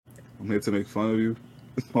I'm here to make fun of you.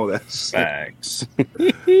 All that shit. Facts.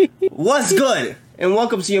 What's good? And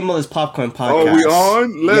welcome to your mother's popcorn podcast. Oh, we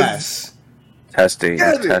on? Yes. Testing.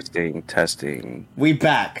 We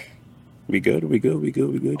back. We good. You I'm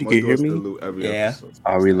can gonna hear do a me? salute every Yeah. episode.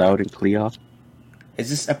 Are we loud and clear? Is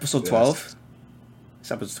this episode 12? It's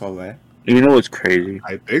episode 12, right? You know what's crazy?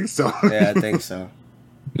 I think so. Yeah, I think so.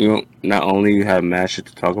 You know, not only you have mad shit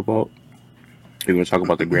to talk about, we're gonna talk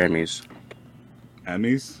about the Grammys.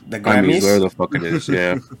 Emmys? The Grammys, where Grammys? the fuck it is,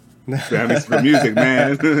 yeah. Grammys for music,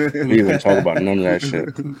 man. We didn't even talk about none of that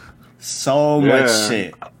shit. So much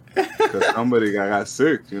shit. Because somebody got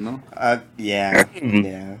sick, you know? Yeah.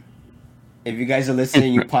 If you guys are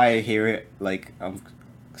listening, you probably hear it. Like, I'm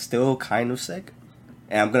still kind of sick.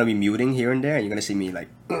 And I'm going to be muting here and there. And you're going to see me, like,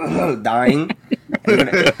 dying.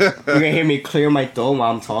 And you're gonna hear me clear my throat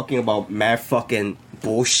while I'm talking about mad fucking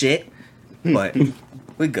bullshit. But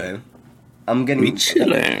we're good. I'm getting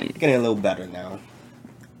a little better now.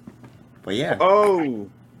 But yeah. Oh!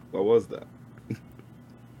 What was that?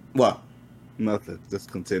 What? Nothing.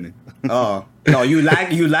 Just continue. Oh. No, you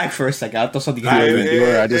lag for a second. I thought something happened.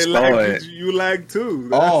 I just saw it. You lag too.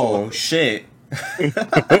 Oh, shit. We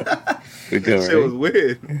good, That shit was right?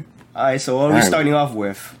 weird. Alright, so what are we starting off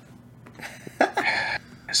with?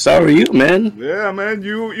 Sorry, you, man. Yeah, man.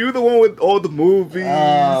 You the one with all the movies.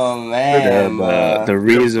 Oh, man. The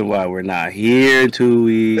reason why we're not here in 2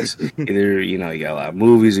 weeks, either, you know, you got a lot of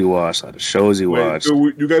movies you watch, a lot of shows you Wait, watch. so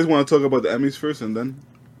you guys want to talk about the Emmys first and then?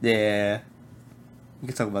 Yeah. We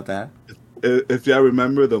can talk about that. If y'all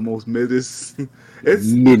remember, the most midest... It's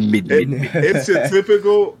Mid. it's a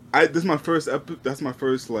typical. This is my first that's my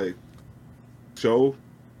first like show,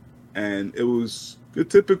 and it was a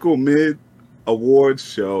typical mid awards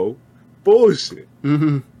show. Bullshit.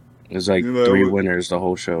 Mm-hmm. There's like You know, three winners the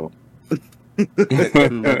whole show.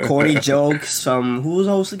 Corny jokes from who's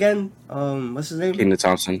the host again? What's his name? Kenan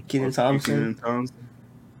Thompson. Kenan Thompson. Kenan Thompson.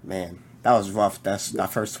 Man, that was rough. That's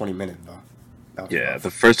that first 20 minutes though. That was Yeah, rough.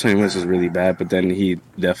 the first 20 minutes was really bad, but then he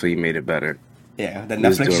definitely made it better. Yeah, the He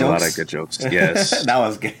was Netflix doing jokes. a lot of good jokes. Yes. That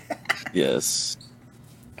was good. Yes.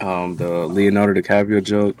 The Leonardo DiCaprio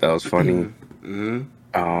joke, that was funny.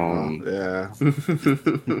 Mm-hmm.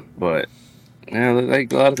 Yeah. But yeah,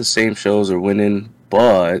 like a lot of the same shows are winning,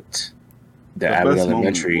 but the Abbott best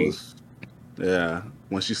moment Elementary. was, yeah,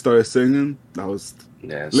 when she started singing, that was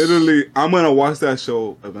Yes. literally. I'm gonna watch that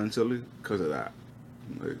show eventually because of that.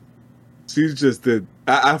 Like, she just did.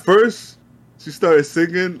 At first, she started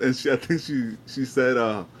singing, and I think she said,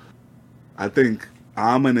 I think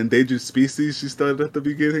I'm an endangered species. She started at the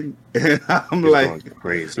beginning, and I'm She was like, going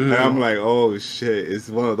crazy. and I'm like, oh shit, it's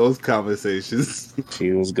one of those conversations.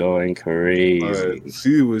 She was going crazy.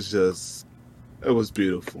 She was just, it was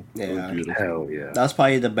beautiful. It Yeah. was beautiful. Hell yeah. That was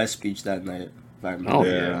probably the best speech that night. If I remember. Oh,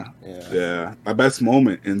 Yeah. Yeah. Yeah, my best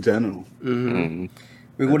moment in general. Mm-hmm. Mhm.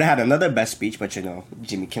 We would have had another best speech, but you know,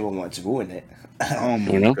 Jimmy Kimmel wanted to ruin it. Oh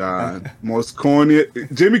my You know? god, most corny.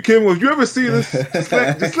 Jimmy Kimmel, if you ever see this, just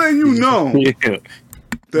letting you know Yeah. that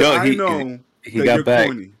No, I he- know He that got you're back.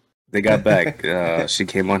 corny. They got back. She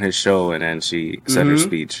came on his show and then she said her Mhm.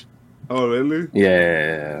 speech. Oh really?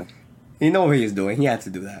 Yeah. He know what he's doing. He had to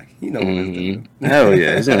do that. He know what he's doing. Hell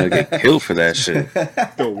yeah. He's gonna get killed for that shit.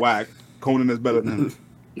 Still whack. Conan is better than him.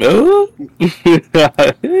 Oh?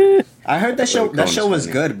 I heard that show. Like, That show was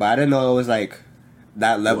funny. good, but I didn't know it was like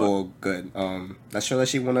that level good. That show that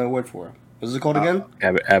she won an award for. What's it called again?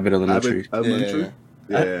 Abbott Elementary. Elementary.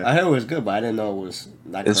 Yeah, I heard it was good, but I didn't know it was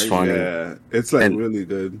that It's crazy. funny. yeah. It's like And- really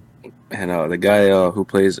good. And the guy who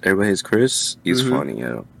plays everybody's Chris, he's Mhm. funny,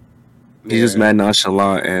 yo. He's just mad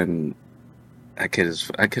nonchalant, and that kid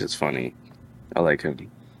is funny. I like him.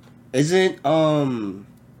 Isn't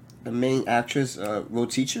the main actress real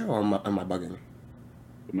teacher, or am I bugging?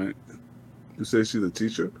 Man. You say she's a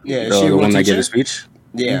teacher? Yeah, is The, she a the real one that gave teacher? the speech.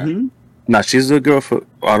 Yeah. Mhm. Nah, she's the girl for.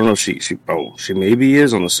 I don't know. She maybe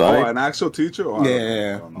is on the Oh, side, an actual teacher? Oh, I don't know.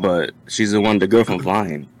 Yeah. I don't know. but she's the one, the girl from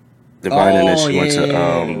Vine. The Vine, and then Oh, she went to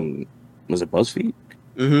yeah. was it BuzzFeed?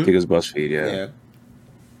 I Mm-hmm. think it was BuzzFeed. Yeah, Yeah.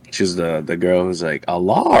 she's the girl who's like a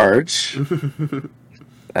large.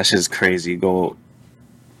 That shit's crazy.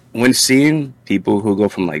 When seeing people who go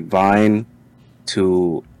from like Vine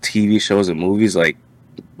to TV shows and movies like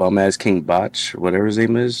bum ass King Botch, whatever his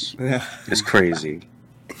name is, Yeah. it's crazy.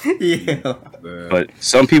 Yeah. Yeah. But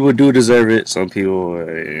some people do deserve it. Some people,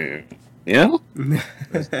 yeah.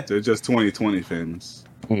 They're just 2020 fans.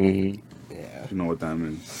 Mhm. Yeah. You know what that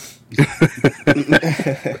means.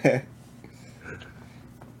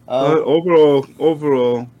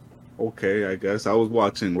 Overall, okay, I guess. I was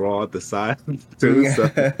watching Raw at the side too, so.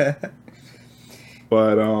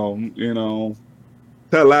 But you know,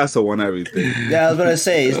 Ted Lasso won everything. Yeah, I was gonna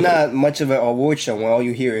say it's not much of an award show when all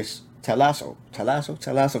you hear is Ted Lasso, Ted Lasso,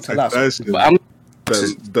 Ted Lasso, Ted Lasso. That shit, But I'm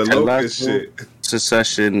the Ted Locust Lasso, shit.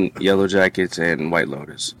 Succession, Yellow Jackets, and White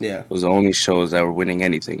Lotus. Yeah. Was the only shows that were winning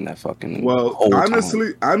anything that fucking Well, whole time.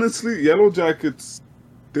 honestly, Yellow Jackets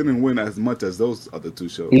didn't win as much as those other two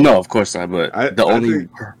shows. No, of course not. But the I only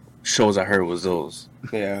think- shows I heard was those.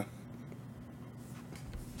 Yeah.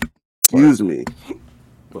 Excuse me.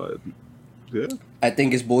 But yeah, I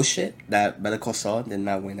think it's bullshit that Better Call Saul did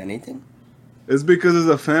not win anything. it's because it's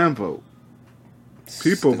a fan vote.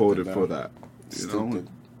 People Stupid, voted bro. for that. You know, Stupid.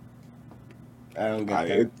 I don't get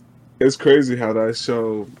that. it's crazy how that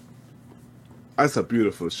show. That's a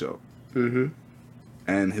beautiful show, Mm-hmm.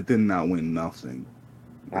 and it did not win nothing.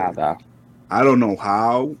 Nada. I don't know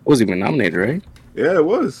how. Was even nominated, right? Yeah, it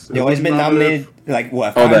was. They always been nominated like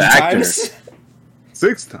what? Oh, the 5 actor. times?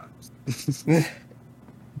 6 times.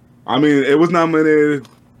 I mean, it was nominated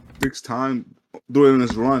 6 times during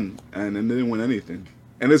this run, and it didn't win anything.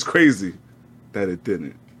 And it's crazy that it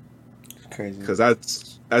didn't, Crazy. because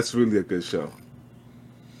that's really a good show.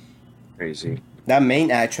 Crazy. That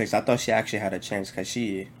main actress, I thought she actually had a chance because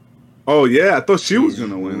she Oh yeah, I thought she was she's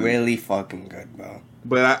gonna win it. really fucking good, bro.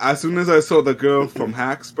 But as soon as I saw the girl from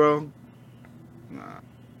Hacks, bro, nah.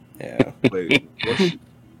 Yeah. Wait,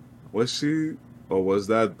 was she, or was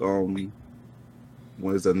that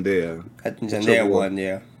was Zendaya? I think Zendaya won,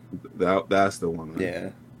 yeah. That's the one. Right? Yeah.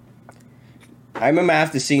 I remember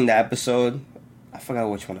after seeing the episode, I forgot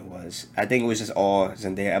which one it was. I think it was just all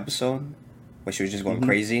Zendaya episode, where she was just going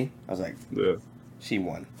crazy. I was like, Yeah. she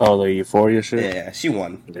won. Oh, the Euphoria shit? Yeah, she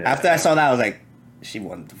won. Yeah. After I saw that, I was like, she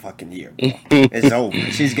won the fucking year, bro. It's over.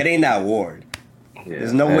 She's getting that award. Yeah,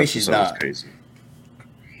 There's no that way she's episode was not. crazy.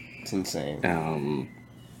 It's insane.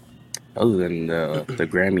 Other than the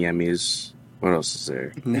Grammy Emmys, what else is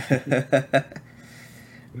there?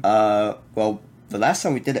 Well, the last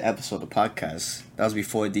time we did an episode of the podcast, that was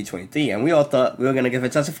before D23, and we all thought we were gonna give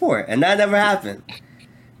Fantastic Four, and that never happened.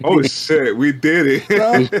 Oh shit, we did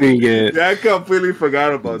Well, it. Didn't get, Yeah, I completely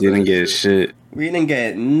forgot about that. didn't get shit. We didn't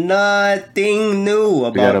get nothing new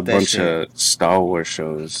about We got a that bunch shit. of Star Wars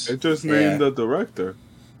shows. It just Yeah. named the director,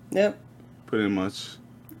 Yep. pretty much.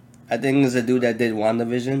 I think there's a dude that did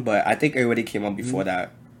WandaVision, but I think everybody came up before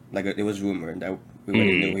that. Like, it was rumored that we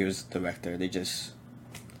already knew he was the director. They just...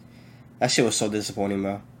 That shit was so disappointing,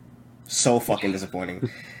 bro. So fucking disappointing.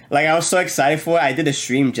 Like, I was so excited for it. I did a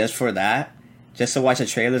stream just for that. Just to watch the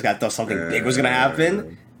trailers. I thought something big was gonna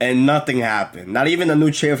happen. And nothing happened. Not even the new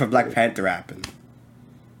trailer for Black Panther happened.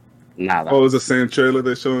 Nada. Oh, it was the same trailer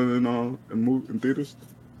they're showing in theaters.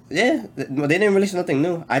 Yeah, they didn't release nothing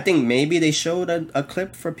new. I think maybe they showed a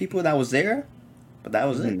clip for people that was there, but that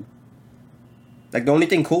was it. Like, the only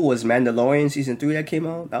thing cool was Mandalorian Season 3 that came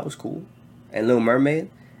out. That was cool. And Little Mermaid.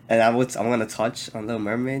 And I'm gonna touch on Little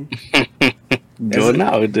Mermaid. Go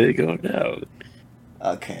now, it did go now.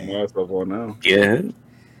 Okay. That's up on now. Yeah.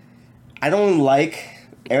 I don't like...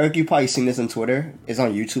 Eric, you probably seen this on Twitter. It's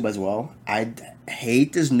on YouTube as well. I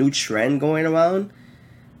hate this new trend going around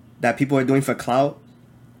that people are doing for clout.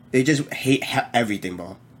 They just hate everything,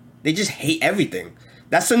 bro. They just hate everything.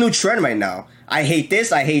 That's the new trend right now. I hate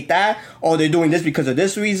this, I hate that. Oh, they're doing this because of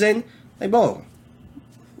this reason. Like, bro,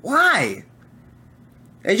 why?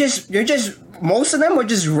 Most of them are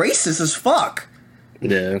just racist as fuck.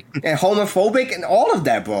 Yeah. And homophobic and all of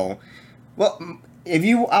that, bro. Well, if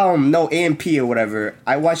you know AMP or whatever,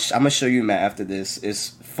 I'm gonna show you, Matt, after this. It's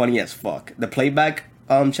funny as fuck. The Playback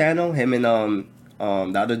channel, him and the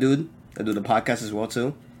other dude that do the podcast as well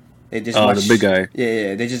too. They just the big guy.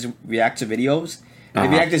 Yeah, they just react to videos. They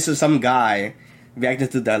reacted to some guy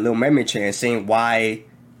reacted to that Little Mermaid trailer saying why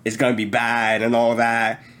it's gonna be bad and all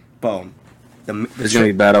that. Boom. It's gonna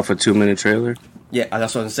be bad off a 2-minute trailer. Yeah,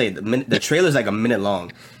 that's what I'm saying. The trailer's like a minute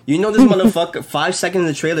long. You know this motherfucker, 5 seconds of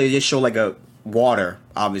the trailer, they just show like a water,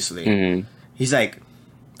 obviously. Mm-hmm. He's like,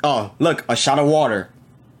 oh, look, a shot of water.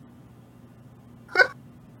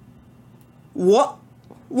 What?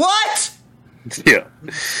 What? Yeah.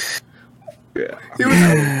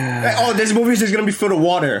 Yeah. Oh, this movie is just gonna be full of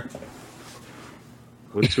water.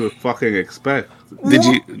 What you would fucking expect? Did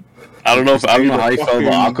you? I don't know how you felt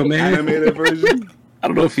about Fucking Aquaman. animated version. I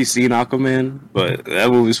don't know if you've seen Aquaman, but that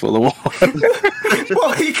movie's full of water.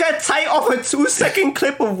 Well, he got tight off a 2-second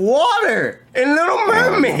clip of water in Little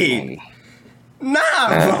Mermaid. Nah,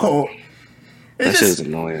 bro. That It's shit is just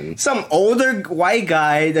annoying. some older white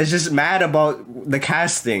guy that's just mad about the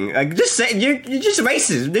casting. Like, just say you're just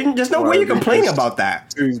racist. There's no way you're complaining about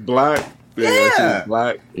that. She's black. Yeah. She's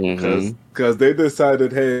black Mhm. because they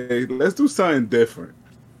decided, hey, let's do something different.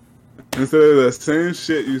 Instead of the same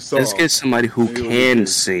shit you saw. Let's get somebody who Maybe can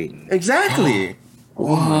sing. Exactly.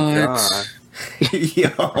 Oh my What? god.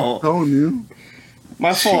 Yo, Telling you.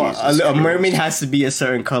 my fault. Jesus A mermaid Christ. has to be a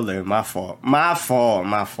certain color. My fault. My fault.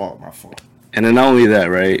 My fault. My fault. And then not only that,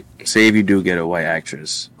 right? Say if you do get a white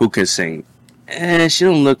actress who can sing, she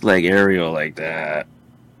don't look like Ariel like that.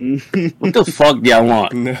 What the fuck do y'all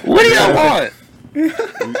want? What do y'all want?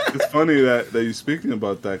 It's funny that you're speaking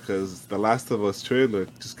about that because the Last of Us trailer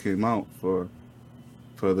just came out for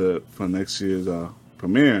next year's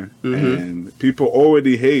premiere, and people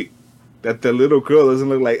already hate that the little girl doesn't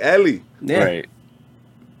look like Ellie. Yeah. Right.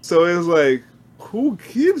 So it's like, who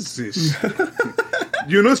gives this shit?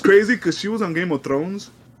 You know, it's crazy because she was on Game of Thrones,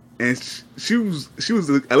 and she was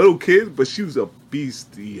a little kid, but she was a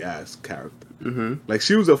beastie ass character. Like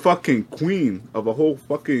she was a fucking queen of a whole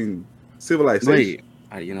fucking civilization. Wait,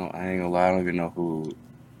 I ain't gonna lie. I don't even know who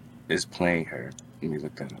is playing her. Let me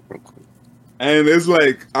look that up real quick. And it's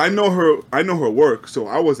like I know her work, so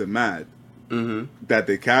I wasn't mad that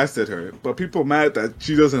they casted her. But people mad that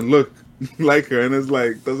she doesn't look like her, and it's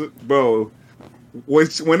like, bro? When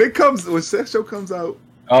that show comes out,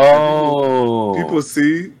 people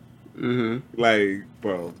see, like,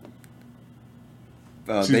 bro.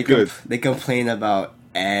 She's good. They complain about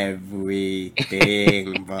everything,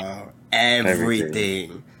 bro.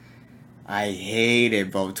 Everything. I hate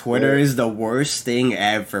it, bro. Twitter is the worst thing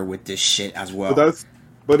ever with this shit as well.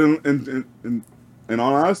 But in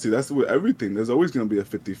all honesty, that's with everything. There's always gonna be a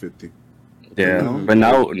 50-50. Yeah, You know? but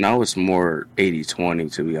now it's more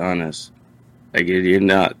 80-20, to be honest. Like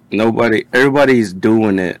everybody's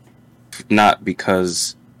doing it not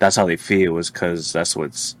because that's how they feel, it's because that's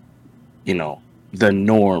what's, the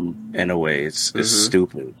norm in a way. It's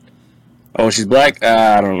stupid. Oh, she's black?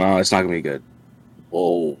 I don't know. It's not gonna be good.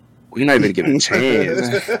 Whoa, you're not even giving a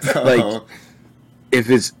chance. Like, if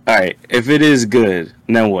it is good,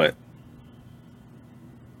 then what?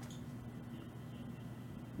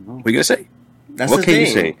 What you gonna say? That's What the can thing. you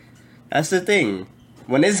say? That's the thing.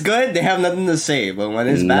 When it's good, they have nothing to say, but when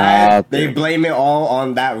it's bad, they blame it all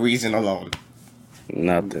on that reason alone.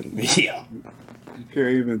 Nothing. Yeah. You can't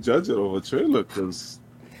even judge it over a trailer because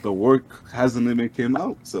the work hasn't even came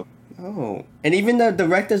out. So Oh, and even the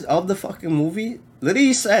directors of the fucking movie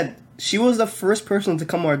literally said she was the first person to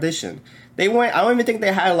come audition. They went. I don't even think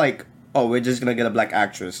they had like, oh, we're just gonna get a black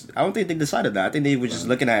actress. I don't think they decided that. I think they were just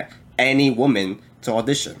looking at any woman to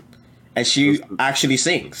audition, and she actually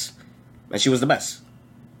sings, and she was the best.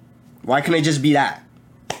 Why can't it just be that?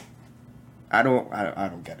 I don't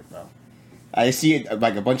get it, bro. I see it,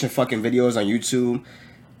 like a bunch of fucking videos on YouTube.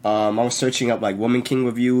 I was searching up like Woman King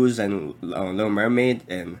reviews and Little Mermaid,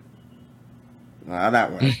 and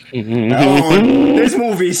that one. Oh, this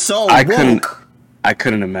movie's so woke. I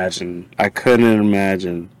couldn't imagine. I can't.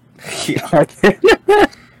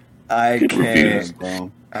 I can't.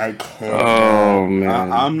 Oh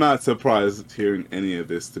man, I'm not surprised hearing any of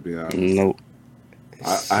this, to be honest. Nope.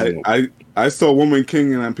 I saw Woman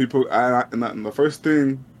King, and then people. And the first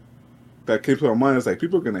thing that came to my mind is like,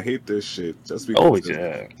 people are gonna hate this shit just because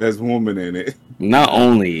there's woman in it. Not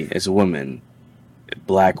only is women,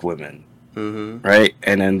 black women, right,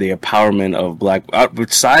 and then the empowerment of black.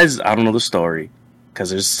 Besides, I don't know the story,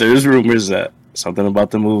 because there's rumors that something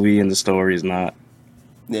about the movie and the story is not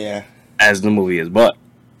as the movie is. But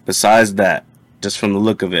besides that, just from the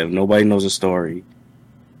look of it, if nobody knows the story,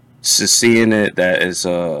 just seeing it that it's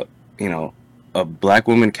a black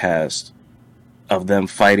woman cast of them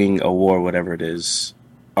fighting a war, whatever it is,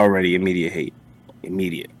 already immediate hate.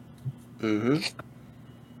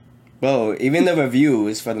 Well, even the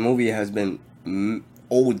reviews for the movie has been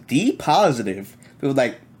OD positive. People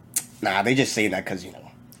like, nah, they just say that because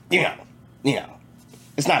it's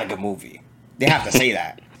not a good movie. They have to say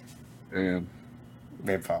that. Damn.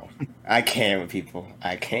 Bro, I can't with people.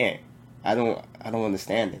 I can't. I don't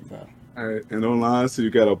understand it, bro. Alright, in all honesty, you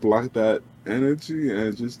gotta block that energy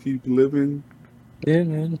and just keep living. Yeah,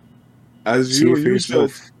 man. As you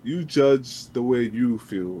judge the way you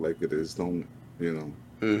feel like it is. Don't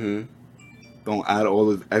don't add all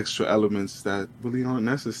the extra elements that really aren't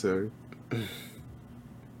necessary.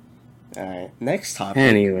 Alright, next topic.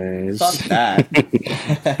 Anyways. Fuck that.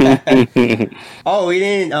 Oh, we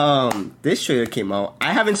didn't, this trailer came out.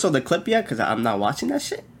 I haven't saw the clip yet because I'm not watching that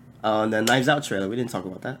shit. The Knives Out trailer, we didn't talk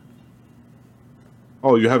about that.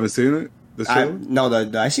 Oh, you haven't seen it? The trailer? No,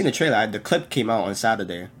 I seen the trailer. The clip came out on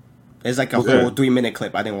Saturday. It's like a whole 3-minute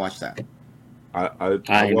clip. I didn't watch that.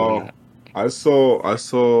 I saw.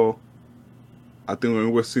 I think when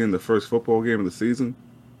we were seeing the first football game of the season,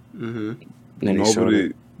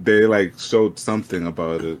 They like showed something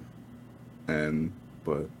about it, and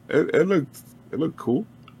but it looked cool.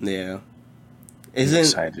 Yeah. I'm Isn't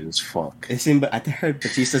excited as fuck. but I heard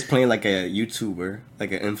Batista's playing like a YouTuber,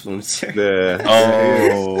 like an influencer. Yeah.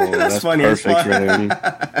 Oh, that's funny as perfect fuck.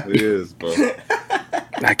 for him. It is, bro.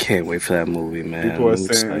 I can't wait for that movie, man. People are I'm saying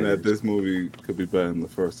excited. that this movie could be better than the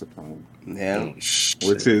first time, Yeah. Oh, shit.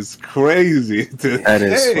 which is crazy to That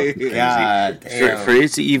is say. fucking crazy. God damn. For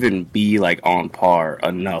it to even be like on par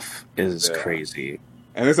enough is Yeah. crazy.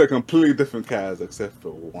 And it's a completely different cast except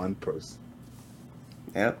for one person.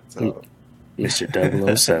 Yep. So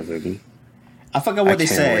Mr. 007. I forgot what I they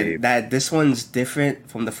can't said. wait. That this one's different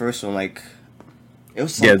from the first one. Like it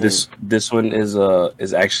was Yeah, something. this one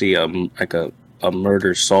is actually like a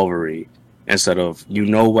murder solvery instead of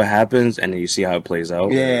what happens and then you see how it plays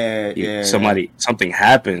out. Yeah, yeah. Something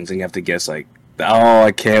happens and you have to guess like, oh,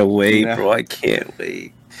 I can't wait, Yeah. bro. I can't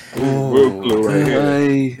wait. real clue right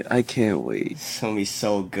here. I can't wait. It's gonna be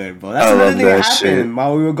so good, bro. That's I another love thing that that happened shit.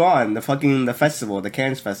 while we were gone. The festival, the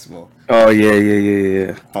Cannes festival. Oh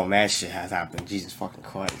yeah. Oh, that shit has happened. Jesus fucking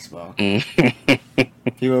Christ, bro. Mm.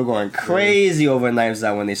 People were going crazy over Knives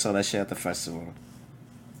Out when they saw that shit at the festival.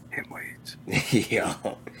 Can't wait.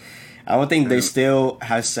 Yo. I don't think they still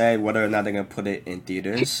have said whether or not they're gonna put it in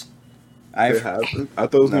theaters. They haven't. I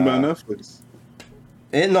thought it was gonna be on Netflix.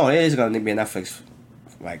 No, it is gonna be on Netflix,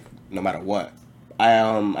 like no matter what.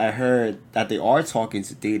 I heard that they are talking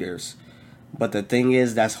to theaters, but the thing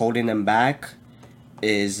is that's holding them back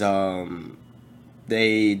is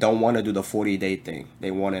they don't want to do the 40-day thing.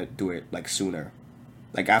 They want to do it like sooner,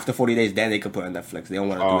 like after 40 days. Then they could put it on Netflix. They don't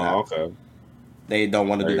want to do that. Oh, okay. They don't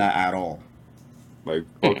want to do that at all. Like,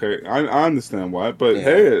 okay, I understand why, but Yeah.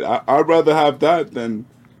 hey, I'd rather have that than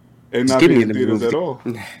it not give be me in the theaters movie. at all.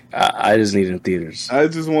 I just need it in theaters. I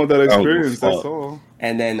just want that experience. fuck. That's all.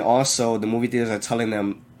 And then also the movie theaters are telling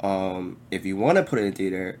them, if you want to put it in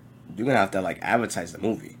theater, you're gonna have to like advertise the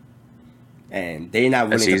movie, and they're not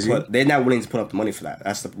That's willing easy. they're not willing to put up the money for that.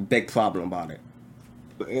 That's the big problem about it.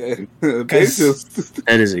 They 'Cause- just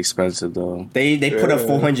That is expensive though. They put up Yeah.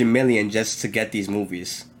 400 million just to get these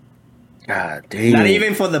movies. God damn. Not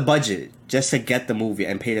even for the budget, just to get the movie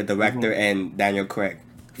and pay the director and Daniel Craig.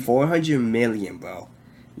 400 million, bro.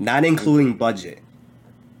 Not including budget.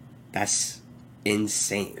 That's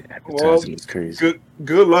insane. Advertising is crazy.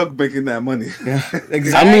 good luck making that money.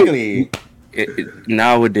 Exactly.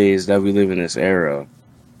 Nowadays that we live in this era,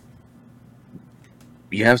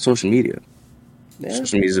 you have social media. Yeah.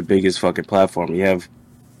 Social media is the biggest fucking platform. You have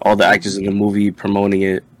all the actors in the movie promoting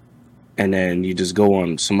it, and then you just go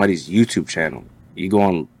on somebody's YouTube channel. You go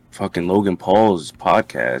on fucking Logan Paul's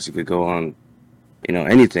podcast. You could go on,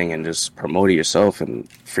 anything and just promote it yourself and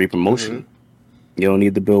free promotion. You don't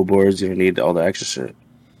need the billboards. You don't need all the extra shit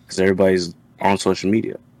because everybody's on social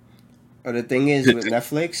media. But the thing is, with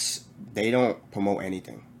Netflix, they don't promote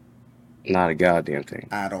anything Not a goddamn thing.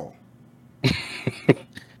 at all.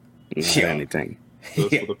 Not Yeah. anything. Just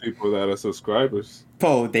for the people that are subscribers.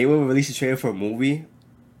 Bro, they will release a trailer for a movie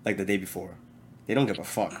like the day before. They don't give a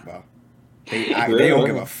fuck, bro. They don't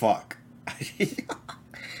give a fuck.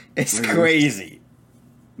 It's crazy.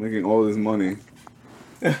 Making all this money.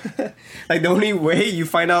 Like the only way you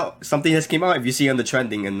find out something has came out if you see it on the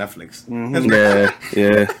trending in Netflix.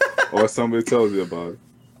 Yeah. Or somebody tells you about it.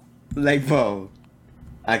 Like, bro,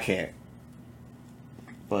 I can't.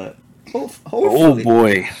 But Oh hopefully,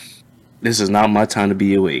 boy, this is not my time to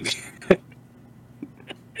be awake.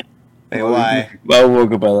 Like, why? I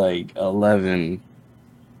woke up at like 11.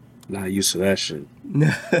 Not used to that shit.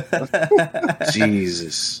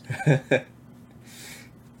 Jesus.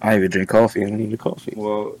 I even drink coffee. I don't need a coffee.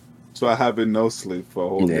 Well, so I have no sleep for a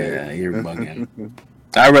whole day. Yeah, you're bugging.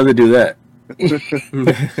 I'd rather do that.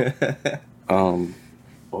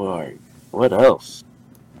 Boy, what else?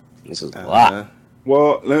 This is a lot.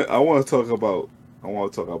 Well, I want to talk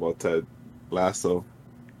about Ted Lasso.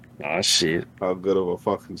 Oh shit! How good of a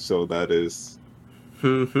fucking show that is.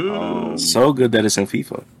 So good that it's in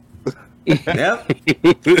FIFA. Yep,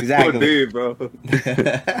 exactly. Indeed, bro.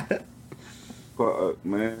 But,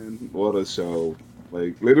 man, what a show!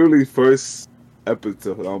 Like literally first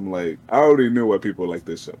episode, I'm like, I already knew why people like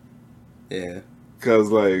this show. Yeah. Cause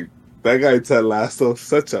like that guy Ted Lasso,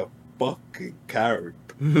 such a fucking character.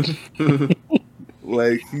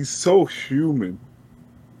 Like he's so human.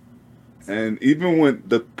 And even when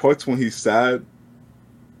the parts when he's sad,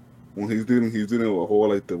 when he's dealing with a whole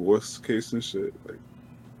like the worst case and shit,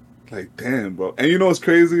 like damn, bro. And you know what's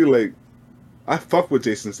crazy? Like I fuck with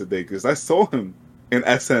Jason Sudeikis. I saw him in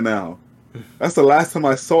SNL. That's the last time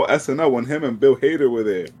I saw SNL when him and Bill Hader were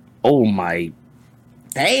there. Oh my!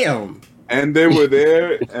 Damn. And they were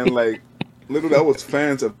there, and like literally, I was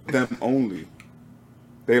fans of them only.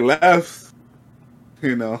 they left.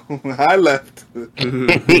 You know, I left.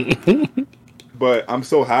 But I'm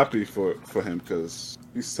so happy for him because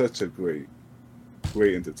he's such a great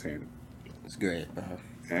entertainer. It's great, bro.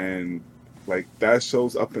 And like that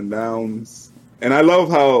show's up and downs, and I love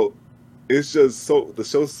how it's just the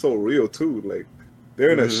show's so real too. Like they're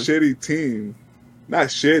in a shitty team, not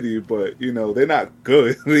shitty, but you know they're not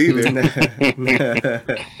good either.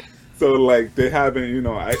 So like they haven't, you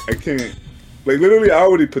know, I can't. Like literally, I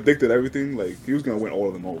already predicted everything. Like he was gonna win all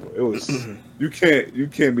of them over. It was you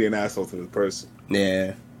can't be an asshole to the person.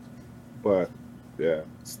 Yeah, but yeah,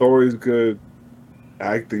 story's good,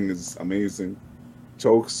 acting is amazing,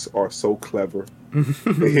 jokes are so clever.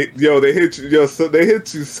 They hit you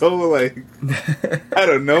so like out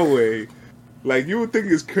of nowhere. Like you would think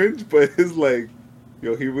it's cringe, but it's like,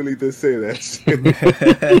 yo, he really did say that shit.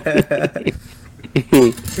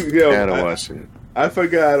 Yo, gotta watch it. I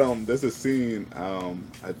forgot. There's a scene.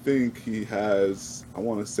 I think he has. I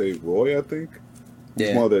want to say Roy. I think.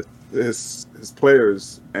 yeah. One of his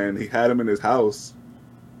players, and he had him in his house,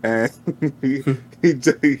 and he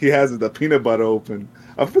has the peanut butter open.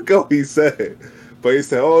 I forgot what he said, but he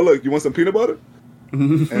said, "Oh, look, you want some peanut butter?"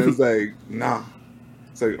 And it's like, nah.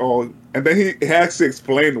 It's like, oh, and then he actually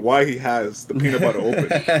explained why he has the peanut butter open.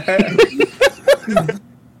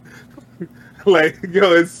 Like,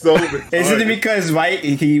 yo, it's so retarded. Isn't it because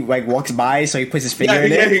he like walks by, so he puts his finger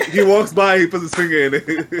in it? He walks by, he puts his finger in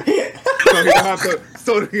it,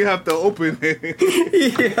 so he have to open it.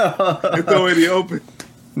 Yeah. It's already open.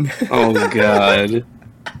 Oh god.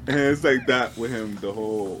 And it's like that with him the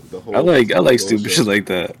whole. I like stupid shit like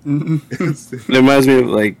that. It reminds me of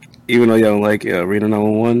like, even though y'all don't like Reno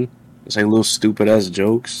 911, it's like little stupid ass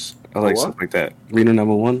jokes. I like stuff like that. Reno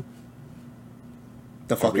 911.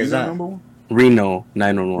 The fuck is that? Reno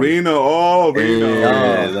 911. Reno.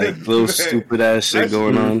 Yeah, like little stupid ass shit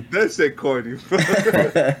going on. That shit corny.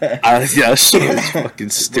 That shit was fucking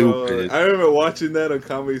stupid. Bro, I remember watching that on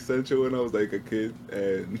Comedy Central when I was like a kid,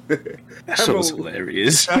 and that shit was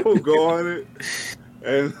hilarious. I would go on it,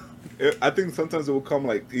 and I think sometimes it would come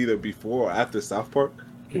like either before or after South Park,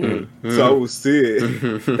 so I would see it.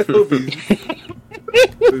 It would be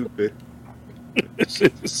stupid. This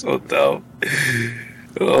shit is so dumb.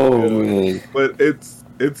 Oh man! But it's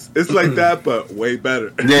like that, but way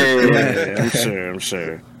better. Yeah. I'm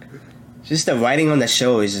sure. Just the writing on the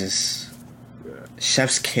show is just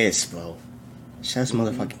chef's kiss, bro. Chef's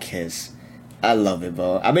motherfucking kiss. I love it,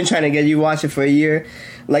 bro. I've been trying to get you to watch it for a year.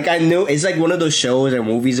 Like I knew it's like one of those shows or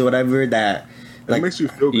movies or whatever that like it makes you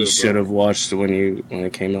feel good. You should have watched when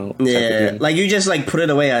it came out. Yeah, like you just like put it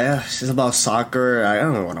away. Like, it's about soccer. I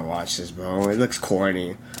don't want to watch this, bro. It looks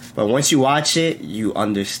corny. But once you watch it, you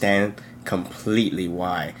understand completely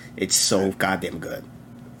why it's so goddamn good.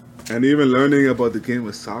 And even learning about the game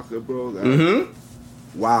of soccer, bro.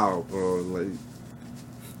 Wow, bro.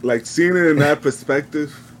 Like seeing it in that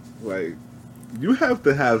perspective, like you have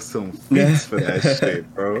to have some feats for that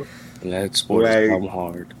shit, bro. And that sport is problem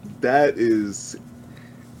hard. That is,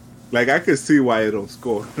 like, I can see why it don't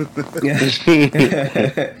score.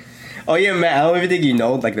 Oh yeah, man. I don't even think you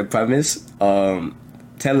know like the premise.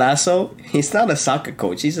 Ted Lasso, he's not a soccer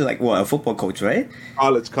coach. He's like a football coach, right?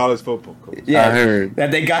 College football coach. Yeah, I heard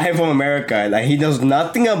that they got him from America. Like he knows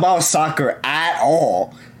nothing about soccer at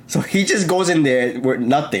all. So he just goes in there with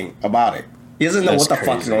nothing about it. He doesn't know what the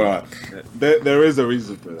fuck's going on. There is a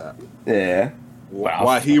reason for that. Yeah. Wow.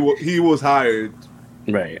 Why he was hired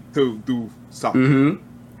right to do soccer. Mm-hmm.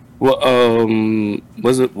 Well,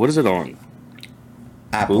 what is it on?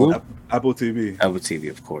 Apple. Apple TV. Apple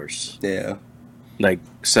TV, of course. Yeah. Like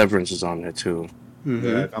Severance is on there too. Mm-hmm.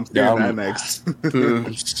 Yeah, I'm seeing that next.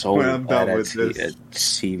 I'm so I'm bad done at with this.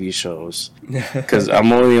 TV shows because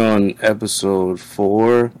I'm only on episode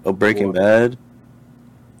 4 of Breaking Bad.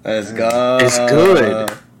 Let's go. It's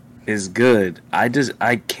good. It's good. I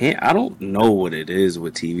don't know what it is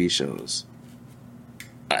with TV shows.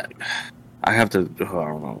 I have to. I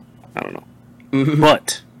don't know. Mm-hmm.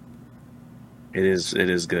 But it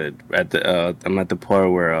is good. I'm at the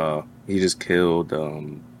part where he just killed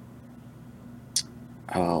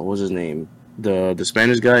what's his name? The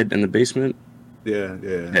Spanish guy in the basement.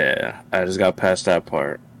 Yeah. I just got past that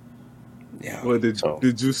part. Yeah. Well,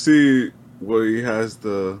 did you see where he has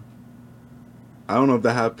the? I don't know if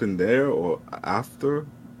that happened there or after,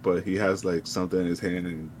 but he has like something in his hand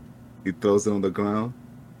and he throws it on the ground.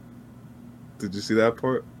 Did you see that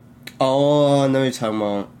part? Oh, I know what you're talking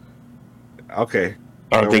about. Okay.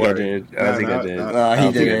 I think I did.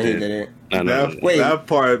 He did it. Wait, that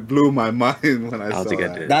part blew my mind when I saw think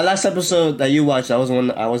that. I did. That last episode that you watched, that was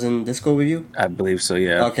when I was in Discord with you? I believe so,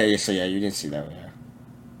 yeah. Okay, so yeah, you didn't see that one. Yeah.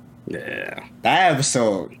 Yeah. That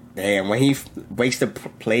episode, damn, when he breaks the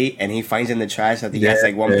plate and he finds in the trash that he has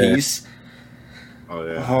like one piece. Oh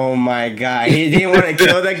yeah. Oh my god, he didn't want to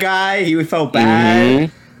kill the guy. He felt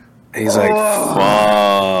bad. He's like,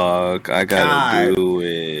 fuck, I gotta God. do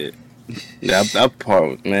it. That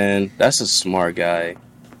part, man, that's a smart guy.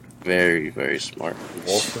 Very, very smart.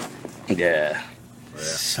 Walter. Yeah.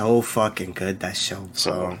 So fucking good, that show, bro.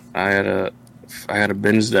 So I gotta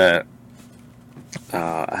binge that.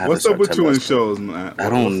 What's up with you in shows, man? I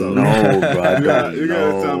don't What's up? know, bro. I don't You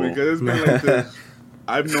gotta tell me, because it's been like this.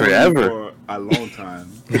 I've known Forever. you for a long time.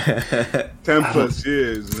 10 plus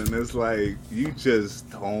years, and it's like, you just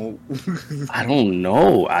don't. I don't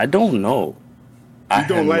know. I don't know. You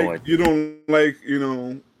don't like, you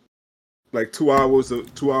know, like 2 hours or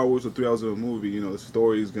 3 hours of a movie, you know, the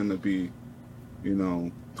story is gonna be, you know,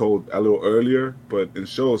 told a little earlier, but in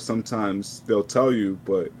shows sometimes they'll tell you,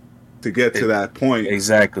 but to get to that point,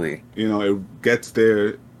 exactly, you know, it gets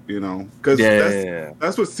there, you know, because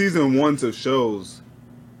that's what season ones of shows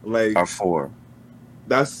like are for.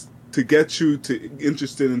 That's to get you to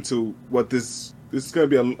interested into what this is gonna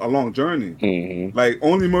be a long journey. Mm-hmm. Like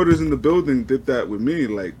Only Murders in the Building did that with me.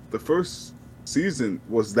 Like the first season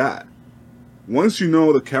was that. Once you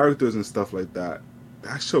know the characters and stuff like that,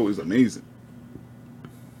 that show is amazing.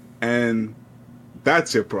 And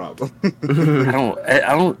that's your problem. I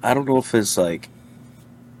don't know if it's like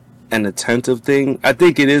an attentive thing. I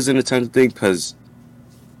think it is an attentive thing because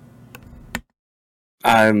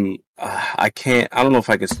I don't know if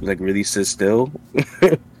I can like really sit still.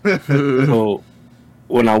 So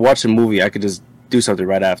when I watch a movie, I could just do something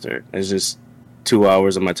right after. It's just 2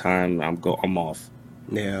 hours of my time. I'm off.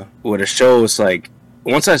 Yeah. With a show, it's like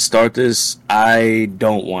once I start this, I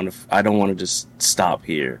don't want to just stop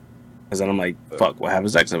here. Because then I'm like, fuck, what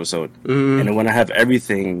happens next episode? And then when I have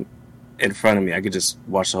everything in front of me, I could just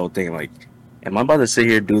watch the whole thing. Like, am I about to sit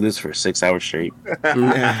here and do this for 6 hours straight? With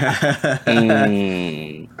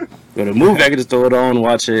a movie, I could just throw it on,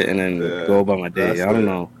 watch it, and then go about my day. I don't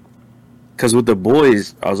know. Because with The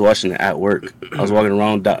Boys, I was watching it at work. I was walking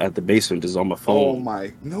around at the basement just on my phone. Oh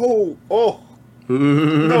my, no. Oh,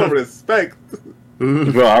 no respect.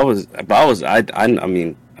 Bro, I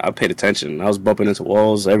mean, I paid attention. I was bumping into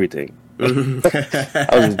walls, everything. I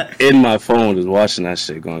was in my phone just watching that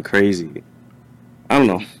shit, going crazy. I don't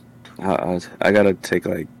know. I gotta take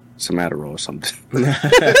like some Adderall or something.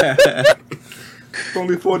 It's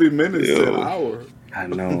only 40 minutes to an hour. I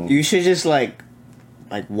know. You should just like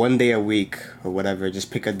one day a week or whatever,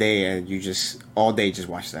 just pick a day and you just all day just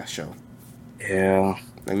watch that show. Yeah.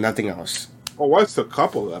 Like nothing else. Oh, watch a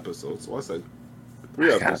couple episodes. Watch like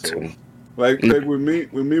 3 episodes. Like with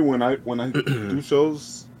me when I do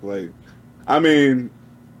shows, like I mean,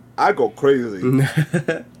 I go crazy.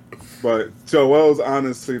 But Joel's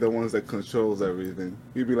honestly the ones that controls everything.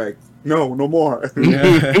 He'd be like, no more. He's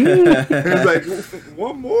like,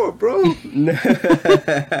 one more, bro.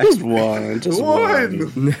 Just one.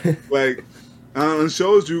 Like on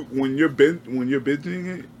shows, you when you're binging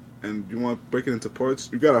it and you want to break it into parts,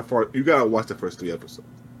 you gotta watch the first 3 episodes.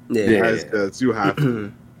 Yeah. Because you have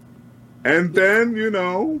to. And then, you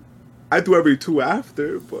know, I do every 2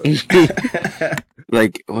 after, but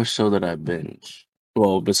like what show did I binge?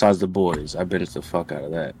 Well, besides The Boys, I binged the fuck out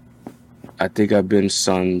of that. I think I binged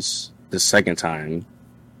Sons the second time.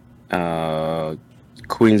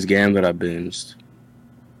 Queen's Gambit I binged.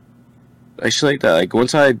 Actually, like that. Like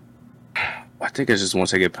once I think it's just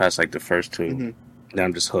once I get past like the first 2, then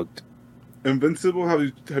I'm just hooked. Invincible, have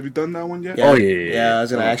you done that one yet? Yeah. Oh yeah. Yeah, I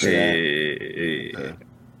was gonna ask you that. Yeah.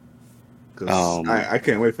 I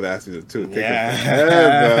can't wait for that season 2.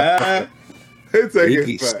 It's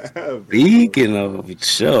taking forever. Speaking of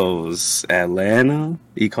shows, Atlanta,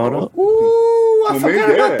 you caught up? Ooh, I forgot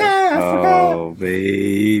about that. Oh,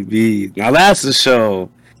 baby. Now that's the show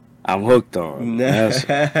I'm hooked on. That's,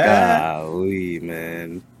 golly,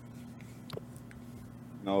 man.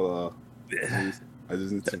 No, I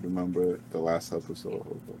just need to remember the last episode.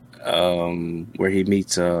 Where he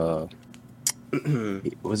meets, what's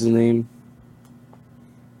his name?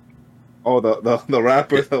 Oh, the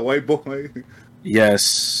rapper, the white boy.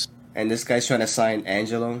 Yes. And this guy's trying to sign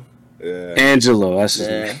Angelo. Yeah. Angelo, that's his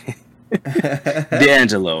name.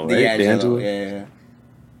 D'Angelo, right? D'Angelo, yeah.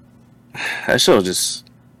 That show just...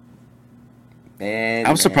 Man,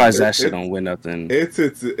 I'm surprised that shit don't win nothing. It's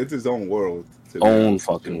its own world. Own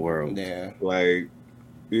fucking world. Yeah. Like,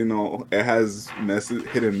 you know, it has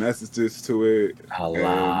hidden messages to it. A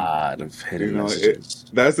lot of hidden messages.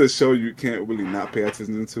 That's a show you can't really not pay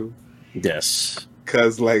attention to. Yes.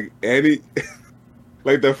 Because, like,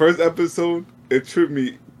 like, the first episode, it tripped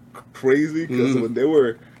me crazy because when they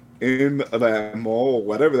were in that mall, or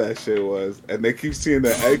whatever that shit was, and they keep seeing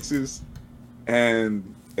their exes,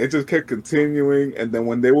 and it just kept continuing. And then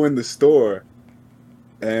when they were in the store,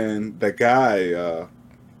 and the guy,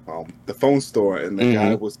 the phone store, and the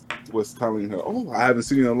guy was telling her, "Oh, I haven't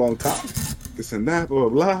seen you in a long time, this and that, blah blah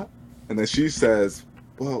blah," and then she says,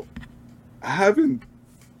 "Well, I haven't."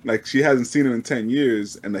 Like, she hasn't seen him in 10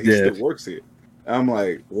 years, and that he still works here. I'm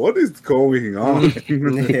like, what is going on?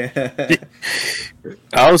 Yeah.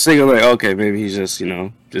 I was thinking like, okay, maybe he's just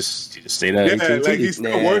just stayed at Yeah, AT&T. like he's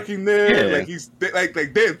still working there. Like he's like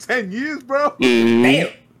damn 10 years, bro. Damn. In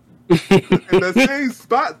the same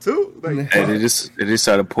spot too. Like, And they just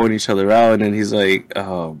started pointing each other out, and then he's like,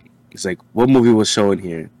 what movie was showing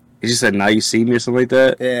here? He just said, "Now You See Me" or something like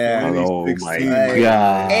that. Yeah. And Oh he's my 16.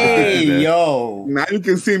 god! Hey, yo. Now You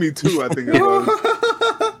Can See Me too, I think it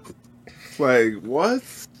was. Like, what?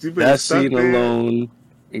 You been That stuck scene there? alone,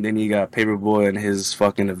 and then you got Paperboy and his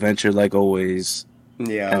fucking adventure, like always,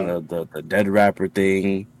 Yeah. and the dead rapper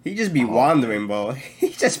thing. He just be wandering, bro. He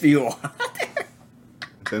just be wandering.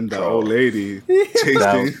 Then the Bro. old lady That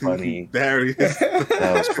chasing was funny. Darius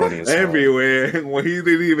That was funny as hell. everywhere when he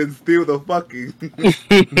didn't even steal the fucking.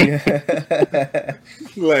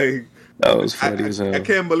 Like, That was funny as hell. I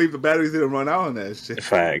can't believe the batteries didn't run out on that shit.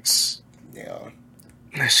 Facts. Yeah.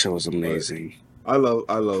 That show was amazing. I love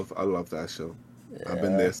that show. I've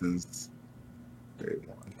been there since day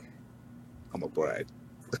one. I'm a bride.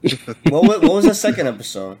 What was the second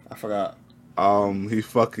episode? I forgot. He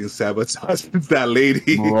fucking sabotaged that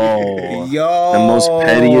lady. Bro. Yo. The most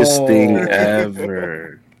pettiest thing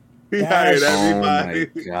ever. He hired Oh my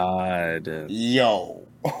everybody. god. Yo.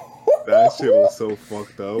 That shit was so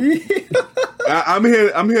fucked up. I'm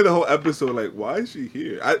here the whole episode. Like, why is she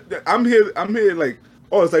here? I'm here like,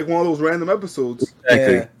 oh, it's like one of those random episodes.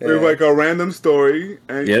 Exactly. There's like a random story,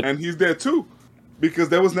 and Yep. and he's there too, because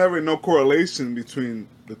there was never no correlation between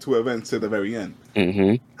the two events at the very end.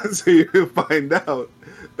 Mm-hmm. So you find out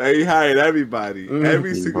that he hired everybody.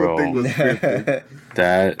 Every single Bro. thing was scripted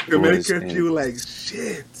That to make was her feel like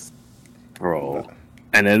shit. bro.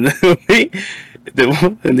 And then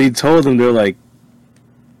and they told him, they're like,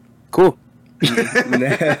 cool.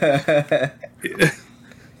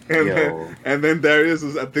 And then Darius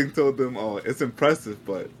was, I think, told them, "Oh, it's impressive,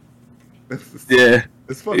 but Yeah.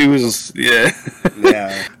 it's fucking." He was, yeah.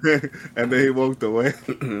 Yeah. And then he walked away.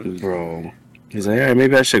 Bro. He's like, all right,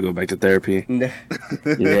 maybe I should go back to therapy.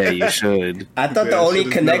 Yeah, you should. I thought the Yeah, only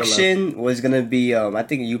should've never connection was gonna be I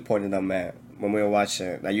think you pointed out, Matt, when we were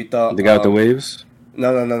watching. Like, you thought The guy with the waves?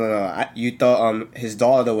 No. You thought his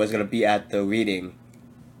daughter was gonna be at the reading.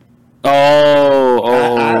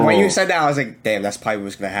 When you said that, I was like, damn, that's probably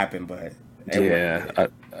what's gonna happen. But Yeah,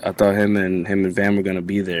 I thought him and Van were gonna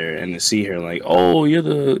be there and to see her, like, oh, you're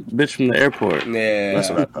the bitch from the airport. yeah, That's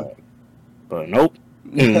what I thought. But nope,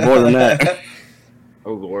 more than that. That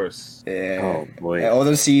was worse. Yeah. Oh boy. And all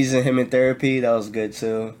those seasons, him in therapy, that was good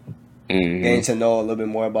too. Mhm. Getting to know a little bit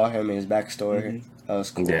more about him and his backstory. That was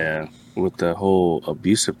cool. Yeah, with the whole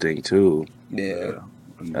abusive thing too. Yeah.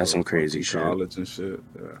 And That's some crazy shit. college and shit.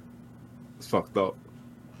 Yeah, it's fucked up.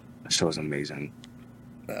 That show's amazing.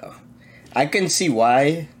 Well, I can see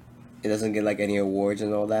why it doesn't get like any awards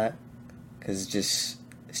and all that, because it's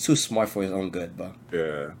too smart for his own good, bro.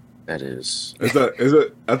 Yeah, That is. I think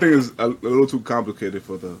it's a little too complicated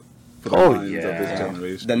for the Oh, minds of this yeah.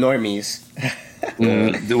 generation. The normies.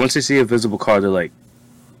 Once they see a visible card, they're like,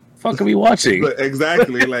 "Fuck, are we watching?" But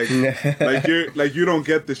exactly, like you don't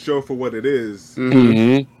get the show for what it is.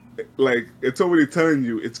 Mhm. Like, it's already telling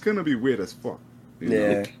you it's gonna be weird as fuck. You know?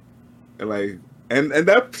 Yeah. And like, and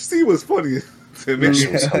that scene was funny to me. That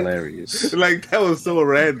shit was hilarious. Like, that was so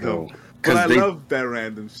random. Bro. But I Because love that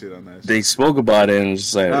random shit on that shit. they spoke about it and it was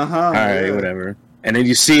just like, Uh-huh, all right, yeah. whatever. And then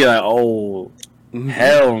you see like, oh,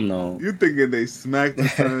 hell no. You thinking they smacked the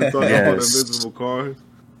sun and talking Yes. about invisible cars?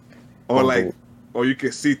 Or like, or you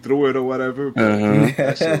can see through it or whatever. But Uh-huh.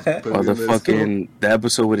 that shit was completely Or the missed. fucking the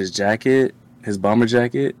episode with his jacket, his bomber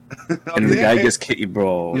jacket, and the guy gets kicked,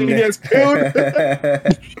 bro. He gets killed.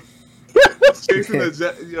 Chasing the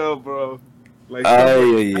jet, yo, bro. Like, that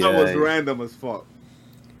was random as fuck.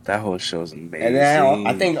 That whole show's amazing. And then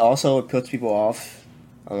I think also it puts people off.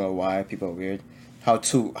 I don't know why people are weird. How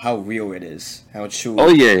real it is. How true. Oh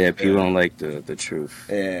yeah. People don't like the truth.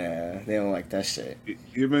 Yeah, they don't like that shit.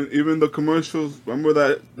 Even the commercials. Remember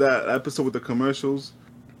that episode with the commercials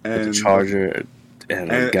and With the Charger and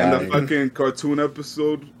the and guy. the fucking cartoon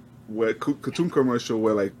episode where cartoon commercial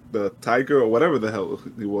where like the tiger or whatever the hell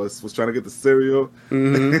he was trying to get the cereal,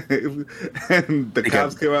 and the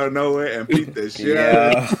cops came out of nowhere and beat the shit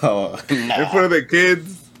out of him Yeah. in front of the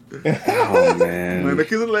kids. Oh man. Man, the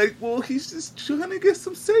kids are like, well, he's just trying to get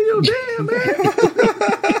some sale. Damn, man.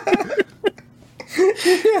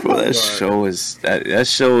 Bro, that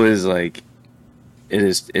show is like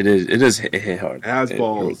it hit hard. It has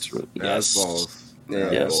balls. It has balls.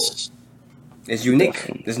 Yes. It's unique.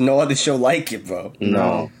 Definitely. There's no other show like it, bro.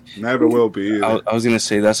 No. Never will be either. I was gonna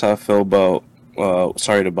say that's how I feel about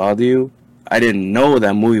Sorry to Bother You. I didn't know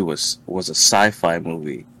that movie was a sci-fi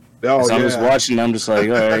movie. Oh, So I'm just watching. I'm just like,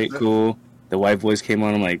 all right, cool. The white voice came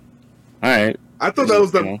on. I'm like, all right. I thought that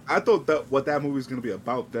was I thought that what that movie was gonna be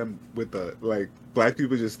about, them with the like black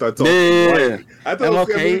people just start talking. Yeah. I thought it was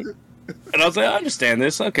okay. And I was like, I understand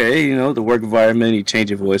this. Okay, the work environment. You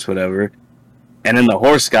change your voice, whatever. And then the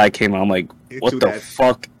horse guy came out. I'm like, what the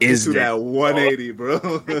fuck is this? That 180, bro.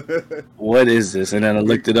 What is this? And then I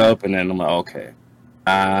looked it up, and then I'm like, okay,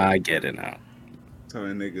 I get it now.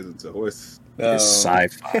 Turning niggas into horse. It's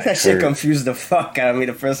sci-fi. That shit confused the fuck out of me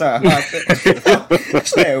the first time I heard it.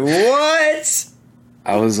 It's like, what?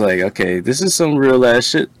 I was like, okay, this is some real ass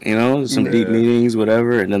shit, some deep meanings,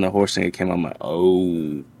 whatever. And then the horse thing came out. I'm like,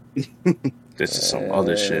 oh, this is some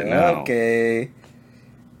other shit now. Okay.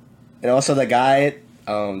 And also the guy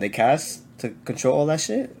they cast to control all that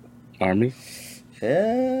shit. Army.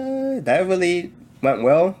 Yeah, that really went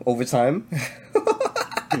well over time.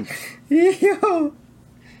 Yo.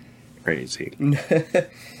 Crazy.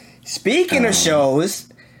 Speaking of shows,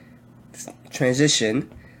 transition.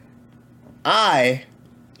 I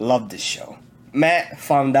love this show. Matt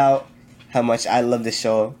found out how much I love this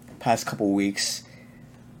show past couple weeks.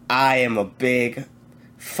 I am a big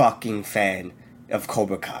fucking fan of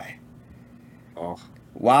Cobra Kai. Oh.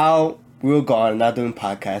 While we were gone, not doing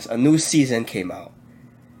podcasts, a new season came out.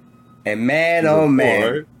 And man, oh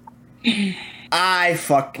man, I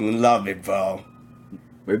fucking love it, bro.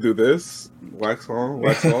 They do this? Wax on,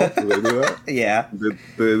 wax off? Do they do that? Yeah. They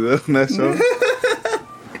do that show?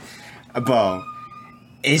 Bro,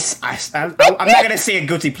 I'm not gonna say a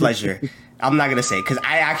guilty pleasure. I'm not gonna say it, because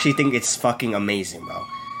I actually think it's fucking amazing, bro.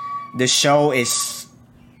 The show is,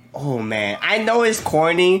 oh man, I know it's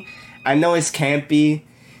corny, I know it's campy,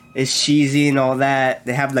 it's cheesy and all that.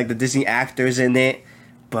 They have like the Disney actors in it,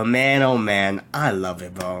 but man, oh man, I love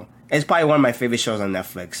it, bro. It's probably one of my favorite shows on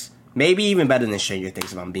Netflix. Maybe even better than Stranger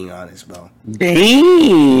Things, if I'm being honest, bro.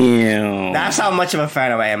 Damn. That's how much of a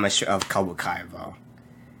fan I am of Cobra Kai, bro.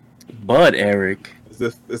 But Eric, Is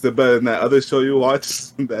it better than that other show you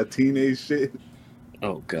watched? That teenage shit?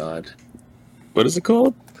 oh god, what is it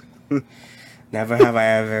called? Never have I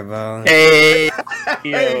ever, bro. Hey,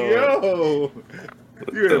 Hey, yo!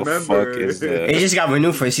 You remember. The fuck is that? It just got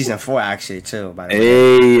renewed for season 4, actually, too. By the way.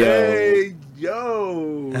 Hey,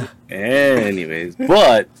 yo. Hey, yo! Anyways,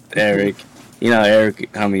 but Eric,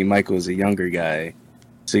 Michael is a younger guy,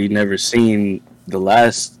 so you never seen the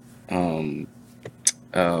last Karate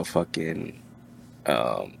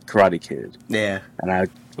Kid. Yeah. And I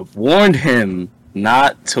warned him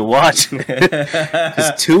not to watch it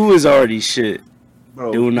because 2 is already shit.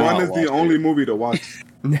 Bro, Do not one is watch the only it. movie to watch.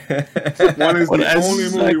 One is the only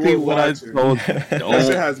movie worth watching. That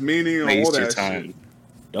shit has meaning and all Waste your that time. shit.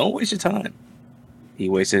 Don't waste your time. He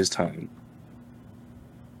wasted his time.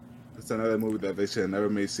 It's another movie that they should have never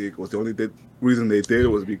made sequels. The only reason they did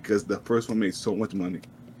was because the first one made so much money.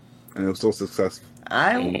 And it was so successful.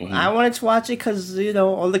 I wanted to watch it because,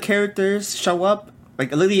 all the characters show up.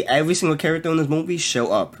 Like, literally every single character in this movie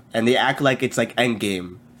show up. And they act like it's like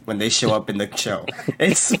Endgame when they show up in the show.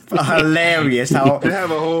 It's hilarious how... They have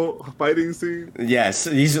a whole fighting scene. Yes,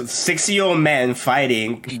 these 60-year-old men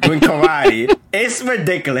fighting, doing karate. It's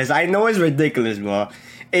ridiculous. I know it's ridiculous, bro.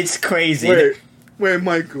 It's crazy. Wait,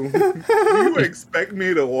 Michael. You expect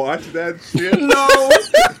me to watch that shit? No,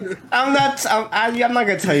 I'm not. I'm not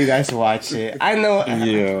gonna tell you guys to watch it. I know.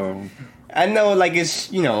 Yeah. I know. Like it's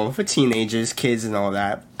for teenagers, kids, and all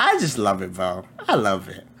that. I just love it, bro. I love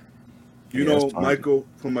it. You know, Michael,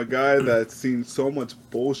 from a guy that's seen so much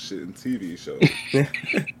bullshit in TV shows.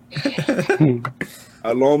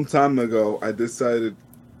 A long time ago, I decided,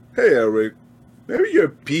 hey, Eric, maybe you're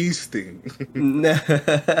beasting.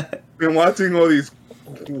 Been watching all these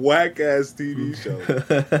whack ass TV shows.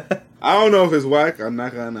 I don't know if it's whack. I'm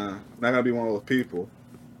not gonna be one of those people.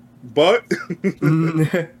 But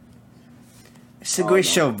it's a great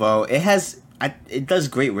show, bro. It does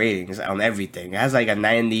great ratings on everything. It has like a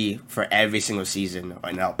 90 for every single season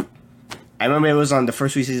and up. I remember it was on the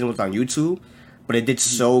first 3 seasons was on YouTube, but it did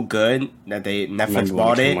so good that Netflix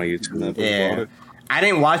bought it. Yeah. I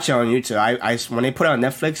didn't watch it on YouTube. I when they put it on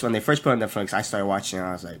Netflix, when they first put it on Netflix, I started watching it and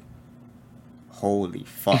I was like, holy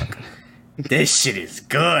fuck. This shit is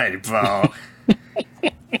good, bro.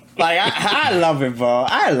 Like I love it, bro.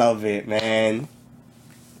 I love it, man.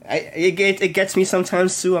 It gets me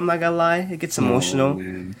sometimes too. I'm not gonna lie. It gets emotional.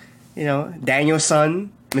 man. You know, Daniel's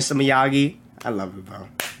son, Mr. Miyagi. I love it, bro.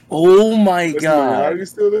 Oh my Are god. you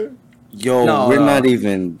still there? Yo, No, we're no. not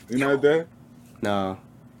even. You not there? No.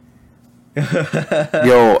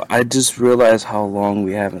 Yo, I just realized how long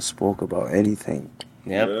we haven't spoke about anything.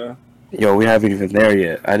 Yep. Yeah. Yo, we haven't even there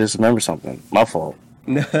yet. I just remember something. My fault.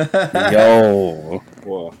 Yo,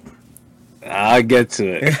 Well, I'll get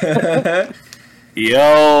to it.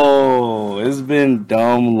 Yo, it's been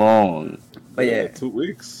dumb long. But yeah, 2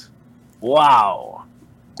 weeks. Wow.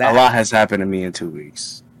 that, A lot has happened to me in 2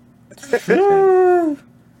 weeks.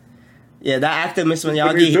 yeah, that actor, Mr.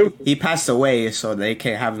 Miyagi, he passed away, so they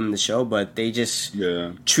can't have him in the show. But they just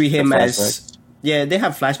Yeah. treat him The as flashbacks? yeah, they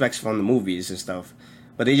have flashbacks from the movies and stuff,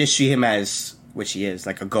 but they just treat him as which he is,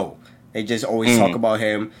 like a goat. They just always talk about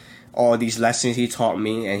him, all these lessons he taught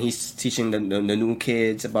me, and he's teaching the new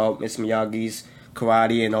kids about Mr. Miyagi's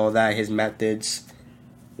karate and all that, his methods.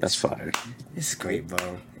 That's fire. It's great,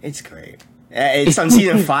 bro. It's great. It's on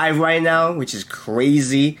season 5 right now, which is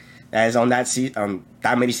crazy. That is on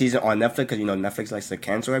that many seasons on Netflix, because you know Netflix likes to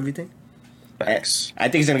cancel everything. Thanks. I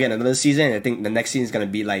think it's gonna get another season. I think the next season is gonna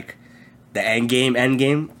be like the end game.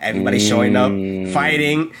 Everybody showing up,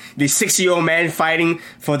 fighting. These 60-year-old men fighting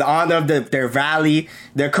for the honor of their valley,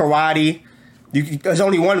 their karate. There's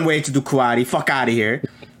only one way to do karate. Fuck out of here.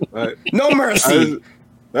 Right. No mercy.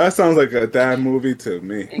 That sounds like a dad movie to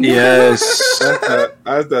me. Yes.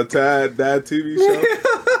 That's the dad TV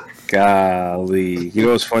show. Golly. You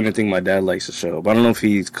know what's funny? I think my dad likes the show, but I don't know if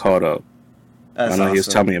he's caught up. That's I know he was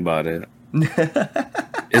awesome. telling me about it.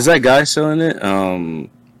 Is that guy still in it?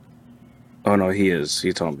 Oh no, he is.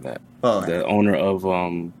 He told me that. Oh, The owner of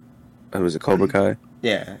was it Cobra Kai?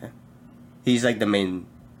 yeah. He's like the main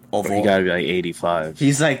But overall. he gotta be like 85.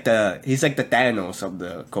 He's like the Thanos of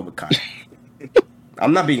the Cobra Kai.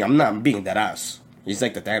 I'm not being that ass. He's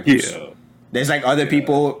like the Thanos. Yeah. There's like other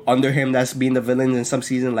people under him that's being the villains in some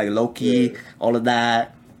season, like Loki, all of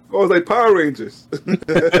that. Oh, it's like Power Rangers.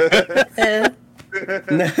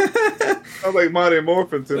 Sounds like Mighty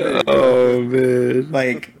Morphin to me. Oh man.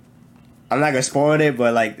 Like, I'm not gonna spoil it,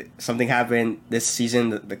 but like something happened this season,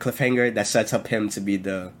 the cliffhanger that sets up him to be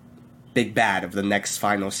the big bad of the next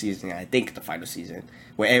final season. I think the final season,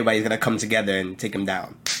 where everybody's gonna come together and take him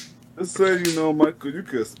down. Just so you know, Michael, you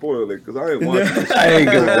could spoil it because I ain't watching it. I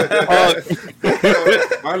ain't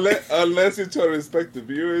gonna. Unless you try to respect the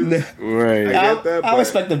viewers. I Right. get that. I'll but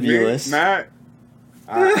respect the viewers. Me, Matt,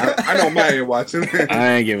 I know Matt ain't watching it.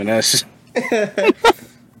 I ain't giving that shit.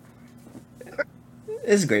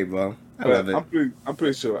 It's great, bro. I love it. I'm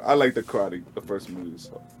pretty sure. I like the karate, the first movie.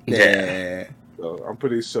 So Yeah. I'm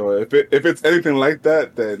pretty sure if it's anything like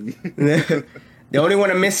that, then The only one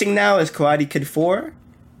I'm missing now is Karate Kid 4.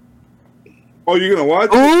 oh, you're gonna watch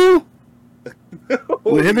it? Ooh!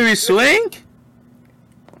 With Hillary Swank?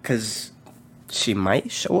 Because she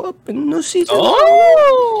might show up in the new season.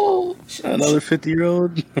 Oh! Another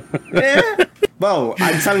 50-year-old? Yeah. Bro,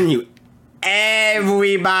 I'm telling you,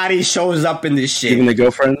 everybody shows up in this shit. Even the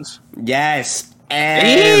girlfriends? Yes.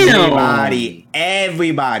 Everybody.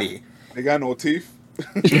 Everybody. They got no teeth.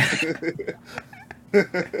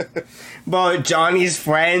 Bro, Johnny's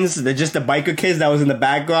friends, they're just the biker kids that was in the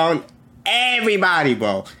background. Everybody,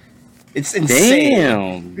 bro. It's insane.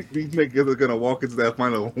 Damn! These niggas are gonna walk into that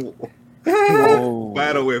final Oh.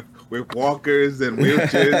 battle with walkers and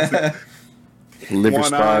wheelchairs, Liver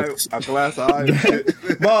one eye, spots. a glass eye. and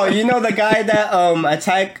shit. Bro, you know the guy that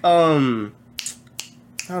attacked I'm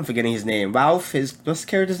forgetting his name. Ralph, what's the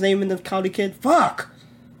character's name in the Karate Kid? Fuck!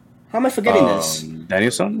 How am I forgetting this?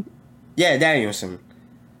 Danielson? Yeah, Danielson.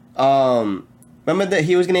 Remember that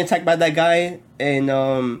he was getting attacked by that guy in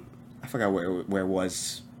I forgot where it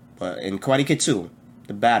was, but in Karate Kid 2,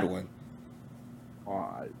 the bad one.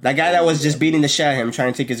 That guy that was just beating the shit out of him,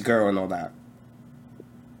 trying to take his girl and all that.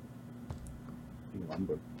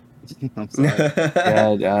 I'm sorry.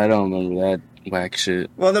 Yeah, I don't remember that whack shit.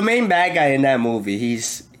 Well, the main bad guy in that movie,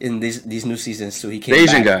 he's in these new seasons too. He came The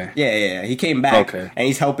Asian back. guy? Yeah. He came back, Okay. and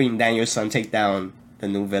he's helping Danielson take down the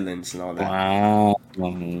new villains and all that. Wow.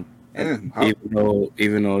 Man, how-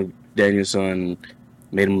 Even though Danielson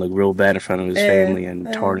made him look real bad in front of his family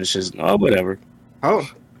and tarnished his... Oh, whatever. how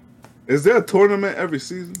is there a tournament every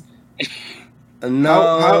season?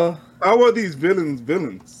 No, How are these villains?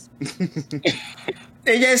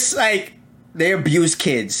 they just like they abuse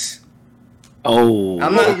kids. Oh,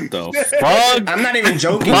 I'm not- what the fuck? I'm not even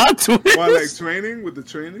joking. Plot twist? Why, like training with the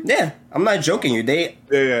training? Yeah, I'm not joking. You they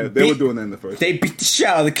Yeah, they were doing that in the first. they beat the shit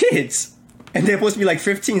out of the kids. and they're supposed to be like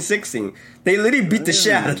 15, 16. They literally beat the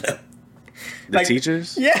shit out of them. The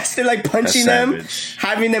teachers? Yes, they're like punching That's them, savage.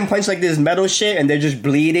 having them punch like this metal shit, and they're just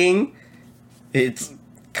bleeding. It's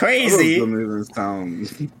crazy. That doesn't even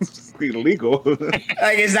sound illegal.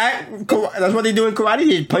 Like, is that's what they do in karate?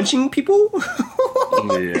 They're punching people?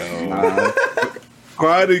 Yeah.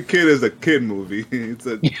 Karate Kid is a kid movie. It's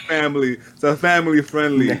a family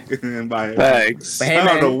friendly environment. Thanks. But hey, I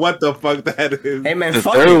man, don't know what the fuck that is. hey man, The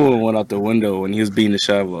fuck third it. one went out the window when he was beating the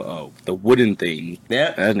shit out of the wooden thing.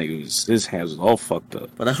 Yeah. That nigga his hands was all fucked up.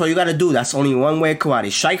 But that's what you gotta do. That's only one way of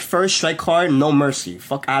karate. Strike first, strike hard, no mercy.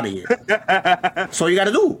 Fuck out of here. That's all you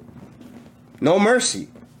gotta do. No mercy.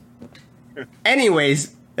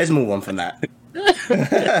 Anyways, let's move on from that.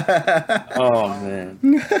 Oh man.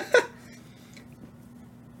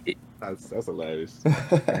 That's hilarious.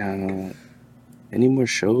 Any more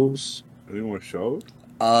shows? Any more shows?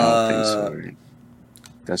 I don't think so. Right?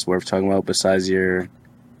 That's worth talking about besides your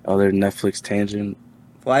other Netflix tangent.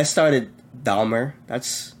 Well, I started Dahmer.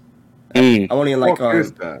 That's Mm. I only like What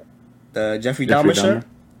is that? the Jeffrey Jeffrey Dahmer show.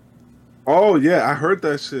 Oh yeah, I heard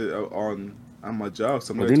that shit on my job. Well,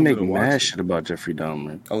 Somebody they told me make to watch mad it. shit about Jeffrey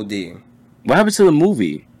Dahmer. OD. What happened to the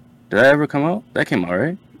movie? Did that ever come out? That came out,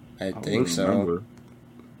 right? I don't think so. remember.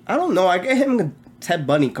 I don't know. I get him and Ted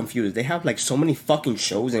Bundy confused. They have like so many fucking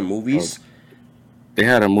shows and movies. They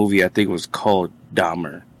had a movie, I think it was called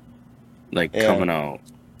Dahmer. Like, Yeah. coming out.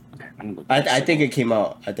 I think it came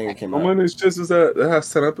out. I think it came How out. many is that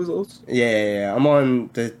has 10 episodes? Yeah. I'm on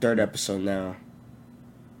the third episode now.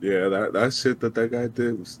 Yeah, that shit that guy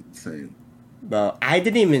did was insane. But I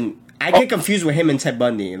didn't even. I get confused with him and Ted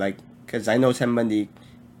Bundy, like, because I know Ted Bundy,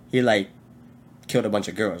 he like killed a bunch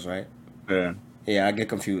of girls, right? Yeah. Yeah, I get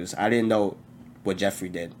confused. I didn't know what Jeffrey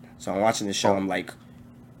did, so I'm watching the show. I'm like,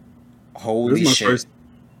 holy This is shit!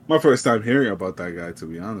 my first time hearing about that guy, to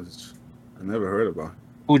be honest. I never heard about him.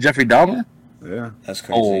 Who, Jeffrey Dahmer? Yeah. That's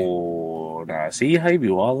crazy. Oh, nah. See how you be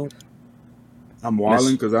walling? I'm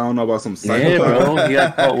wilding because I don't know about some psychopath. Yeah, bro. He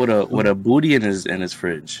got caught with a booty in his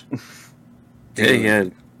fridge. Yeah,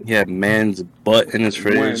 he had man's butt in his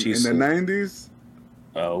fridge. When, He in said, the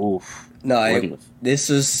 90s? oof. No, What this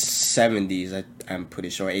is 70s. I'm pretty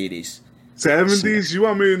sure 80s. 70s? You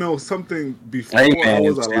want me to know something before Hey, I man,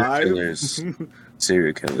 was serial alive? killers.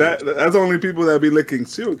 Serial killers. That's only people that be licking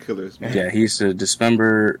serial killers, man. Yeah, he used to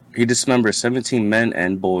dismember 17 men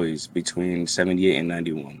and boys between 78 and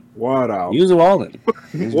 91. What out? He was a wallin'.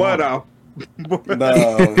 What out?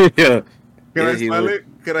 But, Yeah. Can I he spell would- it?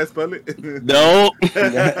 Can I spell it? No.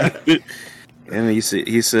 And he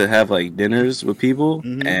used to have like dinners with people,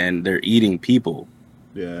 Mhm. and they're eating people,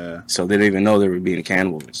 Yeah. so they didn't even know they were being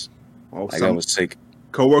cannibals. Oh, Like I some was sick.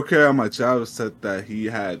 coworker at my job said that he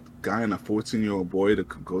had guy and a 14-year-old boy to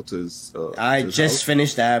go to his. I his just house,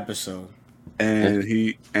 finished that episode. and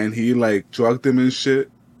he like drugged him and shit.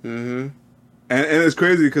 Mm-hmm. And it's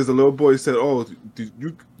crazy because the little boy said, "Oh,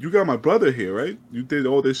 you got my brother here, right? You did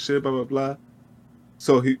all this shit, blah blah blah."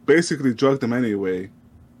 So he basically drugged him anyway,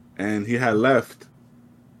 and he had left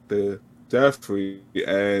the Jeffrey,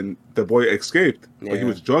 and the boy escaped, but he Yeah.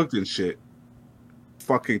 was drugged and shit.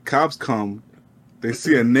 Fucking cops come, they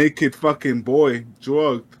see a naked fucking boy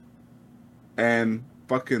drugged, and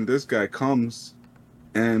fucking this guy comes,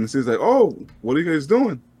 and he's like, "Oh, what are you guys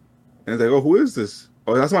doing?" And he's like, "Oh, who is this?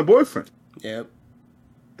 Oh, that's my boyfriend." Yep.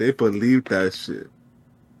 They believed that shit.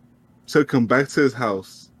 Took him back to his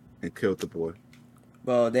house and killed the boy.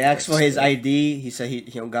 Well, they asked for his ID. He said he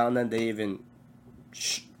don't got none. They even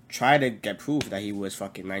try to get proof that he was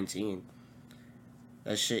fucking 19.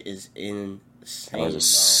 That shit is insane, I was a bro.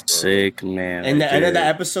 sick man. In the right end of the there.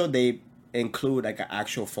 episode, they include like an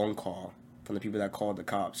actual phone call from the people that called the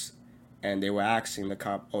cops, and they were asking the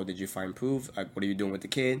cop, "Oh, did you find proof? Like, what are you doing with the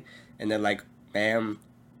kid?" And they're like, "Ma'am,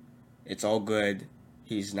 it's all good.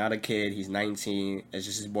 He's not a kid. He's 19. It's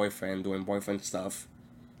just his boyfriend doing boyfriend stuff."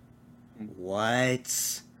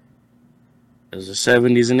 What? It was the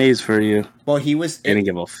 70s and 80s for you. Well, he was. Didn't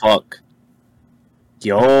give a fuck.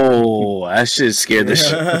 Yo, that shit scared the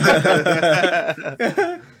shit.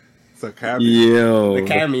 It's a cameo. Yo. The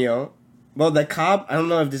cameo. Well, the cop. I don't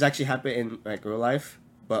know if this actually happened in like real life,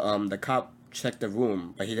 but the cop checked the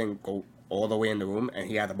room, but he didn't go all the way in the room, and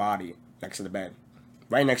he had the body next to the bed,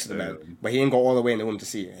 right next to the bed. Damn. But he didn't go all the way in the room to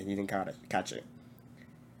see it, and he didn't catch it.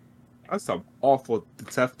 That's some awful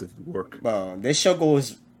detective work. Well, this show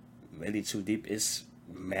goes really too deep. It's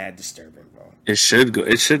mad disturbing, bro. It should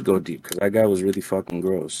go deep because that guy was really fucking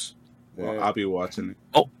gross. Well, Yeah. I'll be watching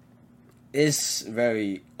it. It's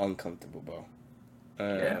very uncomfortable, bro.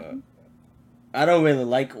 Yeah. I don't really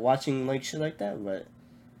like watching like shit like that, but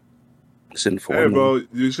It's Hey, informing. bro,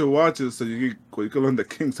 you should watch it so you can learn the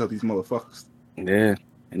kinks of these motherfuckers. Yeah,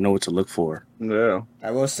 and know what to look for. Yeah.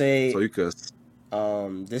 I will say, So you could.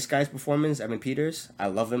 this guy's performance, Evan Peters, I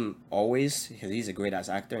love him always. He's a great ass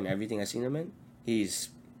actor in everything I've seen him in. He's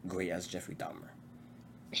great as Jeffrey Dahmer.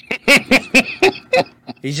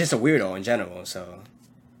 He's just a weirdo in general, so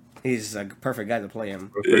he's a perfect guy to play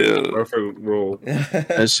him. Perfect role.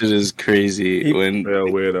 That shit is crazy. He- when Yeah,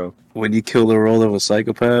 weirdo. when you kill the role of a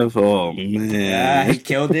psychopath, oh man. Yeah, he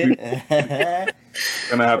killed it.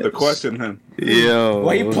 Gonna have to question him. Yo.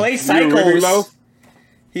 Well, he plays You really psychos. low?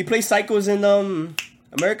 He plays psychos in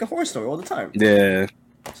American Horror Story all the time. Yeah.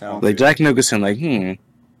 So Like Jack Nicholson, like,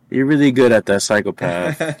 you're really good at that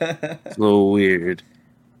psychopath. It's a little weird.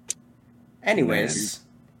 anyways,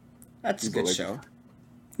 that's a People good like-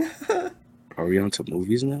 show. Are we on to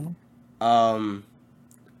movies now?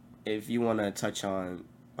 If you want to touch on,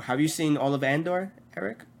 have you seen all of Andor,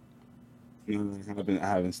 Eric? No, I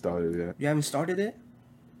haven't started yet. You haven't started it?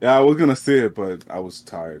 Yeah, I was gonna see it, but I was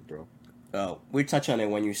tired, bro. Oh, we touch on it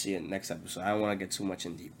when you see it next episode. I don't want to get too much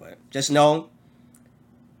in deep, but just know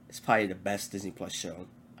it's probably the best Disney Plus show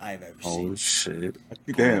I've ever Oh seen. shit.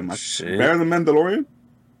 Damn, shit. better than Mandalorian?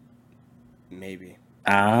 Maybe.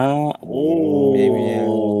 Ah. Maybe, yeah.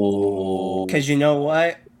 Oh. Because you know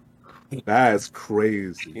what? That's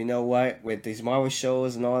crazy. You know what? With these Marvel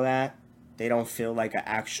shows and all that, they don't feel like an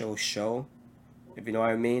actual show. If you know what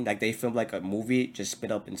I mean? Like they feel like a movie just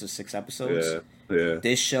split up into 6 episodes. Yeah.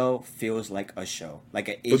 This show feels like a show. Like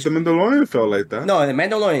a But the Mandalorian felt like that. No, the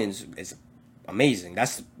Mandalorian is amazing.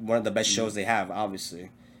 That's one of the best shows they have, obviously.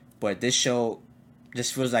 But this show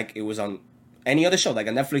just feels like it was on any other show, like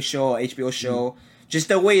a Netflix show, or HBO show. Just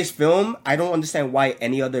the way it's filmed, I don't understand why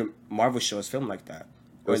any other Marvel show is filmed like that.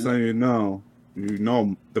 That's how you know the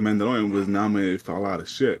Mandalorian was nominated for a lot of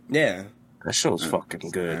shit. Yeah. That show's fucking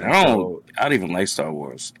good. Yeah, I don't even like Star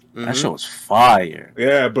Wars. Mhm. That show's fire.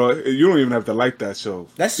 Yeah, bro, you don't even have to like that show.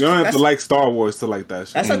 You don't have to like Star Wars to like that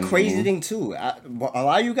show. That's a crazy thing too. A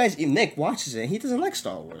lot of you guys, Nick watches it. He doesn't like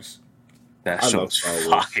Star Wars. That I love show's Star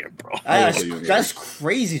Wars. fire, bro. That's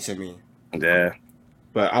crazy to me. Yeah.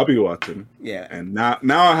 But I'll be watching. Yeah. And now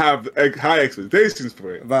I have high expectations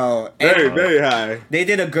for it. Well, Very, very high. they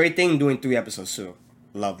did a great thing doing 3 episodes too.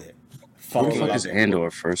 Loved it. What Fucking the fuck loved is it.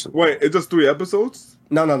 Andor, first of all? Wait, it's just 3 episodes?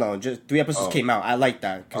 No. Just 3 episodes Oh. came out. I like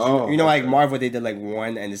that. 'Cause Oh, you know, like okay. Marvel, they did like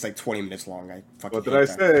 1 and it's like 20 minutes long. I fucking What did hate I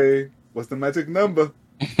that. say? What's the magic number?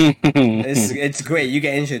 It's great. You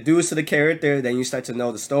get introduced to the character, then you start to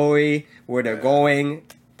know the story, where they're going.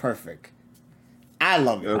 Perfect. I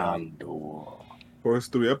love it. Yeah. Andor.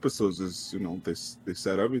 First 3 episodes is, they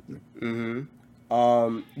said everything.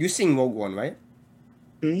 You seen Rogue One, right?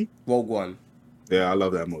 Rogue One. Yeah, I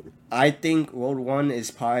love that movie. I think Rogue One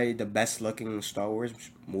is probably the best looking Star Wars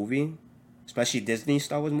movie, especially Disney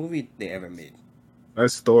Star Wars movie they ever made.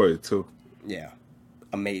 Nice story, too. Yeah,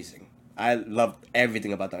 amazing. I loved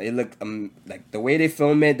everything about that. It looked like the way they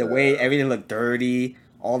filmed it, the way everything looked dirty,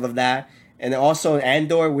 all of that. And then also in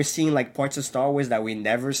Andor, we're seeing like parts of Star Wars that we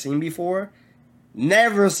never seen before.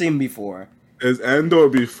 Never seen before. Is Andor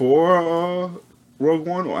before Rogue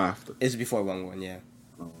One or after? It's before Rogue One, yeah.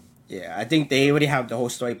 Yeah, I think they already have the whole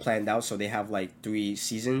story planned out, so they have like 3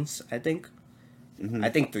 seasons, I think. I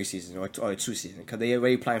think 3 seasons or 2 seasons, because they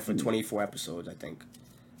already planned for 24 episodes, I think.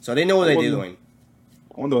 So they know what they're doing.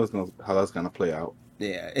 I wonder how that's gonna play out.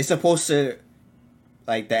 Yeah, it's supposed to,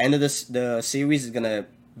 like, the end of the series is gonna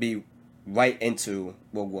be right into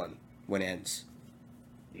Rogue One when it ends.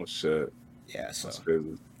 Oh shit, Yeah, so that's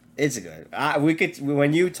crazy. it's good. We could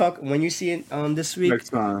when you see it this week. Next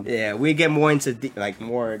time. Yeah, we get more into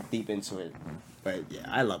more deep into it. But yeah,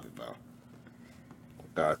 I love it, bro.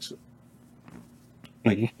 Gotcha.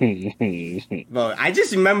 Bro, I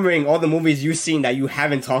just remembering all the movies you've seen that you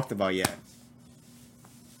haven't talked about yet.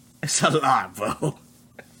 It's a lot, bro.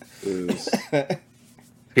 Is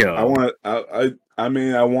Yo, I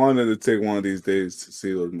mean, I wanted to take one of these days to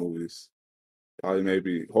see those movies.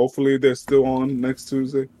 Hopefully they're still on next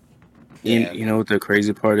Tuesday. Yeah. you know what the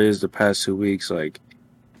crazy part is? The past 2 weeks, like,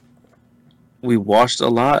 we watched a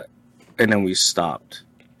lot, and then we stopped.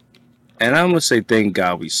 And I'm gonna say, thank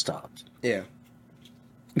God we stopped. Yeah.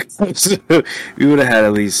 We would have had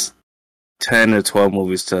at least 10 or 12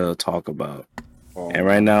 movies to talk about. And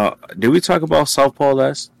right now, did we talk about Southpaw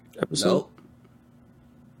last episode? Nope.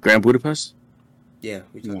 Grand Budapest? Yeah,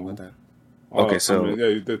 we talked about that. Okay, so- yeah,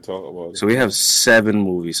 you did talk about it. So we have 7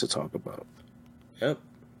 movies to talk about. Yep.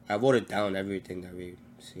 I wrote down everything that we've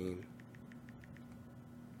seen.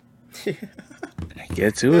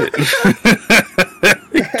 Get to it.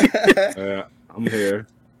 Yeah, I'm here.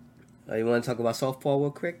 You want to talk about Southpaw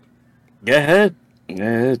real quick? Go ahead.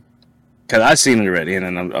 Yeah. Because I seen it already, and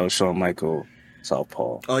then I was showing Michael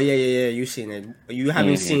Southpaw. Oh yeah. You seen it? You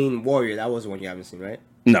haven't seen Warrior. That was the one you haven't seen, right?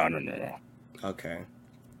 No. Okay.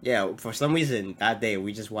 Yeah. For some reason that day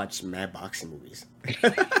we just watched mad boxing movies.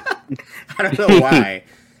 I don't know why,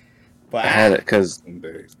 but I had it because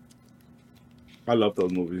I love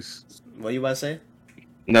those movies. what you about to say?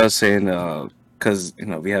 I was saying because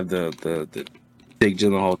we have the Jake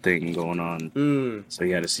Gyllenhaal thing going on, so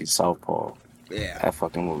you got to see Southpaw. Yeah. That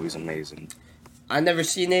fucking movie's amazing. I never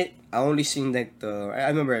seen it. I only seen I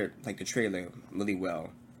remember like the trailer really well.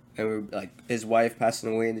 And like his wife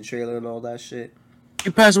passing away in the trailer and all that shit.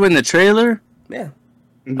 You passed away in the trailer? Yeah.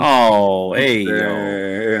 Oh, hey yo,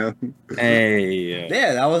 Yeah. hey.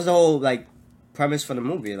 Yeah, that was the whole like premise for the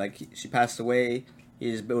movie. Like she passed away.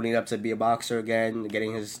 He's building up to be a boxer again,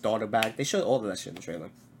 getting his daughter back. They showed all of that shit in the trailer.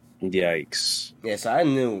 Yikes. Yeah, so I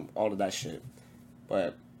knew all of that shit.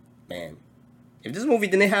 But man, if this movie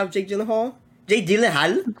didn't have Jake Gyllenhaal,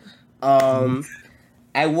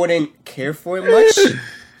 I wouldn't care for it much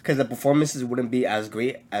because the performances wouldn't be as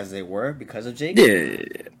great as they were because of Jake. Yeah.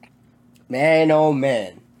 Man, oh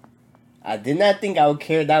man. I did not think I would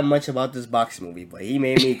care that much about this boxing movie, but he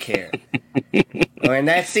made me care. When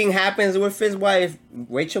that thing happens with his wife,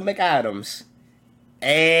 Rachel McAdams,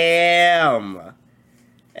 and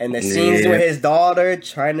the scenes with his daughter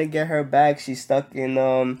trying to get her back, she's stuck in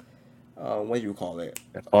what do you call it?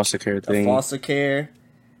 The foster care thing. Foster care,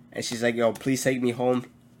 and she's like, "Yo, please take me home."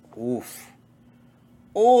 Oof.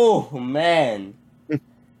 Oh man, that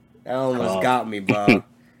almost got me, bro.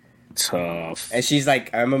 Tough. And she's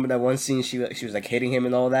like, I remember that one scene. She was like hitting him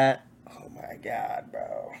and all that. Oh my god,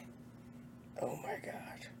 bro. Oh my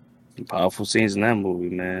god. Powerful scenes in that movie,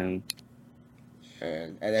 man.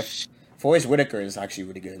 And if Forrest Whitaker is actually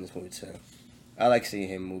really good in this movie too. I like seeing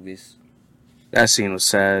him in movies. That scene was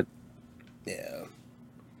sad. Yeah.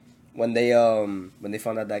 When they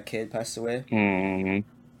found out that kid passed away,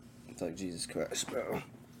 it's like Jesus Christ, bro.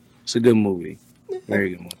 It's a good movie.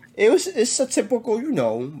 Very good movie. It's a typical,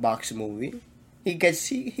 boxing movie. He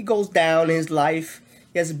goes down in his life.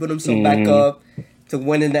 He has to build himself back up to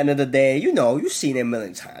win at the end of the day. You've seen it a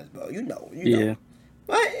million times, bro. You know. Yeah.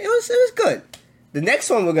 But it was good. The next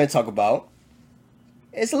one we're gonna talk about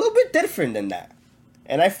is a little bit different than that.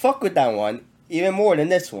 And I fuck with that one even more than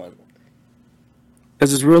this one.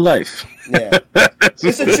 Because it's real life. Yeah.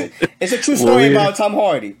 It's a true story about Tom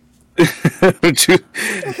Hardy.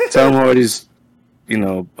 Tom Hardy's,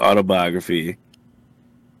 autobiography.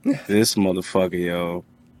 This motherfucker, yo.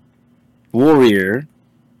 Warrior.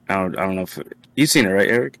 I don't know if you've seen it, right,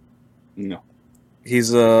 Eric? No.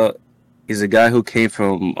 He's a guy who came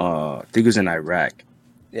from I think he was in Iraq.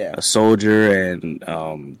 Yeah. A soldier,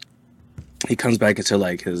 and he comes back into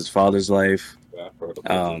like his father's life. Yeah, I've heard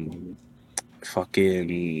about Fucking,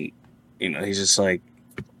 he's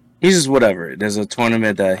just whatever. There's a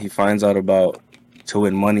tournament that he finds out about to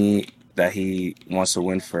win money that he wants to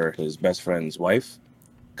win for his best friend's wife,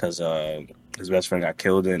 because his best friend got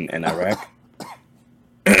killed in Iraq.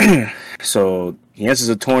 So he enters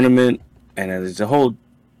a tournament, and there's a whole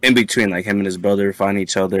in between, like him and his brother find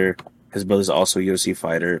each other. His brother's also a UFC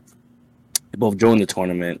fighter. They both join the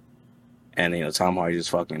tournament, and Tom Hardy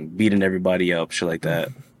just fucking beating everybody up, shit like that.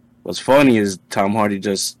 What's funny is Tom Hardy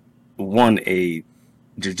just won a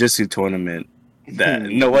jiu-jitsu tournament that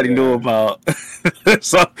nobody knew about.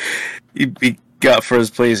 So he got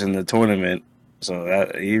first place in the tournament.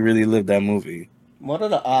 So he really lived that movie. What are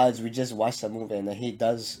the odds we just watched a movie and then he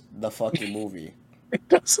does the fucking movie? It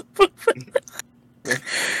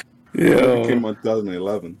came out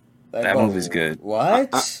 2011. That movie's good.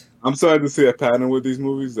 What? I'm sorry to see a pattern with these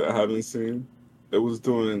movies that I haven't seen. It was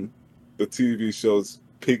doing the TV shows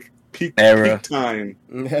peak Era. peak time.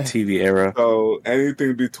 TV era. So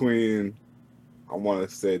anything between, I want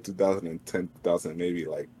to say 2010, 2000, maybe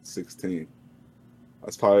like 16.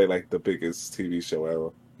 That's probably like the biggest TV show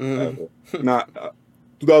ever. Not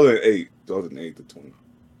 2008 to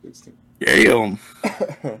 2016. Yeah.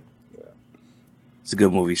 It's a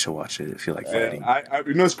good movie. You should watch it if you like fighting.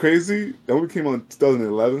 It's crazy. That movie came out in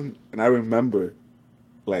 2011, and I remember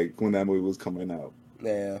like when that movie was coming out.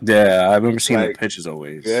 Yeah, I remember seeing the pictures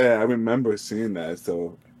always. Yeah, I remember seeing that.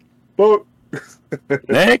 So, but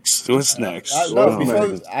next, what's next? I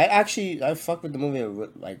fuck with the movie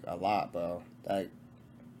like a lot, bro. Like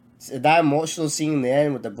that emotional scene in the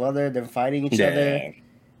end with the brother, them fighting each other,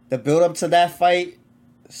 the build up to that fight,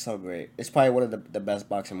 so great. It's probably one of the best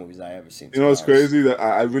boxing movies I ever seen. It's crazy that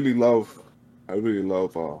I really love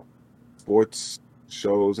sports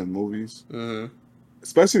shows and movies,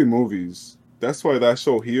 especially movies. That's why that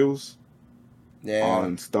show Heels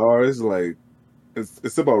on Stars. Like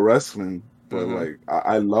it's about wrestling, but like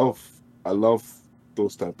I love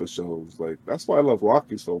those type of shows. Like that's why I love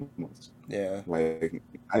Rocky so much. Yeah. Like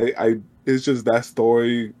I it's just that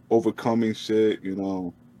story overcoming shit. You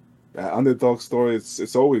know, that underdog story.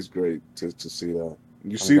 It's always great to see that.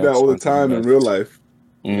 You see that all the time in real life.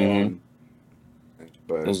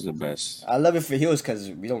 But those are the best. I love it for heels because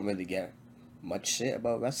we don't really get much shit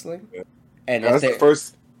about wrestling. Yeah. And that's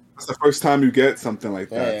the first time you get something like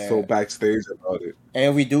that. So backstage about it. And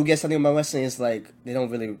if we do get something about wrestling, it's like they don't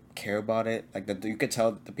really care about it. Like you could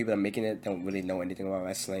tell the people that are making it don't really know anything about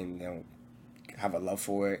wrestling. They don't have a love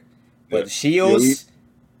for it. But the Shields,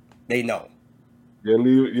 they know. You're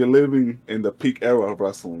living in the peak era of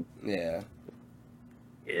wrestling. Yeah.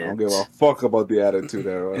 I don't give a fuck about the attitude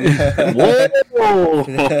era. Whoa!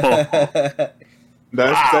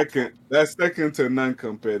 That's second to none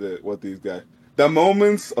compared to what these guys. The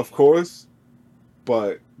moments, of course,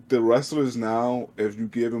 but the wrestlers now, if you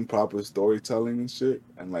give them proper storytelling and shit,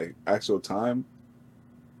 and like actual time,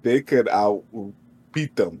 they could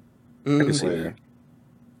outbeat them. I can see that.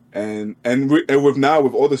 And with now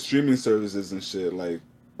with all the streaming services and shit, like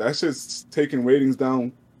that shit's taking ratings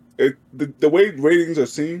down. The way ratings are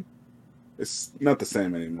seen, it's not the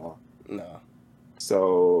same anymore. No.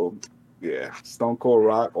 So yeah, Stone Cold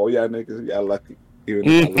Rock, all y'all niggas got lucky.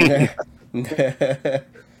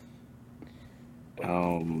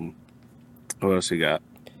 What else you got?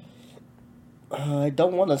 I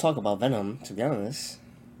don't want to talk about Venom, to be honest.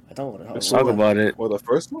 I don't want to. Let's talk about it. Well, the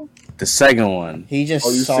first one? The second one. He just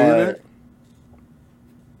you saw seen it.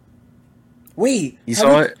 Wait, you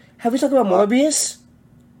saw it? Have we talked about Morbius?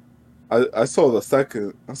 I saw the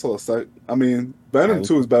second. I mean, Venom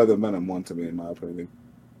 2 is better than Venom 1 to me, in my opinion.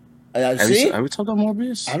 Have we talked about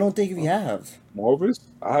Morbius? I don't think we have. Morbius?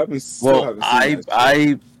 I haven't. Well,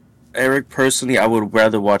 Eric, personally, I would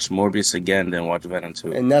rather watch Morbius again than watch Venom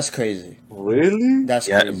 2. And that's crazy. Really? That's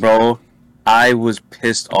crazy. Bro. I was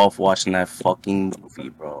pissed off watching that fucking movie,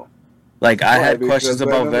 bro. Like, I had questions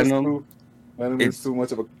about Venom. Venom is too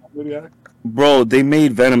much of a comedy act? Bro, they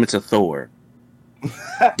made Venom into Thor.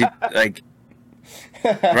 Like,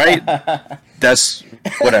 right? That's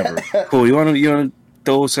whatever. Cool. You want to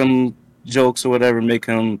throw some jokes or whatever, make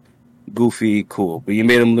him goofy, cool. But you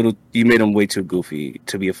made him way too goofy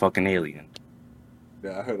to be a fucking alien.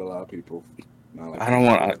 Yeah, I heard a lot of people. I don't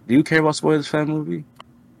want. Do you care about spoilers for that movie?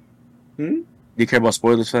 Do you care about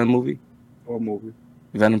spoilers for that movie? What movie?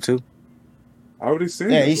 Venom 2? I already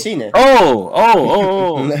seen it. Yeah, he's seen it.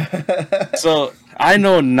 Oh. So, I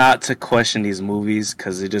know not to question these movies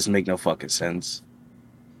because they just make no fucking sense.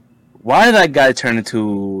 Why did that guy turn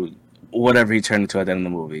into whatever he turned into at the end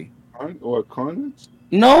of the movie? Or Carnage?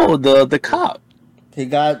 No, the cop. He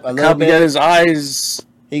got a little Cop bit. got his eyes.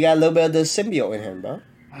 He got a little bit of the symbiote in him, bro.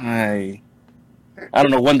 I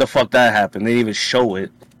don't know when the fuck that happened. They didn't even show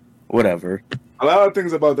it. Whatever. A lot of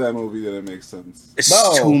things about that movie didn't make sense. It's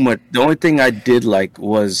too much. The only thing I did like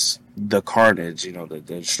was the carnage, the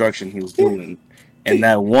destruction he was doing. And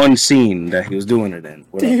that one scene that he was doing it in.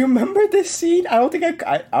 Do you remember this scene? I don't think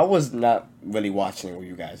I was not really watching it with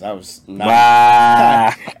you guys. I was not.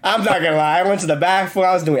 I'm not gonna lie. I went to the bathroom.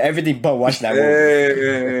 I was doing everything but watching that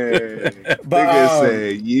movie. Hey. But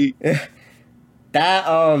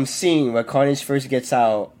that scene where Carnage first gets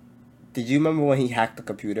out. Did you remember when he hacked the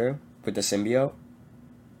computer with the symbiote?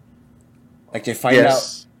 Like to find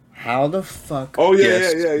out how the fuck. Oh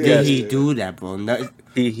yeah, Did he do that, bro? No,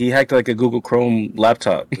 he hacked like a Google Chrome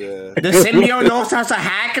laptop. Yeah. The symbiote knows how to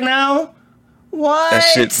hack now. What?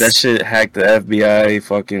 That shit hacked the FBI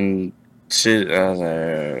fucking shit.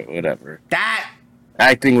 Whatever. That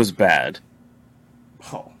acting was bad.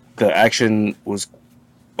 Oh. The action was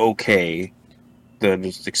okay. The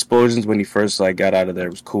explosions when he first got out of there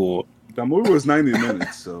was cool. The movie was 90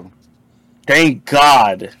 minutes, so. Thank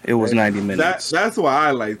God it was 90 minutes. That's why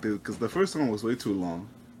I liked it, because the first one was way too long.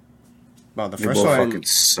 Well, the first one fucking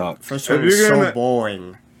sucked. First one was so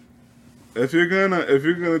boring. If you're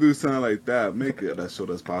gonna do something like that, make it as short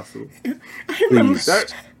as possible. I remember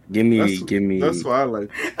give me. That's why I like.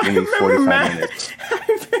 Give me 45 minutes.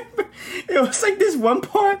 It was like this one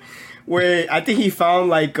part where I think he found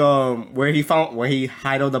where he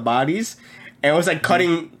hid all the bodies, and it was like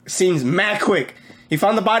cutting scenes mad quick. He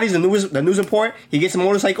found the bodies, the news report. He gets a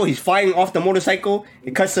motorcycle. He's flying off the motorcycle.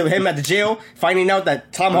 It cuts to him at the jail, finding out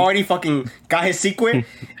that Tom Hardy fucking got his secret.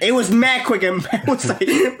 It was mad quick, and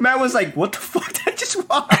man was like, "What the fuck did I just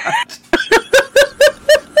watch?"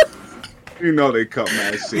 You know they cut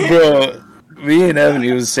mad shit. Bro, me and Evan,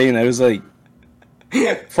 he was saying that. It was like,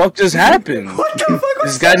 Fuck just happened? What the fuck This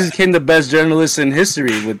was guy that? just became the best journalist in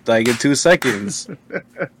history with like in 2 seconds.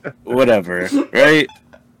 Whatever, right?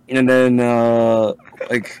 And then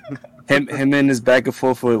like him and his back and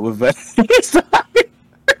forth with Venom.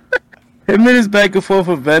 Him and his back and forth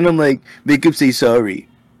with Venom, like make him say sorry.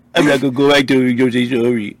 I'm not gonna go back to him and say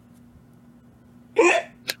sorry.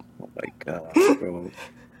 Oh my god, bro.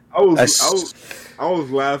 I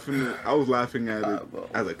was laughing at it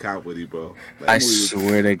as a comedy, bro. That I movie was-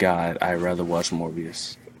 swear to God, I'd rather watch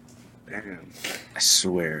Morbius. damn. I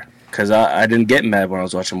swear, because I didn't get mad when I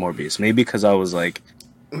was watching Morbius. Maybe because I was like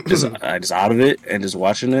just out of it and just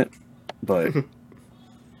watching it, but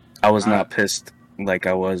I was not pissed like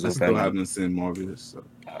I was I with still Venom. haven't seen Morbius. So.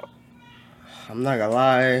 I'm not gonna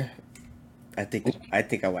lie. I think I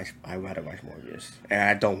gotta watch Morbius, and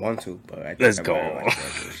I don't want to, but I think Let's I go. gotta watch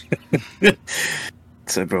Morbius.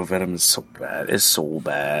 So, bro, Venom is so bad. It's so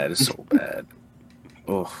bad. It's so bad.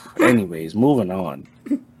 Oh, anyways, moving on.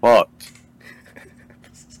 Fuck.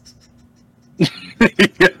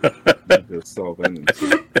 I just saw Venom.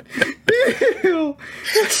 Ew,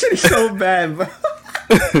 that shit is so bad, bro.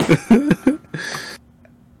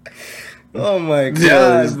 Oh my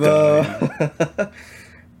Yeah, god, bro.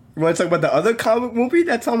 You want to talk about the other comic movie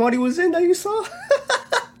that Tom Hardy was in that you saw?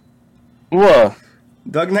 What?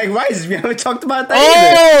 Dark Knight Rises. We haven't talked about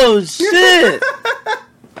that Oh, shit.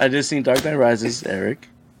 I just seen Dark Knight Rises, Eric.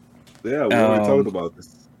 Yeah, we already talked about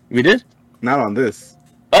this. We did? Not on this.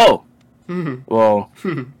 Oh. either. Well,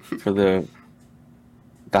 for the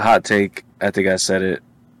hot take, I think I said it.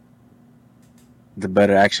 The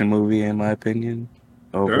better action movie, in my opinion.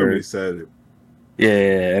 Over. Jeremy said it.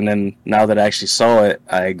 Yeah, and then now that I actually saw it,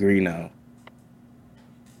 I agree now.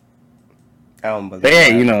 I don't believe But yeah,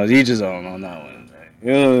 that. you know, you just don't on that one.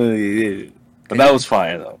 Yeah. But that was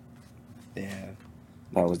fire though. Yeah.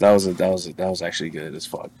 That was actually good as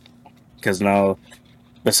fuck. Because now,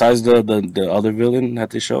 besides the other villain that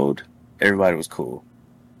they showed, everybody was cool.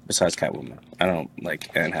 Besides Catwoman, I don't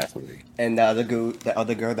like Anne Hathaway. And the other girl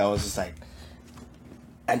that was just like,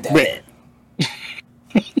 I'm dead.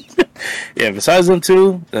 Yeah, besides them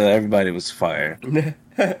two, everybody was fire.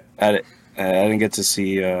 I didn't get to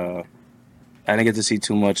see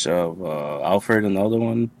too much of Alfred in the other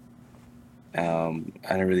one. I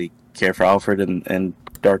didn't really care for Alfred in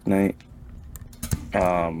Dark Knight.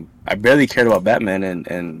 I barely cared about Batman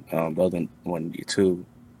and the other one too.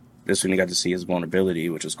 This one you got to see his vulnerability,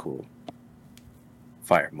 which was cool.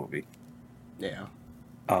 Fire movie. Yeah.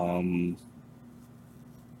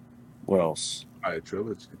 What else? All right,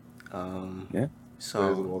 trilogy. Yeah. Plays of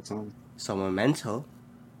So all time. Memento.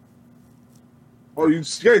 Oh, you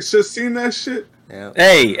guys just seen that shit? Yeah.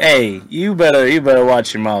 Hey, you better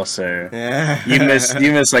watch your mouth, sir. Yeah. You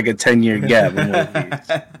missed like a 10-year gap in movies.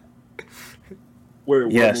 Wait,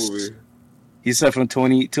 what Yes. movie? He said from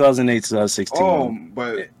 2008 to 2016.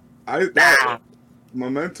 But I Nah.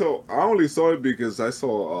 Memento. I only saw it because I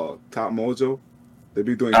saw Top Mojo. They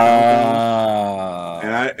be doing countdowns,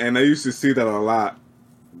 and I used to see that a lot.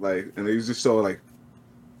 Like, and they used to show like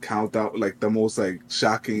countdown, like the most like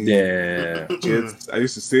shocking Yeah. kids. I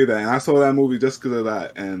used to see that, and I saw that movie just because of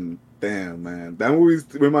that. And damn, man, that movie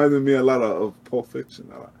reminded me a lot of Pulp Fiction.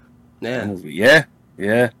 That Yeah. movie.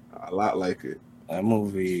 Yeah. A lot like it. That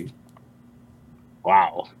movie.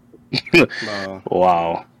 Wow. Bro,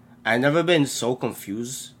 Wow. I've never been so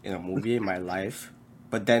confused in a movie in my life,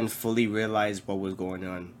 but then fully realized what was going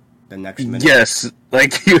on the next minute. Yes.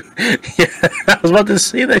 Like you. Yeah, I was about to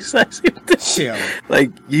say that exact same thing. Yeah.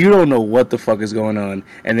 Like you don't know what the fuck is going on,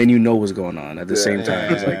 and then you know what's going on at the Yeah. same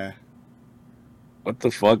time. It's like, Yeah. what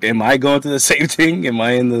the fuck? Am I going through the same thing? Am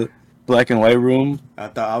I in the black and white room? I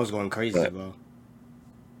thought I was going crazy, But- bro.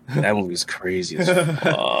 That movie's crazy as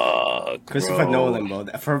fuck. Christopher bro. Nolan, bro.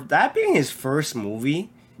 For that being his first movie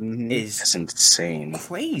is That's insane.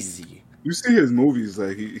 crazy. You see his movies,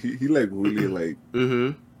 like he like really like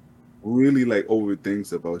Mm-hmm. really like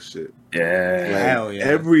overthinks about shit. Yeah. Like Hell yeah.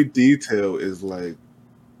 every detail is like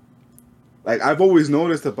I've always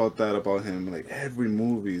noticed about him. Like every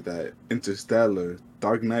movie, that Interstellar,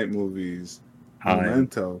 Dark Knight movies, Time.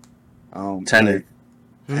 Memento, Tenet.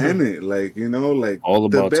 Tenet, like you know, like All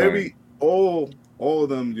the about very all of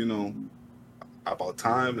them, you know, about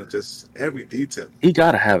time and just every detail. He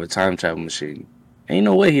gotta have a time travel machine. Ain't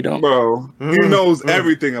no way he don't. Bro, he Mhm. knows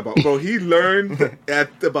everything about. Bro, he learned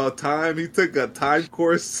at about time. He took a time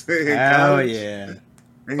course in Hell college. yeah.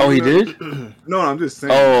 and Oh, he learned- did? No, I'm just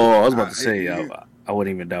saying. Oh, I was about to say, he- I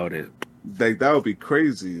wouldn't even doubt it. like that would be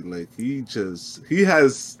crazy. Like he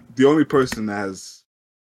has the only person that has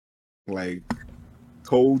like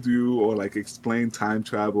told you or like explained time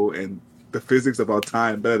travel and the physics about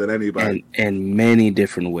time better than anybody. And in many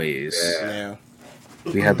different ways. Yeah.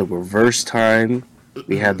 We had the reverse time.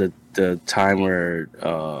 We had the time where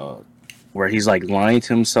he's like lying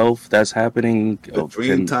to himself. That's happening. The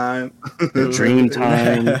dream time. The dream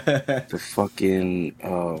time. The fucking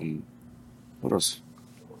what else?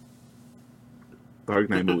 Dark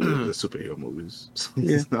Knight movies, the superhero movies.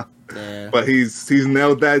 Yeah. Yeah. But he's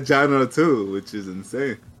nailed that genre too, which is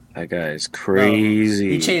insane. That guy is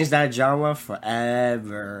crazy. He changed that genre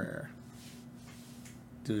forever.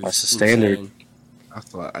 Dude, That's the standard. insane.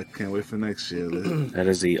 That's why I can't wait for next year. That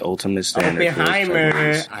is the ultimate standard.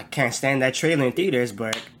 Oppenheimer. I can't stand that trailer in theaters,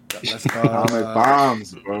 but let's go. Atomic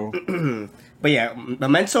bombs, bro. But yeah,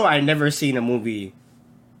 Memento. I never seen a movie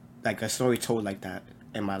like a story told like that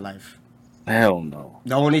in my life. Hell no.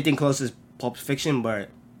 The only thing close is Pulp Fiction, but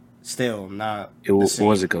still not. It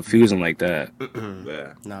wasn't confusing like that.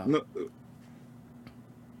 Yeah. No.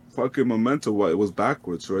 Fucking Memento. What? It was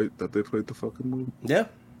backwards, right? That they played the fucking movie. Yeah.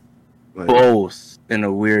 Like, Both in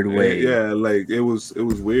a weird way. Yeah, like it was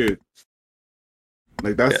weird.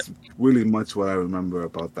 Like that's really much what I remember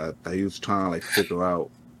about that. That he was trying to like figure out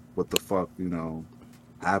what the fuck,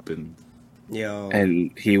 happened. Yo.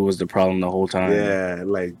 And he was the problem the whole time. Yeah,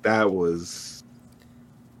 like that was.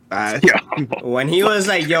 When he was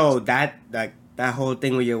like, "Yo, that whole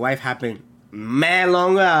thing with your wife happened, man,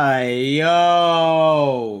 longer."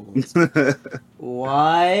 Yo,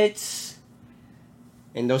 what?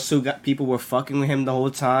 And those two people were fucking with him the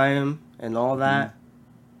whole time and all that.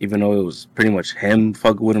 Even though it was pretty much him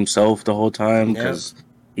fucking with himself the whole time because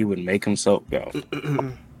he would make himself go.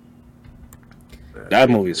 That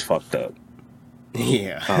movie's fucked up.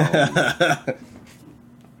 Yeah.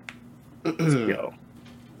 Yo.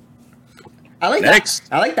 I like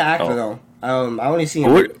Next. I like the actor though. I only see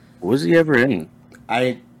him. What was he ever in?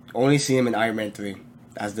 I only see him in Iron Man 3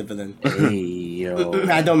 as the villain. Hey, yo.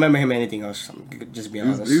 I don't remember him in anything else. I'm just being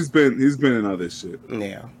honest. He's been in other shit.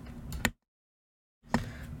 Yeah.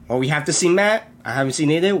 Well, we have to see Matt. I haven't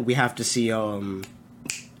seen either. We have to see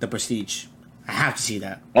The Prestige. I have to see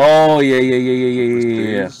that. Oh,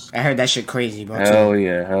 yeah. I heard that shit crazy, bro. Hell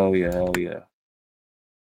yeah.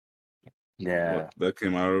 Yeah. What, that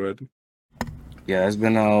came out already? Yeah, that's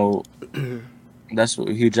been out. That's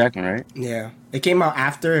Hugh Jackman, right? Yeah. It came out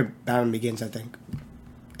after Batman Begins, I think.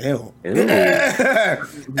 Ew. Jesus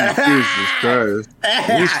Christ.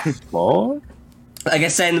 Fuck? Like I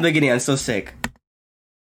said in the beginning, I'm so sick.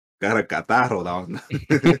 Got a catarro down.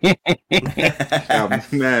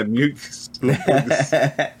 Got mad mucus.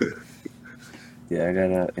 The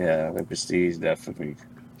Prestige, definitely.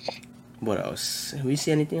 What else? Have we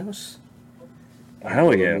see anything else?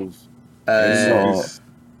 Hell yeah.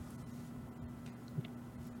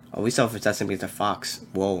 We saw Fantastic Mr. Fox.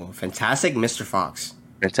 Whoa, Fantastic Mr. Fox.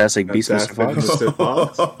 Fantastic Beast, Mr. Fox. Mr.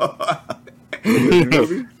 Fox.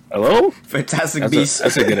 Hello? Fantastic Beast.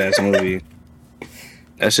 That's a good ass movie.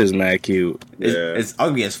 That shit's mad cute. It's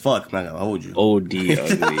ugly as fuck. I'm not gonna hold you. OD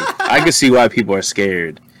ugly. I can see why people are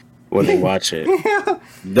scared when they watch it.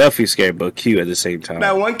 Definitely scared, but cute at the same time.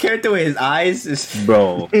 That one character with his eyes is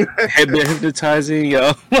Bro, hypnotizing,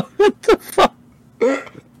 yo. What the fuck?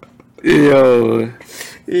 Yo.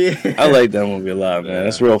 Yeah. I like that movie a lot, man.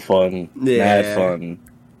 It's real fun. Yeah. Mad fun.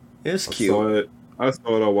 It was cute. I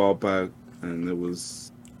saw it a while back, and it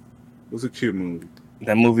was a cute movie.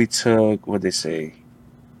 That movie took, what'd they say?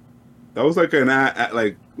 That was like an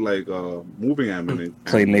moving animation.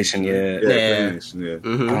 Claymation, yeah. Claymation, yeah.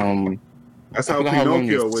 Mm-hmm. That's I how forgot how long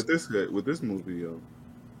Pinocchio it's- with this movie, yo.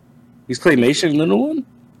 He's Claymation, the new one?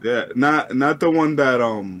 Yeah, not the one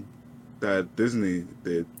that Disney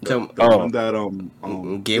did. The one that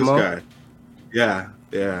this Guillermo? guy.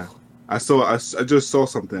 Yeah. I just saw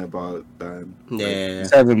something about that. Yeah.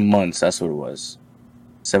 7 months, that's what it was.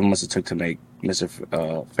 7 months it took to make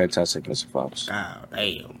Fantastic Mr. Fox. Oh,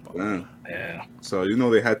 damn. Yeah. Yeah. So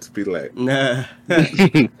they had to be like, Nah.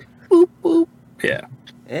 Boop, boop. Yeah,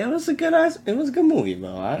 It was a good movie,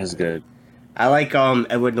 bro. it was good. I like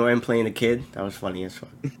Edward Norton playing the kid. That was funny as fuck.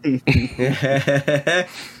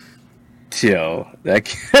 Yo, that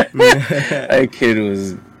kid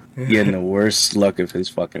was getting the worst luck of his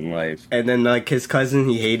fucking life. And then like his cousin,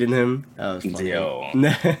 he hated him. That was funny. Yo.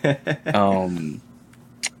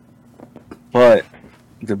 But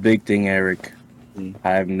the big thing, Eric,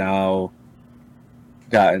 I have now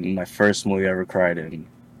gotten my first movie I ever cried in.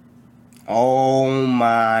 Oh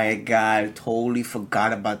my god, I totally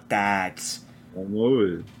forgot about that. what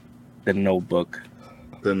movie? The Notebook.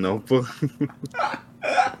 The Notebook.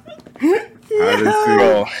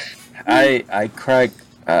 Bro, I cried.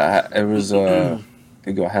 It was I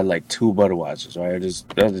think I had like 2 Budweisers, right?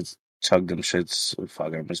 chug them shits.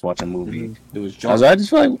 Fucking just watch a movie. It was I was drunk. like, I just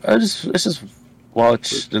feel like let's just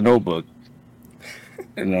watch The Notebook.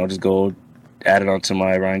 And I'll just go add it onto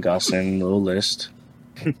my Ryan Gosling little list.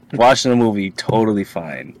 Watching the movie, totally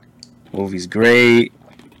fine. Movie's great.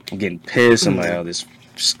 I'm getting pissed. I'm like, oh, this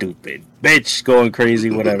stupid bitch going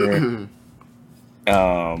crazy, whatever.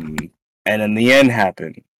 And then the end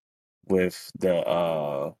happened with the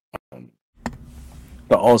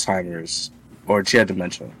Alzheimer's, or she had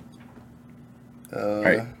dementia.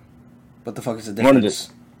 Right. What the fuck is the One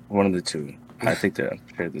difference? of the two. I think that I'm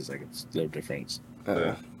sure there's like a difference.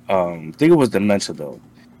 Yeah. I think it was dementia though.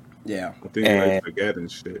 Yeah. I think I forget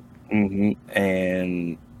and shit.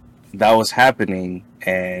 And that was happening,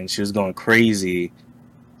 and she was going crazy,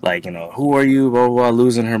 like, you know, who are you, blah, blah, blah,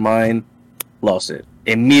 losing her mind. Lost it.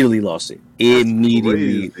 Immediately lost it.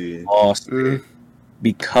 Immediately lost it.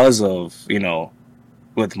 Because of, you know,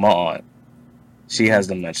 with my aunt. She has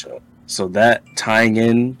dementia. So that tying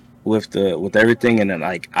in with everything, and then,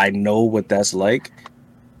 like, I know what that's like.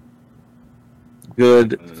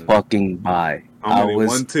 Good fucking bye. How many?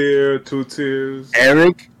 1 tear, 2 tears?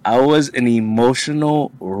 Eric, I was an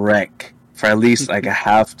emotional wreck for at least like a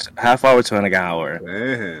half hour to like an hour.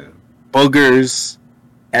 Damn. Boogers,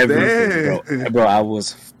 everything, bro. I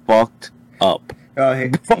was fucked up.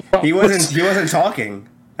 He wasn't talking.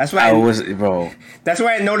 That's why bro. That's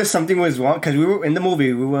why I noticed something was wrong, because we were in the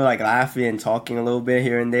movie. We were like laughing and talking a little bit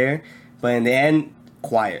here and there, but in the end,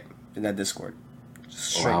 quiet in that Discord,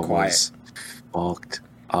 straight quiet. Fucked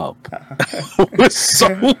up. So,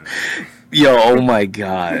 yo, oh my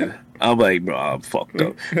god. I'm like, bro, I'm fucked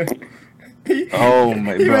up. Oh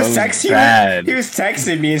my god. He was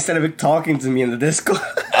texting me instead of talking to me in the Discord.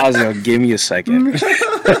 I was like, give me a second.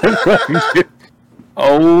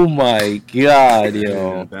 Oh my god,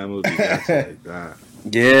 yo. Yeah, that movie got like that.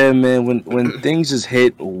 Yeah, man, when things just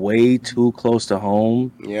hit way too close to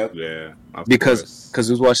home. Yep. Yeah. Because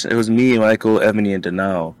it was me, Michael, Ebony, and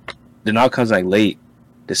Denal. Denal comes like late.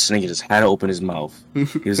 This nigga just had to open his mouth.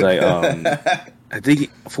 He was like, I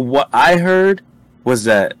think for what I heard was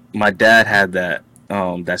that my dad had that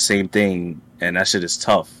same thing, and that shit is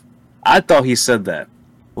tough. I thought he said that.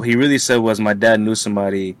 What he really said was my dad knew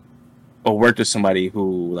somebody or worked with somebody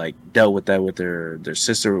who like dealt with that with their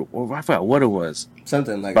sister, or I forgot what it was.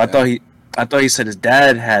 Something like but that. I thought he said his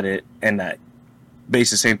dad had it, and that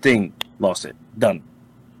basically the same thing. Lost it. Done.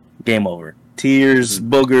 Game over. Tears,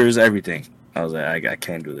 boogers, everything. I was like, I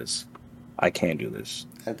can't do this. I can't do this.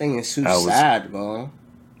 I think it's too sad, bro.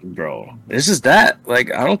 Bro, it's just that.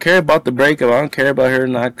 Like, I don't care about the breakup. I don't care about her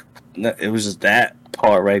not. It was just that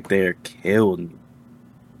part right there killed me.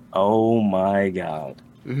 Oh my god.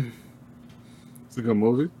 It's a good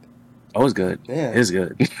movie. Oh, it's good. Yeah. It's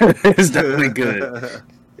good. It's definitely good.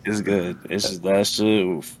 It's good. It's just that shit.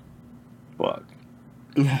 Oof. Fuck.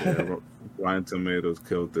 Yeah, Rotten Tomatoes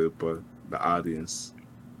killed it, but the audience.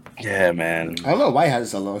 Yeah, man. I don't know why it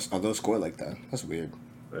has a low score like that. That's weird.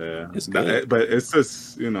 Yeah, it's good. But it's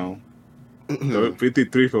just, you know,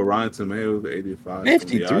 53 for Rotten Tomatoes, 85.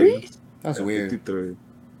 53? That's weird. 53.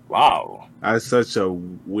 Wow. That's such a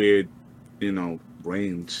weird, you know,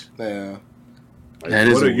 range. Yeah. Like, that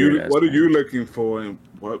what are you looking for, and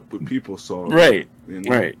what people saw? Right. You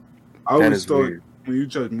know? Right. I always thought weird. when you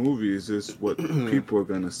judge movies, it's what people are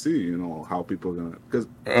gonna see. You know, how people are gonna, because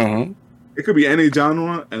it could be any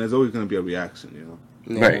genre, and there's always gonna be a reaction. You know,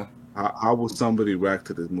 Yeah. Right. How will somebody react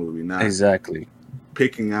to this movie? Not Exactly.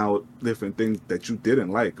 picking out different things that you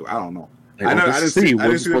didn't like. I don't know. I didn't see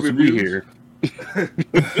what's supposed to be here. I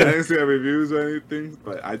didn't see the reviews or anything,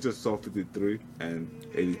 but I just saw 53 and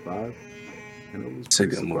 85. And it was It's a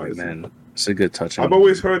good movie, man. It's a good touch. I've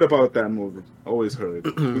always heard about that movie. Always heard.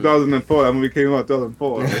 2004. That movie came out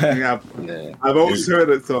 2004. I've always heard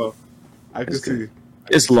it, so I can see.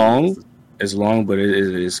 It's long. It's long, but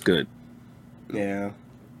it's good. Yeah.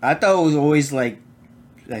 I thought it was always like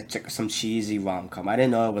some cheesy rom-com. I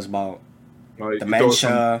didn't know it was about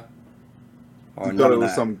dementia or none of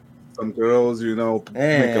that. Some girls, you know,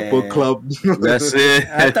 make a book club. That's it.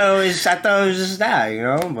 I thought it was just that, you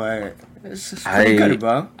know, but it's pretty good,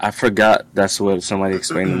 bro. I forgot that's what somebody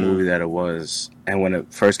explained the movie that it was. And when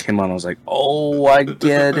it first came on, I was like, oh, I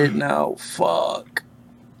get it now. Fuck.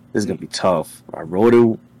 This is going to be tough. I wrote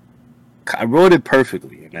it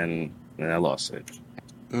perfectly, and then I lost it.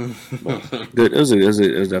 Good. It was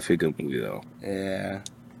definitely a good movie, though. Yeah.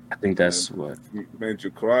 I think that's what made you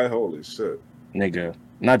cry. Holy shit, nigga!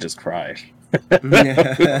 Not just cry.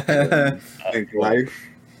 Think life.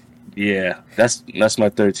 Yeah, that's my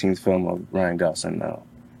 13th film of Ryan Gosling now.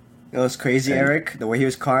 It was crazy, Eric. The way he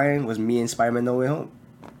was crying was me in Spider-Man No Way Home.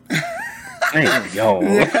 Hey, yo.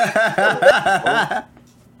 Yeah.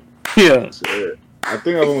 Shit. I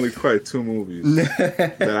think I've only cried 2 movies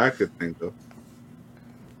that I could think of.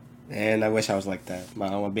 And I wish I was like that,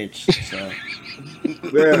 but I'm a bitch. So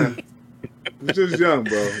Yeah, you're just young,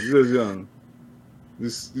 bro. You're just young. You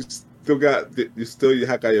still got you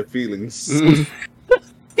have got your feelings. You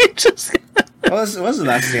just what's the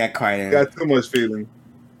last thing I cried in? Got too much feeling.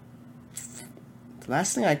 The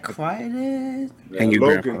last thing I cried in? Yeah, and you,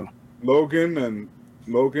 Grandpa. Logan, and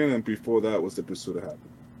before that was The Pursuit of Happiness.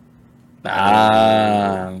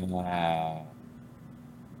 I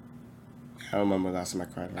don't remember the last time I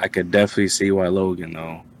cried. I could definitely see why Logan,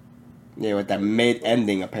 though. Yeah, with that mid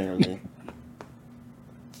ending, apparently.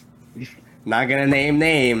 Not gonna name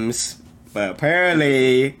names, but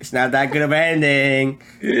apparently it's not that good of an ending.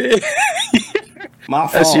 My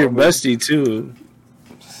fault. That's your bestie, too.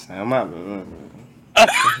 I'm not.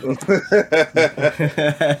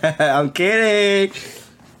 I'm kidding.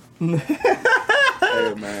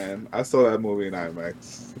 Hey man, I saw that movie in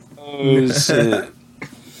IMAX. Oh, shit.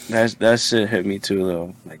 That shit hit me, too,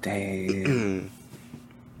 though. Like, dang.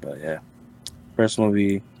 But, yeah. First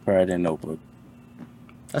movie, Pride and Notebook.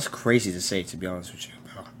 That's crazy to say, to be honest with you,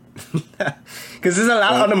 bro. Because there's a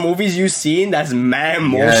lot of the movies you've seen that's mad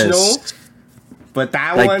emotional. Yes. But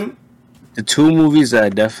that Like, one... The 2 movies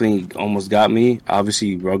that definitely almost got me,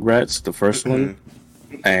 obviously Rugrats, the first one,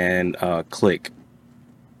 and Click.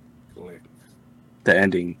 The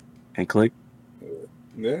ending. And Click.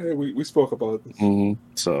 Yeah, we spoke about this. Mm-hmm.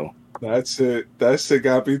 So That shit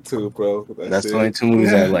got me too, bro. that's the only 2 movies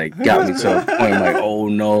that like got me to a point like, oh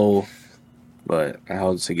no. But I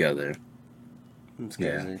held it together. It's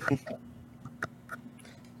crazy.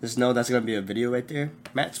 Just know that's gonna be a video right there.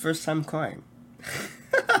 Matt's first time crying.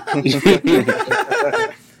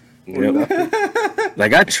 Yep.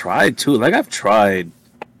 Like I tried too. Like I've tried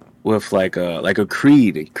with like a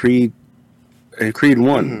Creed 1.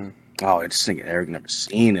 Oh, I just think Eric never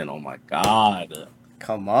seen it. Oh my god.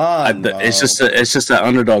 Come on, bro. It's just an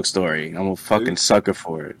underdog story. I'm a fucking sucker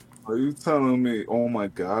for it. Are you telling me? Oh my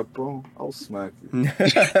god, bro! I'll smack you.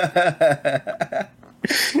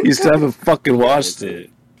 You still haven't fucking watched it.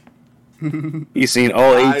 You seen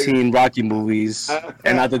all 18 Rocky movies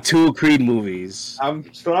and not the 2 Creed movies. I'm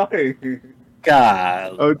trying.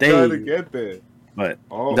 God, I'm trying to get there. But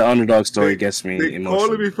the underdog story gets me They emotional.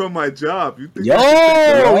 calling me from my job. You think Yo!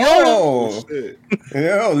 Oh, shit.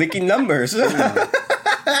 Yo, leaking numbers.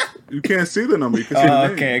 You can't see the number. You can see the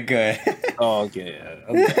name. Okay, good. Oh, okay.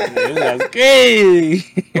 That's gay.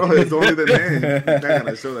 Oh, it's only the name. You're not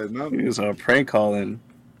gonna show that number. He was prank calling.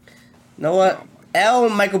 You know what? L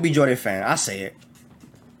Michael B. Jordan fan. I say it.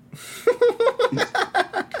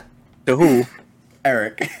 To who?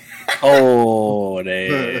 Eric. Oh,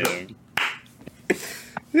 damn.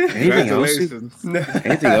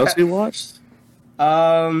 Anything else you watched?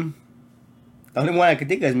 The only one I could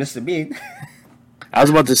think of is Mr. Bean. I was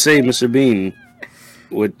about to say Mr. Bean.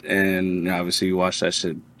 And obviously you watched that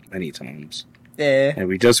shit many times. Yeah. And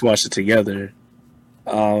we just watched it together.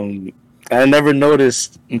 I never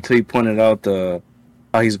noticed until he pointed out how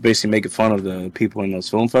he's basically making fun of the people in those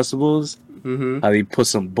film festivals. Mm-hmm. How he put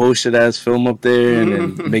some bullshit ass film up there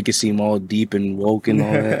and then make it seem all deep and woke and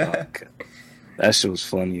all that. Oh, God. That shit was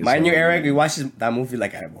funny. Mind you, Eric, we watched that movie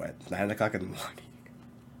like at what, 9 o'clock in the morning.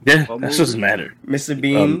 Yeah, that doesn't matter. Mr.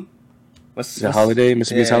 Bean. What's Holiday?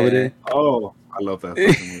 Mr. Bean's Holiday? Oh, I love that fucking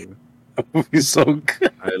movie. That movie's so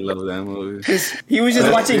good. I love that movie. He was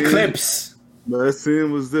just watching clips. That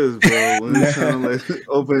scene was this, bro. When he trying to like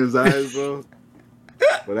open his eyes, bro.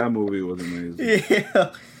 But that movie was amazing.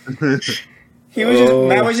 Yeah.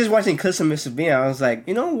 Matt was just watching clips of Mr. Bean. I was like,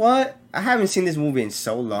 you know what? I haven't seen this movie in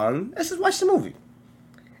so long. Let's just watch the movie.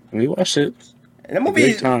 We watched it. And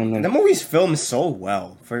the movie's filmed so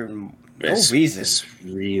well for no reason. It's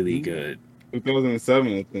really good.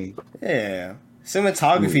 2007, I think. Yeah.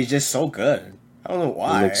 Cinematography is just so good. I don't know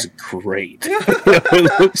why. It looks great.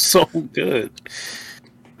 It looks so good.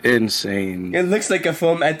 Insane. It looks like a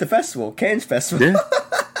film at the festival, Cannes Festival.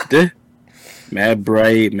 Yeah. Mad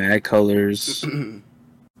bright, mad colors.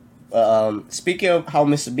 Speaking of how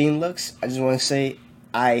Mr. Bean looks, I just want to say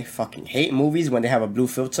I fucking hate movies when they have a blue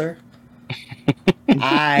filter.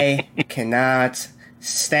 I cannot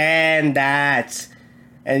stand that.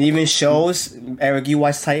 And even shows, Eric, you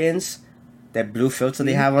watch Titans? That blue filter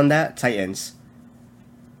they have on that? Titans.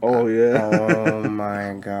 Oh, yeah. Oh,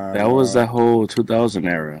 my God. That was that whole 2000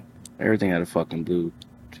 era. Everything had a fucking blue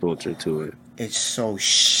filter to it. It's so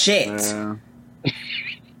shit.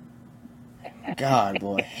 God,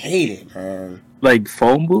 boy, I hate it, man. Like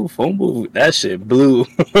phone booth, that shit blue.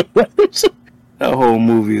 That whole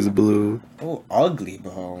movie is blue. Oh, ugly,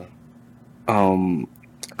 bro.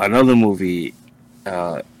 Another movie.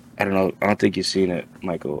 I don't know. I don't think you've seen it,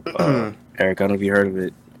 Michael. Eric, I don't know if you heard of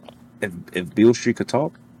it. If Beale Street Could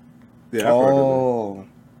Talk. Yeah, I've heard of Oh,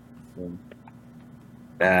 it.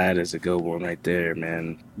 That is a good one right there,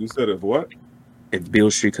 man. You said of what? If Beale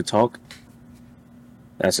Street Could Talk.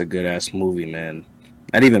 That's a good ass movie, man.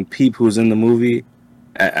 Not even Peep, who's in the movie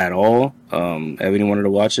at all. Everyone wanted to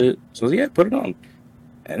watch it, so yeah, put it on.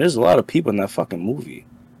 And there's a lot of people in that fucking movie.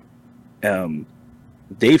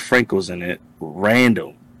 Dave Franco's in it,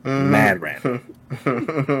 random, mad random.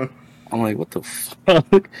 I'm like, what the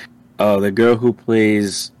fuck? The girl who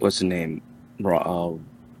plays what's her name? Maria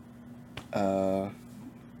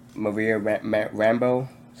Rambo,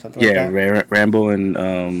 something like that. Yeah, Rambo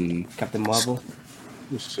and Captain Marvel.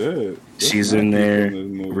 Oh, shit. She's in there.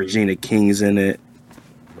 Regina King's in it,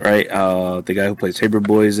 right? The guy who plays Paper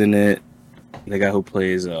Boy's in it. The guy who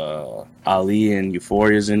plays Ali in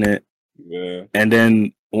Euphoria's in it. Yeah. And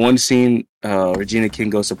then one scene, Regina King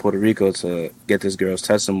goes to Puerto Rico to get this girl's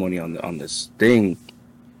testimony on this thing.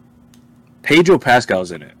 Pedro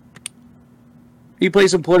Pascal's in it. He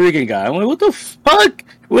plays some Puerto Rican guy. I'm like, what the fuck?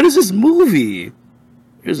 What is this movie?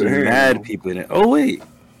 There's mad people in it. Oh wait,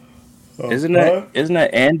 isn't that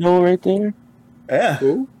Ando right there? Yeah,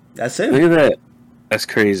 Who? that's it. Look at that. That's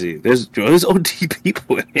crazy. There's OD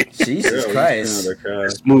people in it. Jesus Christ.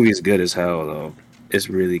 This movie is good as hell though. It's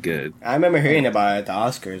really good. I remember hearing about it at the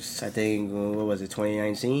Oscars. I think, what was it,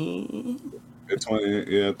 2019?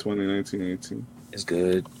 2019, 18. It's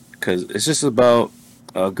good because it's just about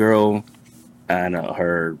a girl and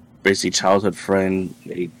her basically childhood friend.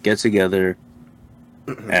 They get together.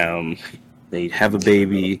 They have a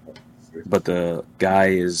baby, but the guy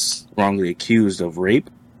is wrongly accused of rape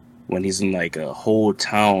when he's in like a whole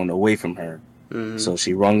town away from her. Mm-hmm. So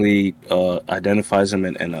she wrongly identifies him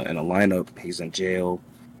in a lineup. He's in jail.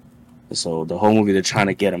 So the whole movie, they're trying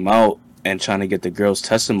to get him out and trying to get the girl's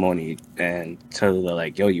testimony and tell her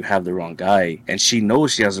like, yo, you have the wrong guy. And she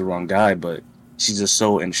knows she has the wrong guy, but she's just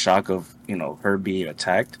so in shock of, her being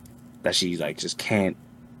attacked that she like just can't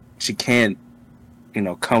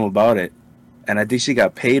come about it. And I think she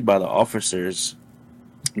got paid by the officers.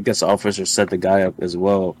 I guess the officers set the guy up as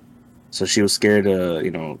well. So she was scared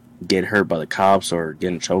to, get hurt by the cops or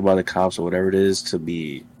get in trouble by the cops or whatever it is to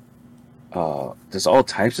be, there's all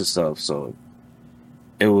types of stuff. So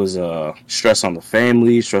it was stress on the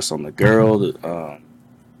family, stress on the girl.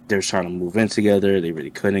 They were trying to move in together. They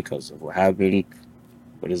really couldn't because of what happened.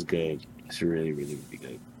 But it's good. It's really, really, really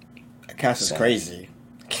good. The cast is crazy.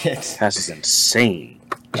 Cast is insane.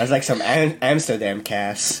 That's like some Amsterdam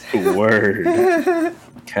cast. Word.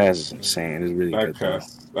 Cast is insane. It's really good.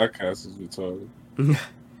 That cast is retarded.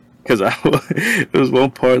 Because there was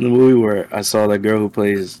one part in the movie where I saw that girl who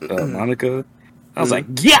plays Monica. I was like,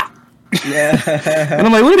 yeah! And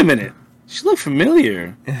I'm like, wait a minute. She looked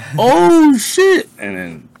familiar. Oh, shit!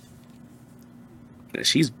 And then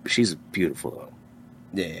she's beautiful, though.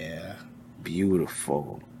 Yeah.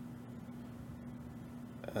 Beautiful.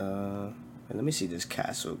 Let me see this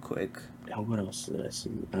cast real quick. What else did I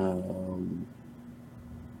see?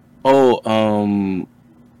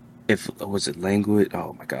 If was it Language?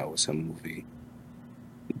 Oh my God, what's that movie?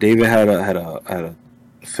 David had a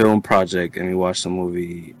film project and we watched the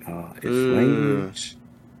movie. If Language.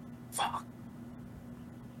 Fuck.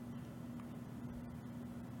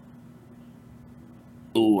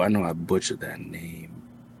 Ooh, I know I butchered that name.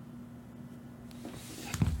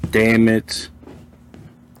 Damn it.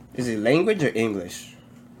 Is it Language or English?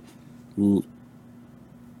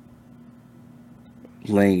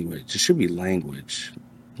 Language. It should be Language.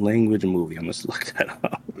 Language movie. I must look that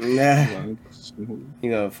up. Nah. You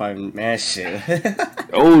gonna find mad shit.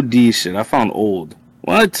 OD shit. I found old.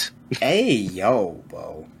 What? Hey, yo,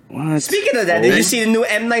 bro. What? Speaking of that, did you see the new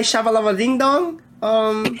M. Night Shyamalan Ding Dong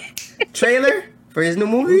trailer for his new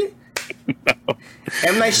movie? No.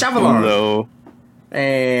 M. Night Shyamalan. No.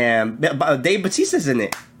 And Dave Bautista's in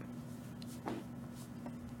it.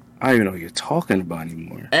 I don't even know what you're talking about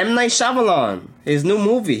anymore. M. Night Shyamalan. His new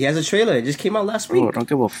movie. He has a trailer. It just came out last week. Bro, don't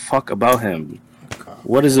give a fuck about him. Oh,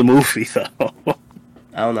 what is the movie, though?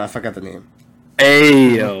 I don't know. I forgot the name.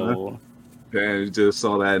 Hey, yo. Yeah, you just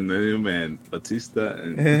saw that name and Batista.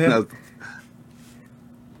 And I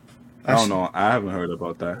don't know. I haven't heard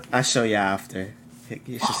about that. I'll show you after.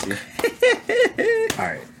 You should see.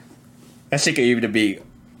 Alright. That shit could either be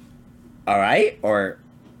alright or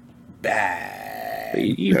bad.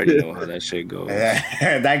 You already know how that shit goes.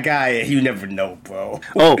 That guy, you never know, bro.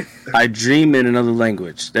 Oh, I Dream in Another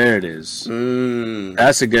Language. There it is.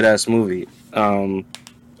 That's a good ass movie. I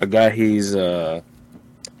a guy. He's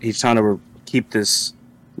trying to keep this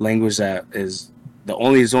language that is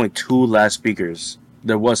there's only two last speakers.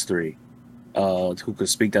 There was three, who could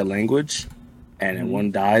speak that language, and then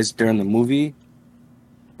one dies during the movie.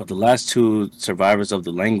 But the last two survivors of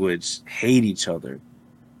the language hate each other,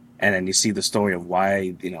 and then you see the story of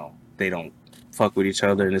why they don't fuck with each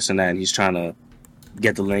other and this and that. And he's trying to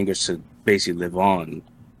get the language to basically live on,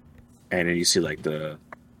 and then you see like the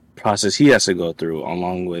process he has to go through,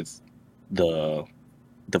 along with the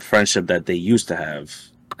friendship that they used to have.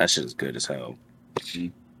 That shit is good as hell.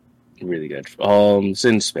 Really good. It's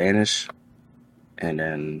in Spanish, and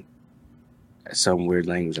then some weird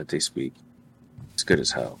language that they speak. It's good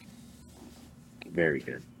as hell. Very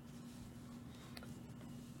good.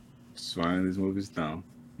 Just writing these movies down.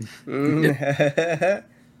 Yeah,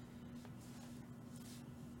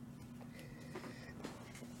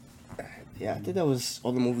 I think that was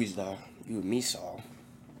all the movies that you and me saw.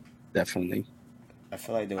 Definitely. I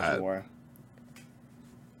feel like there was more.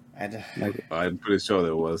 I'm pretty sure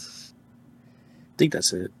there was. I think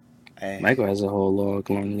that's it. Michael has a whole long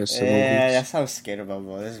list of movies. Yeah, that's how I'm scared about,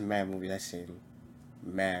 bro. This is mad movies. I've seen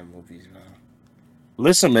mad movies, bro.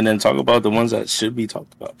 Listen, and then talk about the ones that should be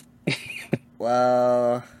talked about.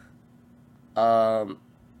 Well,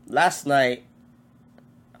 last night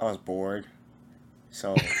I was bored,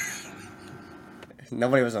 so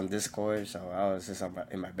nobody was on Discord, so I was just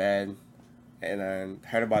in my bed, and I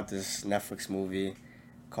heard about this Netflix movie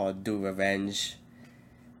called Do Revenge.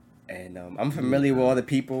 And I'm familiar with all the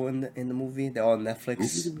people in the movie. They're all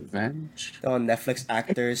Netflix. Revenge. They're all Netflix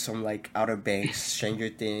actors from like Outer Banks, Stranger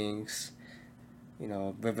Things,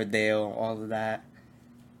 Riverdale, all of that.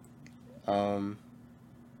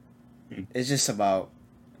 It's just about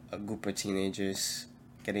a group of teenagers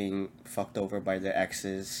getting fucked over by their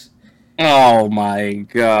exes. Oh my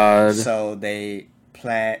god! So they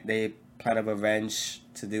plan a revenge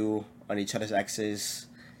to do on each other's exes,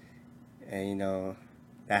 and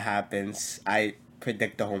that happens. I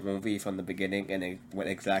predict the whole movie from the beginning, and it went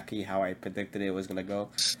exactly how I predicted it was gonna go.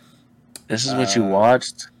 This is what you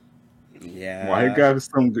watched? Yeah. Why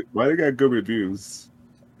they got good reviews?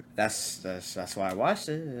 That's why I watched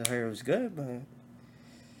it. I heard it was good, but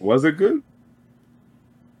was it good?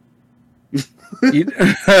 You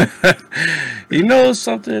know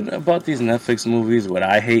something about these Netflix movies? What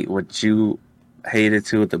I hate, what you hated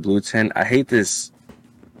too with the blue tint. I hate this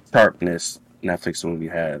sharpness Netflix movie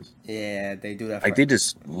has. Yeah, they do that. Like they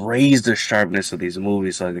just raise the sharpness of these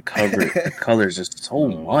movies, so like the colors just so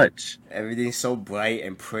much. Everything's so bright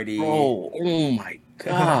and pretty. Oh my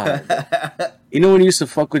god! You know when you used to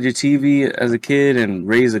fuck with your TV as a kid and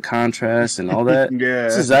raise the contrast and all that? Yeah,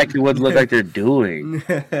 that's exactly what it look like they're doing.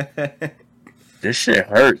 This shit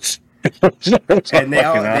hurts. And they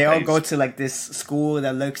all go to like this school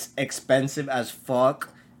that looks expensive as fuck.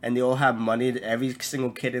 And they all have money. Every single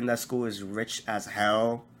kid in that school is rich as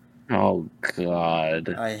hell. Oh,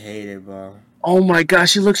 God. I hate it, bro. Oh, my God.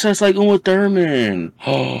 She looks just like Uma Thurman.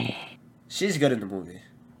 She's good in the movie.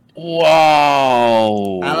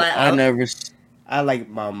 Wow. I like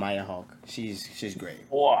Maya Hawke. She's great.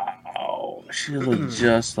 Wow. She looks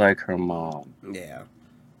just like her mom. Yeah.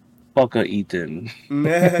 Fuck her, Ethan.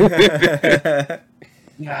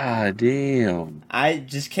 God damn. I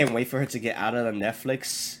just can't wait for her to get out of the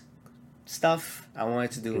Netflix stuff. I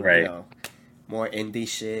wanted to do more indie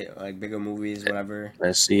shit, like bigger movies, whatever.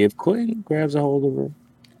 Let's see if Quinn grabs a hold of her.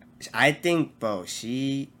 I think, bro,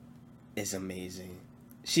 she is amazing.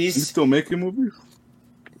 He's still making movies?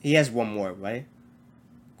 He has one more, right?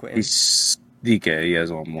 Quentin? He's DK, he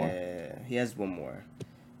has one more. Yeah, he has one more.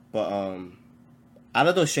 But out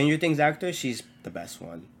of those Stranger Things actors, she's the best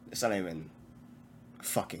one. It's not even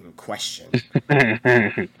fucking question.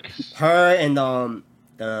 Her and the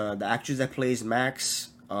actress that plays Max,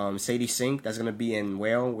 Sadie Sink, that's gonna be in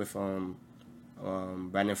Whale with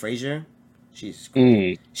Brandon Fraser. She's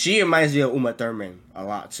cool. She reminds me of Uma Thurman a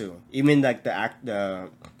lot too. Even like the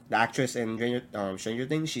actress in Stranger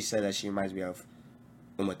Things, she said that she reminds me of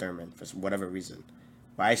Uma Thurman for whatever reason.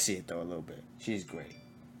 But I see it though a little bit. She's great.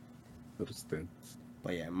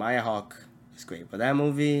 But yeah, Maya Hawke is great. But that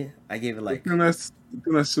movie, I gave it like. You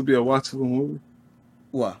think that should be a watchable movie?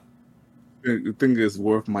 What? You think it's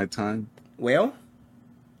worth my time? Whale?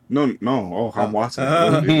 No. Oh, I'm watching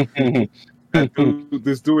it.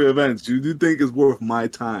 This do events. You do think it's worth my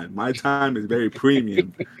time? My time is very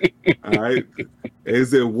premium. All right,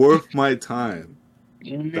 is it worth my time?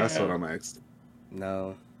 That's what I'm asking.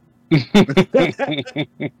 No.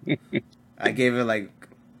 I gave it like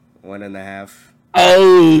 1.5.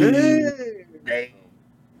 Oh, hey.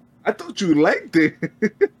 I thought you liked it.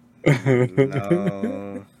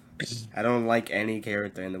 No. I don't like any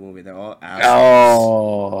character in the movie. They're all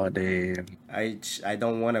assholes. Oh damn! I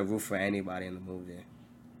don't want to root for anybody in the movie.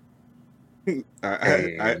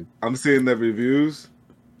 Damn. I'm seeing the reviews.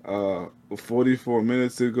 44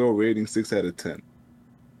 minutes ago, rating 6 out of 10.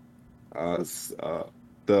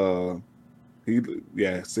 The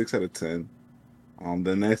 6 out of 10.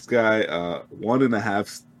 The next guy,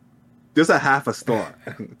 1.5, just a half a star.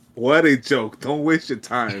 What a joke! Don't waste your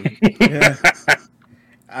time.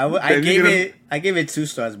 I gave it 2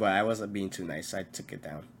 stars, but I wasn't being too nice. So I took it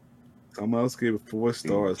down. Someone else gave it 4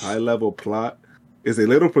 stars. High level plot is a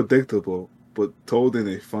little predictable, but told in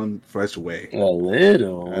a fun, fresh way. A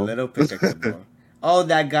little. A little predictable. Oh,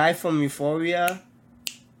 that guy from Euphoria.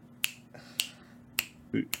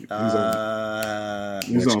 He's Which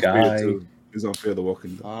on guy? Fear too. He's on Fear the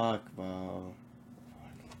Walking Dead. Fuck, bro.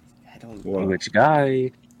 I don't What? Which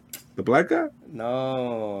guy? The black guy?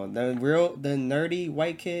 know. The nerdy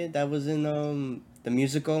white kid that was in the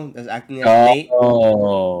musical that's acting as Nate.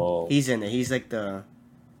 Oh. He's in it. He's like the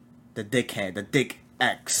dickhead, the dick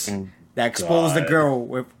X Mm, that exposed the God. girl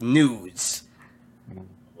with nudes.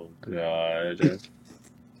 Oh God.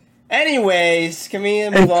 Anyways, can we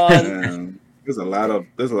move on? Man, there's a lot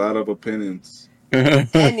of opinions.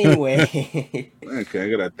 Anyway. Man, can I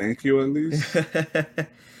get a thank you at least?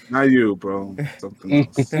 Not you, bro. Something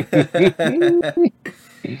else.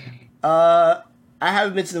 I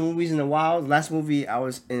haven't been to the movies in a while. The last movie I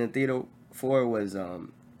was in the theater for was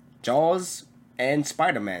Jaws and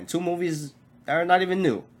Spider-Man. 2 movies that are not even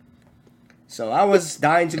new. So I was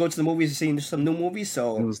dying to go to the movies and see some new movies. It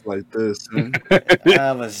So was like this, man.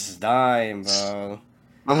 I was dying, bro.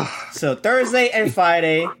 So Thursday and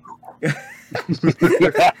Friday,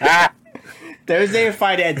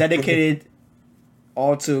 I dedicated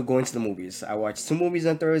all to going to the movies. I watched 2 movies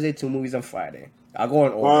on Thursday, 2 movies on Friday. I'll go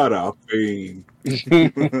on order. What a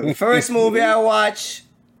pain. First movie I watched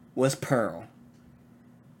was Pearl.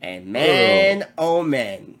 And man, oh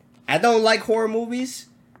man. I don't like horror movies,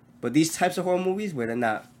 but these types of horror movies where they're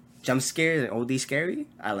not jump scares and OD scary,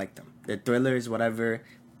 I like them. They're thrillers, whatever.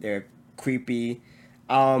 They're creepy.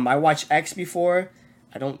 I watched X before.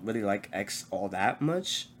 I don't really like X all that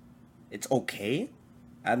much. It's okay.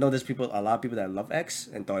 I know there's a lot of people that love X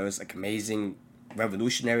and thought it was like amazing,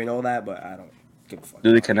 revolutionary and all that, but I don't give a fuck.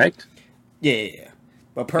 Do they connect? Yeah.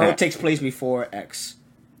 But Pearl takes place before X.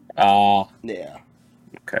 Oh. Yeah.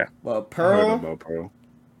 Okay. Well, I heard Pearl, about Pearl.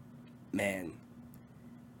 man.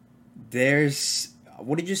 There's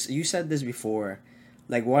what did you said this before?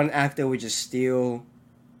 Like one actor would just steal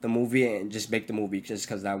the movie and just make the movie just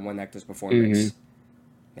because that one actor's performance.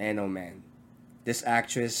 Man, oh man, this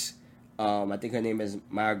actress, I think her name is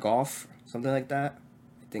Maya Goff, something like that.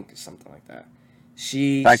 I think it's something like that.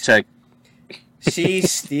 She Fact check. She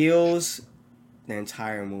steals the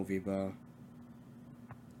entire movie, bro.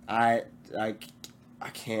 I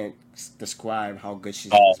can't describe how good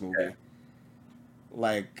she's in this movie.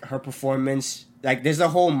 Like her performance, like there's a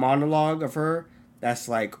whole monologue of her that's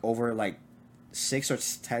like over like 6 or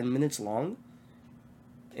 10 minutes long.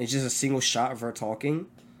 It's just a single shot of her talking.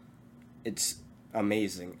 It's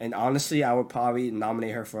amazing, and honestly, I would probably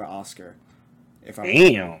nominate her for an Oscar. If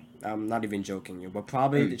I'm not even joking you, but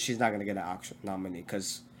probably she's not gonna get an Oscar nominee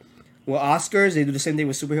because, well, Oscars they do the same thing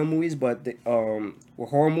with superhero movies, but with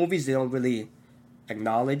horror movies they don't really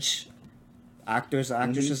acknowledge actors or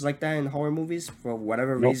actresses like that in horror movies for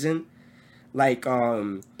whatever reason. Like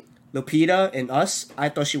Lupita in Us, I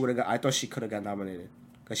thought she could have got nominated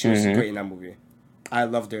because she was great in that movie. I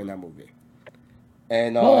loved her in that movie,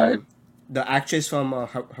 and the actress from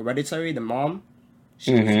Hereditary, the mom.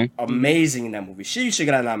 She was amazing in that movie. She should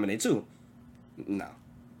get nominated too. No.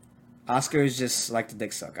 Oscars just like the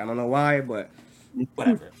dick suck. I don't know why, but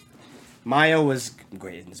whatever. Maya was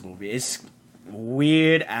great in this movie. It's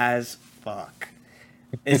weird as fuck.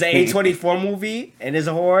 It's an A24 movie and it's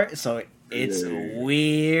a horror, so it's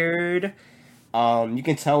weird. You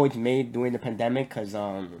can tell it's made during the pandemic because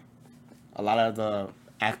a lot of the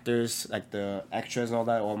actors, like the extras and all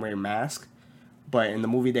that, all wearing masks. But in the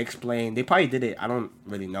movie, they explain they probably did it. I don't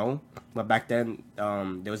really know, but back then,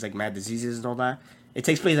 there was like mad diseases and all that. It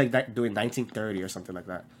takes place like that during 1930 or something like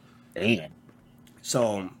that. Damn.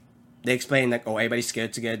 So they explain like, oh, everybody's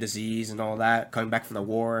scared to get a disease and all that, coming back from the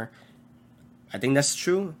war. I think that's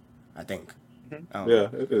true. I think. Yeah,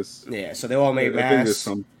 it is. Yeah, so they all made I think there's masks.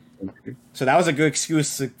 some. So that was a good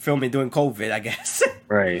excuse to film it during COVID, I guess.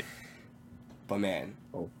 Right. But man,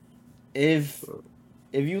 Oh. if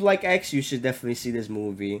you like X, you should definitely see this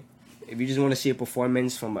movie. If you just want to see a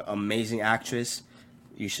performance from an amazing actress,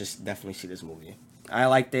 you should definitely see this movie. I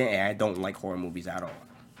liked it, and I don't like horror movies at all.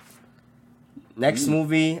 Next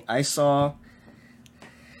movie I saw.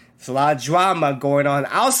 There's a lot of drama going on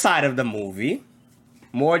outside of the movie,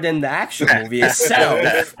 more than the actual movie itself.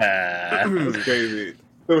 That's crazy.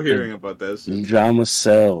 Still hearing about that shit. Drama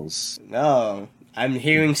sells. No, I'm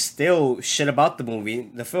hearing still shit about the movie,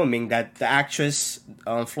 the filming, that the actress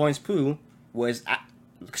Florence Pugh was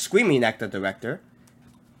screaming at the director.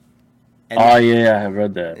 And Oh yeah, I have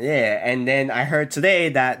read that. yeah, and then I heard today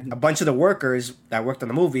that a bunch of the workers that worked on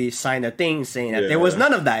the movie signed a thing saying that there was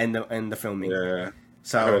none of that in the filming. Yeah,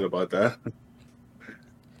 So I heard about that.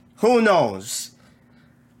 who knows?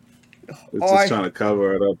 It's just trying to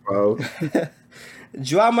cover it up, bro.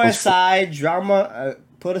 Drama aside,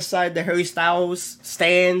 put aside the Harry Styles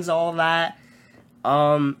stands, all that.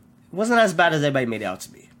 It wasn't as bad as everybody made it out to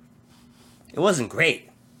be. It wasn't great.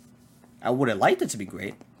 I would have liked it to be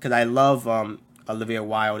great because I love Olivia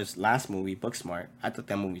Wilde's last movie, Booksmart. I thought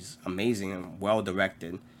that movie's amazing and well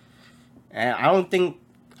directed. And I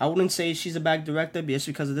wouldn't say she's a bad director just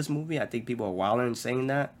because of this movie. I think people are wilder in saying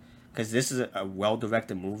that because this is a well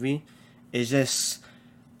directed movie. It's just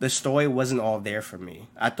the story wasn't all there for me.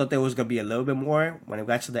 I thought there was gonna be a little bit more when it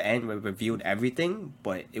got to the end. We revealed everything,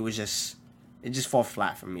 but it just fell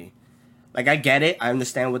flat for me. Like, I get it, I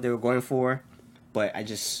understand what they were going for, but I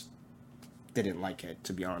just didn't like it,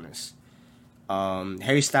 to be honest.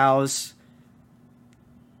 Harry Styles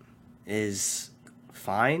is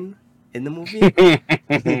fine in the movie.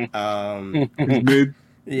 Mid.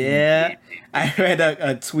 Yeah, I read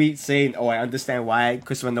a tweet saying, "Oh, I understand why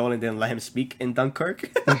Christopher Nolan didn't let him speak in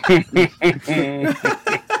Dunkirk."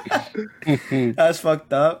 That's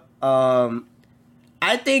fucked up.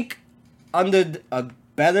 I think under a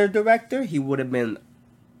better director, he would have been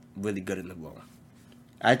really good in the role.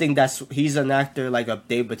 I think he's an actor like a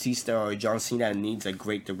Dave Bautista or John Cena that needs a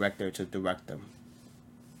great director to direct them.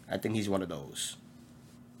 I think he's one of those.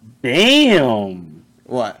 Damn.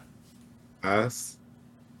 What? Us.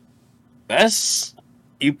 That's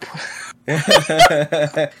you.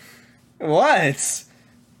 What?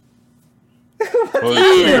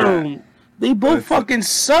 Damn. They both fucking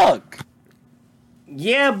suck.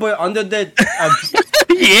 Yeah, but under the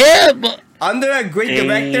Yeah, but under a great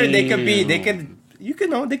director, they could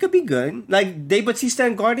be good. Like Dave Bautista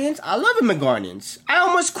in Guardians, I love him in Guardians. I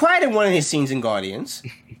almost cried in one of his scenes in Guardians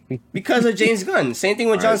because of James Gunn. Same thing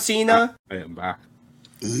with John Cena. I am back.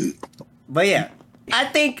 But yeah, I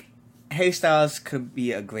think Harry Styles could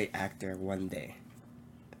be a great actor one day.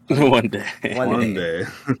 one day. One day.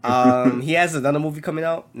 He has another movie coming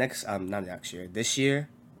out not next year, this year,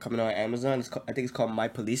 coming out on Amazon. I think it's called My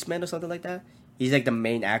Policeman or something like that. He's like the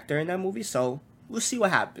main actor in that movie, so we'll see what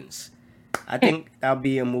happens. I think that'll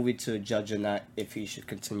be a movie to judge or not if he should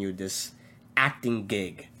continue this acting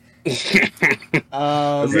gig. Is he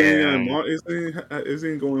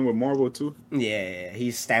going with Marvel too? Yeah,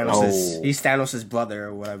 he's Thanos' brother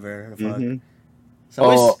or whatever. Mm-hmm.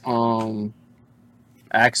 So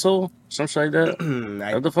Axel, something like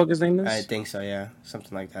that. What the fuck his name is? I think so. Yeah,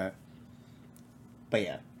 something like that. But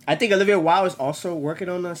yeah, I think Olivia Wilde is also working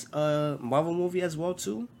on a Marvel movie as well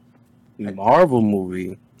too. Marvel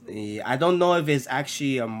movie. Yeah, I don't know if it's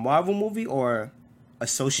actually a Marvel movie or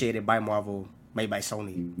associated by Marvel, made by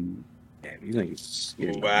Sony. Damn, you niggas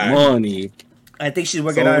getting Wow. money. I think she's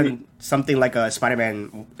working on something like a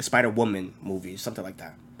Spider-Woman movie, something like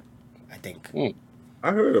that. I think.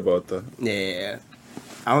 I heard about that. Yeah.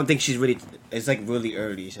 I don't think she's really. It's like really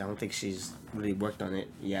early, so I don't think she's really worked on it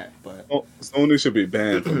yet. But Sony should be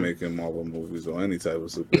banned from making Marvel movies or any type of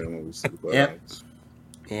superhero movies. Yep.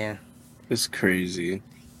 Yeah. It's crazy.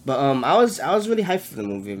 But I was really hyped for the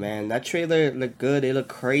movie, man. That trailer looked good. It looked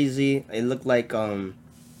crazy. It looked like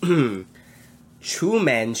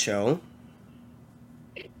Truman Show.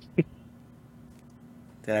 Did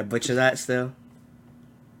I butcher that still?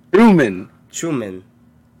 Truman.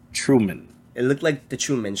 It looked like the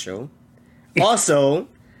Truman Show. Also,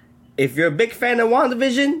 if you're a big fan of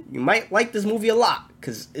WandaVision, you might like this movie a lot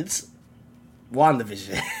because it's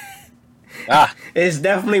WandaVision. It's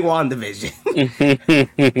definitely WandaVision.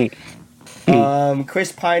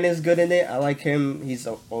 Chris Pine is good in it. I like him. He's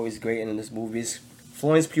always great in his movies.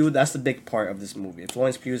 Florence Pugh, that's the big part of this movie.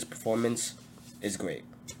 Florence Pugh's performance is great.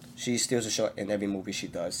 She steals the show in every movie she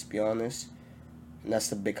does, to be honest. And that's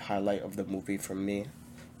the big highlight of the movie for me.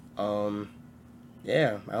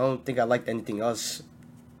 Yeah, I don't think I liked anything else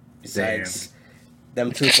besides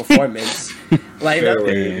them two performance. Like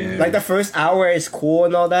the first hour is cool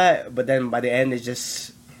and all that, but then by the end it's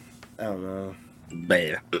just, I don't know.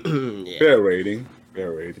 Bad. Yeah. Fair rating.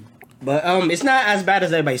 But it's not as bad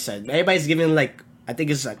as everybody said. Everybody's giving like, I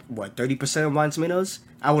think it's like what, 30% of Rotten Tomatoes.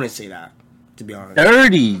 I wouldn't say that. To be honest,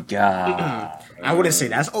 30, God. I wouldn't say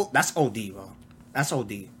that's OD, bro. That's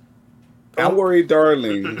OD. Don't worry,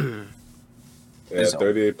 darling. Yeah, It's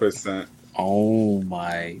 38%. Oh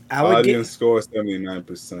my. I would Audience score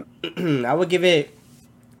 79%. I would give it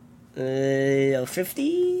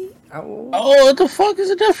 50. Oh, what the fuck is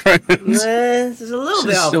the difference? There's a little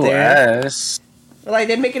bit She's out still there. ass. Like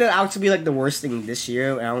they're making it out to be like the worst thing this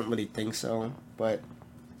year. I don't really think so, but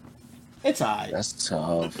it's alright. That's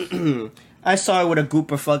tough. I saw it with a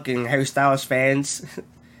group of fucking Harry Styles fans,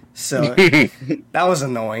 so that was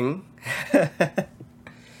annoying.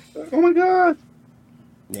 Oh my god.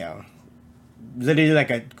 Yeah, literally like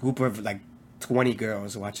a group of like 20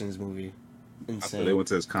 girls watching this movie. I thought they Insane. went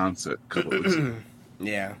to his concert a couple weeks ago.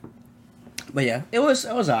 Yeah, but yeah, it was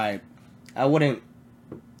alright. I wouldn't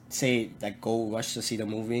say like go rush to see the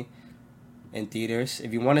movie in theaters.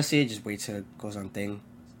 If you want to see it, just wait till it goes on thing,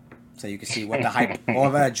 so you can see what the hype, all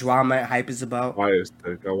that drama and hype is about. Fire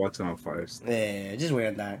Stick. I watch it on Fire Stick. Yeah, just wait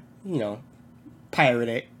on that. You know, pirate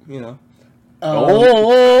it. You know.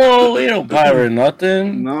 We don't pirate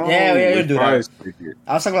nothing. No, Yeah, we with do Fire that. Stick.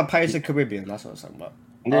 I was talking about Pirates of the Caribbean. That's what I was talking about.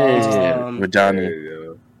 Yeah, Um, with Johnny.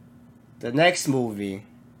 Yeah. The next movie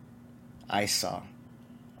I saw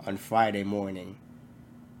on Friday morning.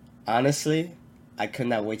 Honestly, I could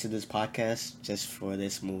not wait to this podcast just for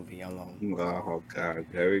this movie alone. Oh god,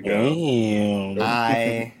 there we go.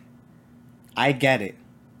 Damn. I get it.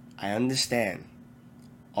 I understand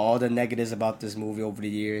all the negatives about this movie over the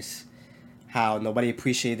years. How nobody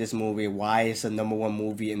appreciated this movie. Why it's the number one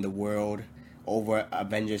movie in the world over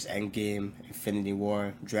Avengers Endgame, Infinity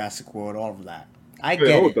War, Jurassic World, all of that. I Wait,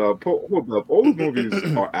 get hold it. up. Hold up. All the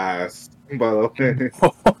movies are ass, by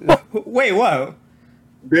the way. Wait, what?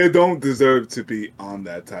 They don't deserve to be on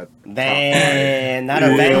that type. Damn, not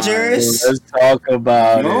Yeah. Avengers? Let's talk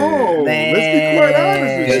about No, it. let's be quite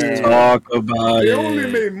honest with Let's you. talk about They it.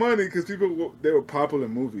 only made money because they were popular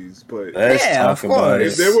movies. But Let's Yeah, talk of about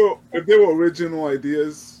course. it. if they were original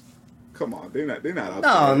ideas, come on, they're not up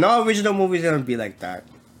No, there. no original movie's gonna be like that.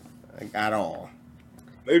 Like, at all.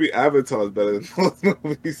 Maybe Avatar's better than those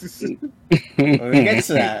movies. We'll get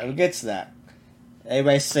to that. We'll get to that.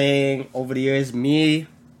 Everybody's saying over the years, me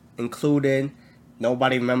included,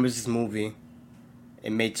 nobody remembers this movie.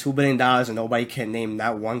 It made $2 billion and nobody can name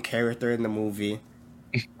not one character in the movie.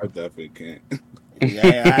 I definitely can't.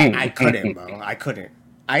 Yeah, I couldn't, bro. I couldn't.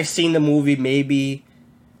 I seen the movie maybe,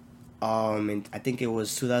 I think it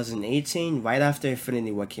was 2018, right after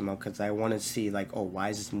Infinity War came out, because I wanted to see like, oh, why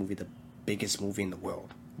is this movie the biggest movie in the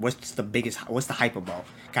world? What's the hype about?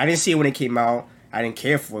 I didn't see it when it came out. I didn't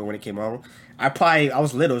care for it when it came out. I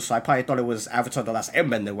was little, so I probably thought it was Avatar: The Last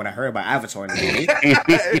Airbender when I heard about Avatar in the movie.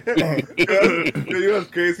 You know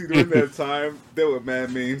what's crazy? During that time, there were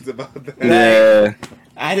mad memes about that. Yeah.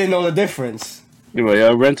 I didn't know the difference. Anyway,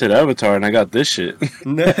 I rented Avatar and I got this shit.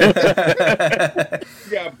 You got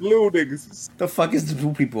blue niggas. The fuck is the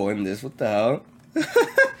blue people in this? What the hell?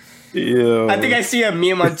 Yeah. I think I see a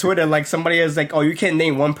meme on Twitter, like somebody is like, "Oh, you can't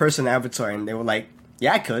name one person Avatar," and they were like,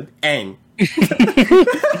 "Yeah, I could." Aang.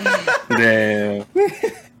 Damn.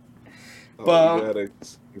 Oh, you gotta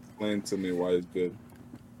explain to me why it's good.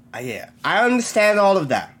 Yeah, I understand all of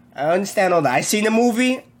that. I seen the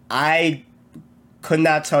movie. I could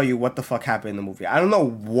not tell you what the fuck happened in the movie. I don't know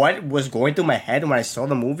what was going through my head when I saw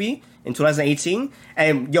the movie in 2018.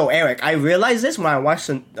 And yo, Eric, I realized this when I watched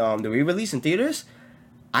the re-release in theaters.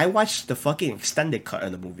 I watched the fucking extended cut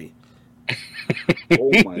of the movie.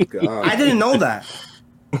 Oh my god! I didn't know that.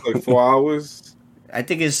 Like 4 hours. I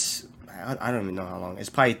think it's I don't even know how long. It's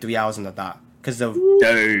probably 3 hours in the dot because the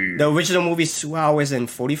Damn. original movie's 2 hours and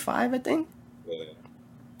 45, I think. Yeah.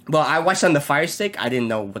 But I watched on the Fire Stick. I didn't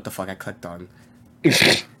know what the fuck I clicked on.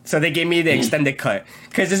 So they gave me the extended cut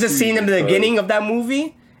because there's a scene in the beginning of that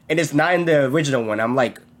movie and it's not in the original one. I'm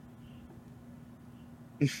like,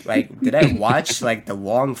 did I watch like the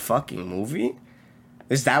wrong fucking movie?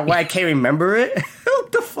 Is that why I can't remember it?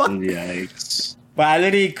 What the fuck? Yikes. But I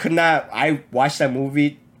literally could not. I watched that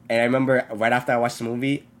movie, and I remember right after I watched the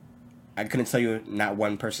movie, I couldn't tell you not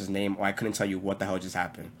one person's name, or I couldn't tell you what the hell just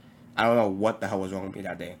happened. I don't know what the hell was wrong with me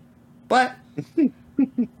that day. But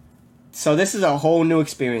so this is a whole new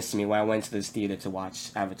experience to me when I went to this theater to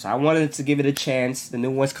watch Avatar. I wanted to give it a chance. The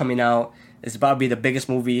new one's coming out. It's about to be the biggest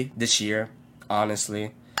movie this year.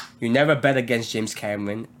 Honestly, you never bet against James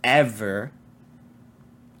Cameron ever.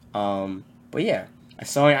 But yeah, I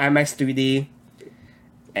saw it in IMAX 3D.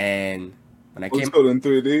 And when I Looks came, good in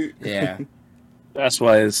 3D. yeah, That's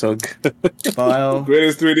why it's so good. well,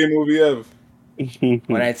 Greatest 3D movie ever.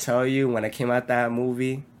 when I tell you, when I came out that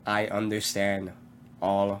movie, I understand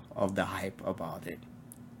all of the hype about it.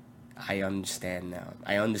 I understand now.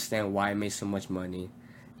 I understand why it made so much money.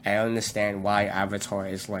 I understand why Avatar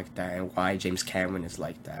is like that and why James Cameron is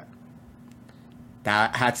like that.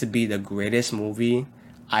 That had to be the greatest movie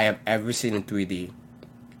I have ever seen in 3D.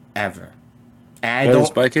 Ever. And I don't...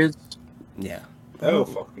 Spy Kids? Yeah. Oh,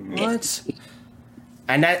 fucking what?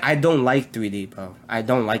 And I don't like 3D, bro. I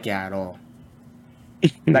don't like it at all.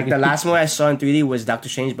 Like, the last movie I saw in 3D was Doctor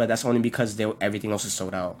Strange, but that's only because everything else is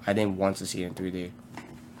sold out. I didn't want to see it in 3D.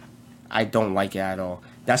 I don't like it at all.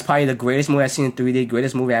 That's probably the greatest movie I've seen in 3D,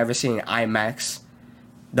 greatest movie I've ever seen in IMAX.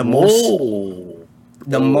 The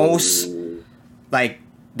most, like,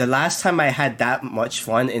 the last time I had that much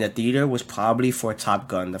fun in a theater was probably for Top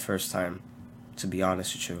Gun the first time, to be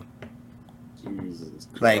honest with you. Jesus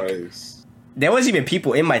Christ. Like, there was even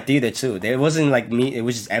people in my theater, too. There wasn't, like, me, it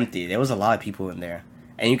was just empty. There was a lot of people in there.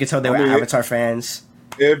 And you could tell they were Avatar fans.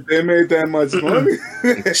 If they made that much money.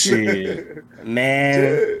 Shit.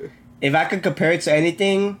 Man, if I could compare it to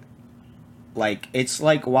anything, like, it's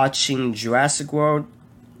like watching Jurassic World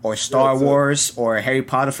or Star Wars or Harry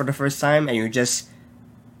Potter for the first time, and you're just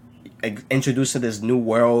introduced to this new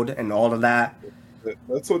world and all of that.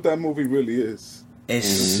 That's what that movie really is.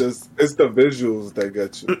 It's it's the visuals that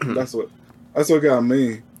get you. That's what got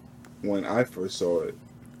me when I first saw it.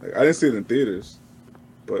 Like, I didn't see it in theaters,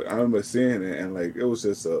 but I remember seeing it, and like, it was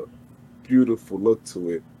just a beautiful look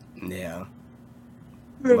to it. Yeah.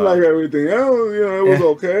 Didn't like everything else, it was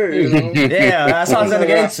okay. Yeah, that's what I was gonna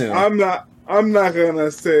get into. I'm not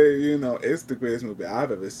gonna say it's the greatest movie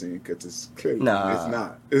I've ever seen, because it's clearly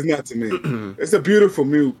it's not to me. It's a beautiful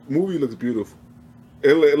movie. Looks beautiful.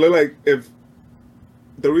 It look like if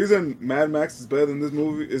the reason Mad Max is better than this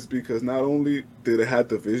movie is because not only did it have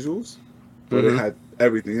the visuals, but it had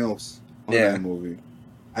everything else on that movie.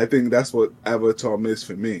 I think that's what Avatar missed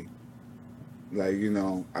for me. Like,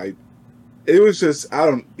 it was just, I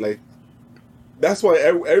don't, like, that's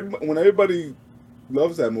why when everybody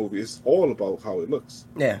loves that movie, it's all about how it looks.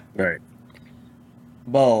 Yeah. Right.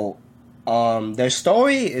 Well, their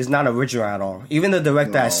story is not original at all. Even the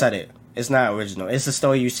director has said it. It's not original. It's a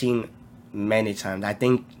story you've seen many times. I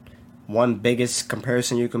think one biggest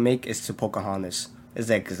comparison you can make is to Pocahontas. It's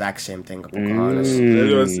the exact same thing with Pocahontas.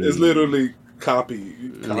 It's literally copy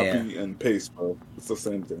and paste, bro. It's the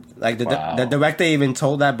same thing. Like, the director even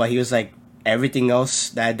told that, but he was like, everything else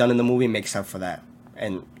that I done in the movie makes up for that.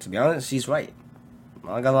 And to be honest, he's right. I'm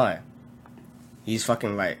not gonna lie. He's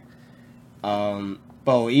fucking right.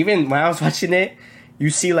 But even when I was watching it, you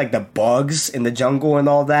see like the bugs in the jungle and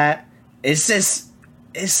all that. It's so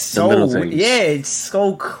it's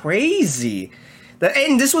so crazy.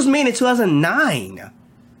 And this was made in 2009.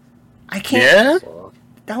 I can't. Yeah?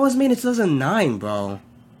 That was made in 2009, bro.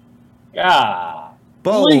 Yeah.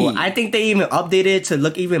 Bro, I think they even updated it to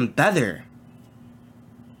look even better.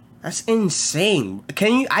 That's insane.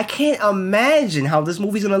 I can't imagine how this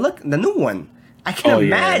movie's gonna look. The new one. I can't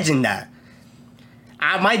imagine that.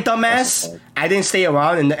 My dumbass, I didn't stay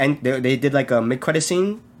around, and they did like a mid-credit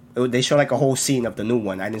scene. They showed like a whole scene of the new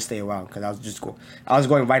one. I didn't stay around because I was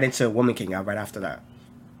going right into Woman King right after that.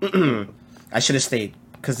 I should have stayed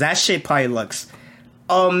because that shit probably looks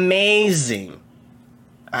amazing.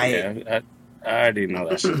 I already know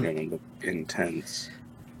that shit's gonna look intense.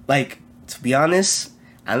 Like, to be honest,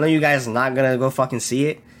 I know you guys are not gonna go fucking see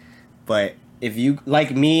it, but if you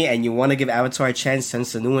like me and you want to give Avatar a chance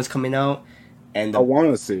since the new one's coming out, and I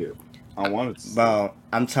want to see it. Bro,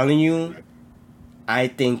 I'm telling you, I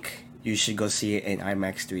think you should go see it in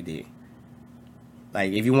IMAX 3D.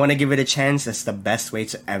 Like, if you want to give it a chance, that's the best way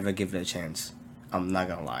to ever give it a chance. I'm not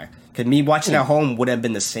gonna lie. Because me watching at home would have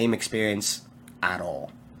been the same experience at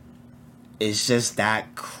all. It's just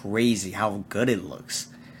that crazy how good it looks.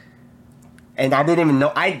 And I didn't even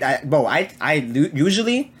know. I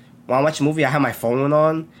usually, when I watch a movie, I have my phone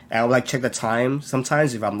on, and I'll, like, check the time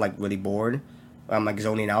sometimes if I'm, like, really bored. Or I'm, like,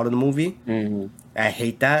 zoning out of the movie. Mm-hmm. I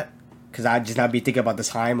hate that. Because I just not be thinking about the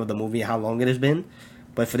time of the movie, how long it has been.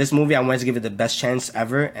 But for this movie, I wanted to give it the best chance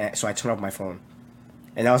ever, and so I turned off my phone.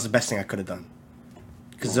 And that was the best thing I could have done.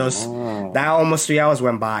 Because that almost 3 hours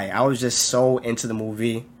went by. I was just so into the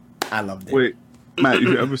movie. I loved it. Wait, Matt,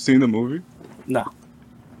 you ever seen the movie? No.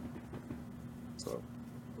 So,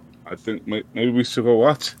 I think maybe we should go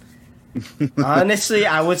watch. Honestly,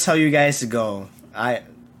 I would tell you guys to go. And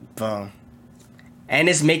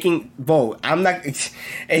it's making, I'm not,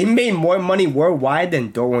 it made more money worldwide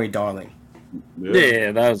than Don't Worry Darling.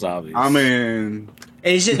 Yeah, that was obvious. I mean,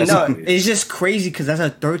 it's just crazy because that's a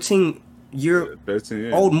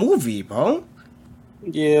 13-year-old movie, bro.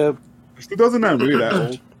 Yeah. It doesn't really that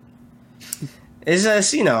old. It's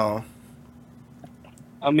just,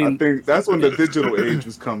 I I mean, think that's when the digital age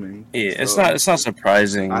was coming. yeah, So, it's not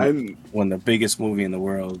surprising I when the biggest movie in the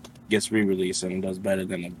world gets re-released and does better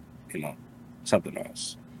than something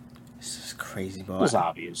else. This is crazy, It bro. was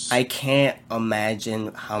obvious. I can't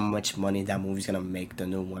imagine how much money that movie's gonna make. The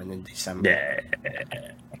new one in December.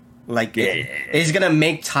 Yeah. Like Yeah. it's gonna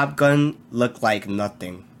make Top Gun look like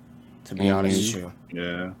nothing. To be honest with you,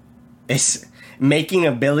 yeah. it's making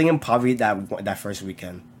 $1 billion probably that first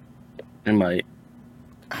weekend. It might.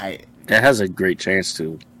 I It has a great chance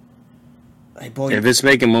to. like boy. If it's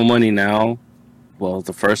making more money now, well,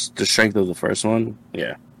 the strength of the first one,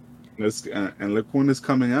 yeah. And look when it's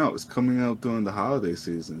coming out. It's coming out during the holiday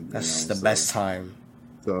season. That's the best time.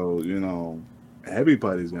 So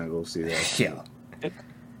everybody's gonna go see that. Yeah.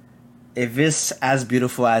 If it's as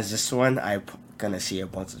beautiful as this one, I'm gonna see a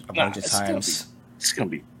bunch of times. It's gonna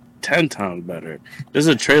be 10 times better. There's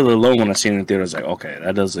a trailer alone when I seen it in theater. I was like, okay,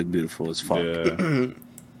 that does look beautiful as fuck.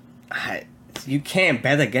 Yeah. You can't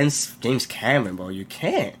bet against James Cameron, bro. You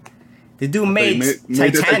can't. The dude They made made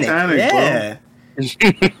the Titanic. Titanic, Yeah.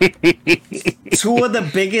 Two of the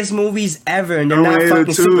biggest movies ever, and they're not Terminator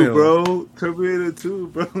fucking 2, superheroes. bro. Terminator 2,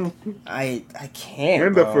 bro. I can't.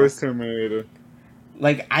 And bro. the first Terminator.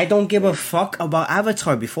 Like, I don't give a fuck about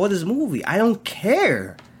Avatar before this movie. I don't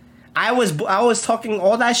care. I was talking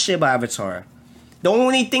all that shit about Avatar. The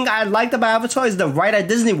only thing I liked about Avatar is the ride at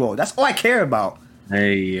Disney World. That's all I care about.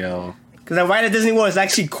 Hey, yo. Because the ride at Disney World is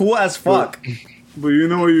actually cool as fuck. But you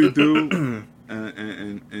know what you do,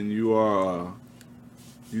 and you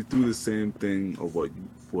do the same thing of what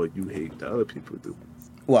you hate that other people do.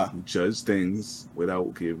 What? You judge things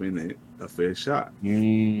without giving it a fair shot.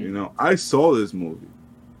 Mm. I saw this movie.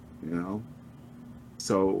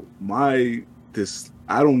 So I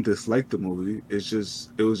don't dislike the movie. It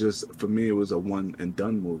was just for me. It was a one and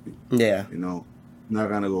done movie. Yeah. Not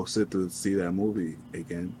gonna go sit to see that movie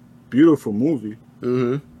again. Beautiful movie.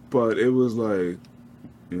 Mm-hmm. But it was like,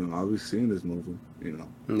 I'll be seeing this movie,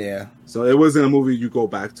 Yeah. So it wasn't a movie you go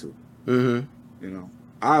back to. Mm-hmm.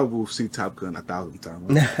 I will see Top Gun 1,000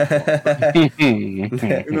 times.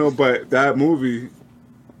 Yeah. But that movie,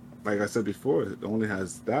 like I said before, it only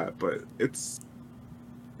has that. But it's,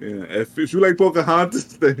 if you like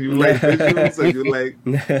Pocahontas, then you like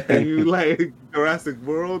visuals, and you like Jurassic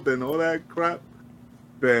World and all that crap,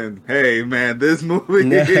 then hey man, this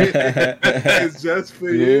movie is just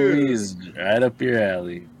for you. Movies right up your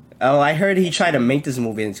alley. Oh, I heard he tried to make this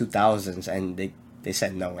movie in 2000s, and they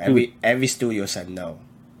said no. Every studio said no.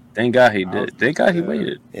 Thank God he did. Thank God he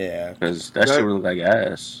waited. Yeah. Because that shit would look like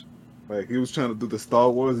ass. Like he was trying to do the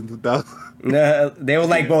Star Wars in 2000. No, they were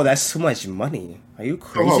like, bro, that's too much money. Are you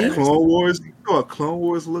crazy? Clone Wars. You know how Clone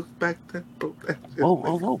Wars looked back then, bro?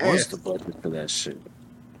 What was the budget for that shit?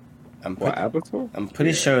 Avatar? I'm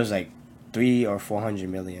pretty sure it was like 300 or 400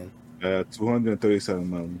 million. 237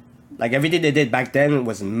 million. Like everything they did back then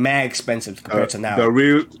was mad expensive compared to now. The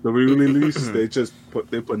re-release, they put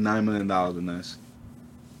 $9 million in this.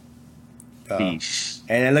 And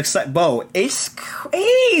it looks like, bro, it's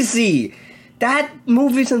crazy. That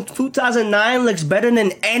movie from 2009 looks better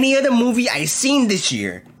than any other movie I seen this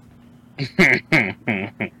year.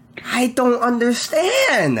 I don't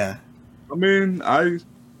understand. I mean, I'm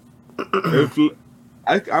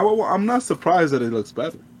not surprised that it looks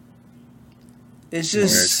better. It's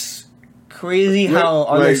just crazy how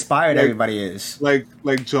uninspired everybody is. Like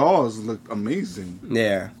Jaws looked amazing.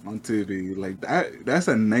 Yeah. On TV, like that's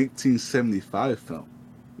a 1975 film.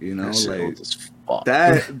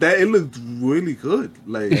 That it looked really good.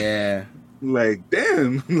 Like yeah. Like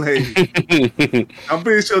damn, like I'm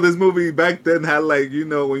pretty sure this movie back then had like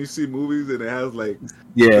when you see movies and it has like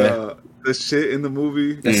the shit in the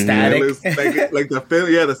movie, the static, like the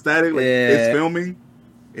film, the static, like it's filming.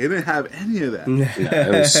 It didn't have any of that. It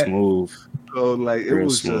was smooth. So like it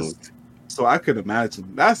was smooth. Just so I could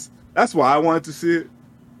imagine. That's why I wanted to see it,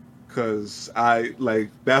 because I like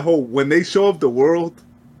that whole when they show up the world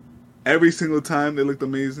every single time they looked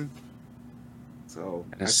amazing. So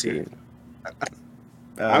I see it.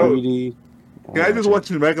 I don't. Can I just watch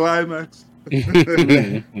in regular IMAX?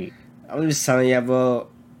 I'm just telling you, bro.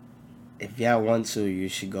 If y'all want to, you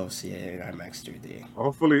should go see it in IMAX 3D.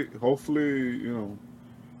 Hopefully,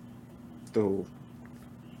 still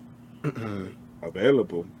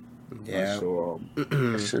available. Yeah, so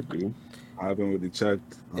it should be. I haven't really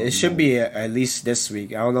checked. It should be at least this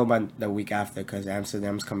week. I don't know about the week after because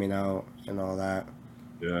Amsterdam's coming out and all that.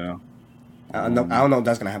 Yeah. I don't know if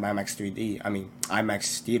that's gonna have IMAX 3D. I mean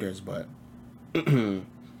IMAX theaters, but let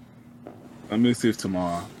me see if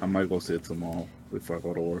tomorrow. I might go see it tomorrow before I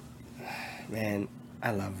go to work. Man,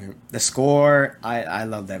 I love it. The score, I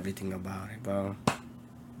loved everything about it, bro.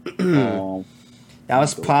 That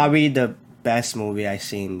was probably the best movie I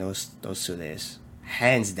seen those 2 days,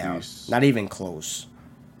 hands down. Yes. Not even close.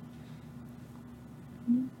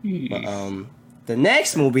 But, the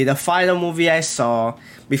next movie, the final movie I saw,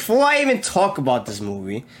 before I even talk about this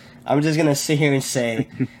movie, I'm just gonna sit here and say,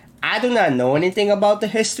 I do not know anything about the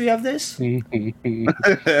history of this.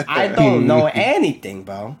 I don't know anything,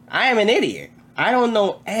 bro. I am an idiot. I don't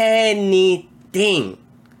know anything.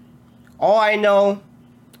 All I know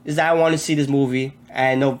is that I want to see this movie, and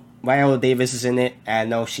I know Viola Davis is in it, and I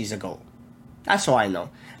know she's a GOAT. That's all I know.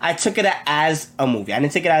 I took it as a movie. I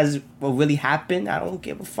didn't take it as what really happened. I don't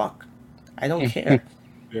give a fuck. I don't care.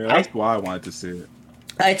 Yeah, that's why I wanted to see it.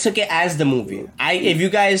 I took it as the movie. If you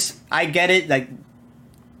guys, I get it. Like,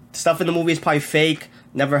 stuff in the movie is probably fake.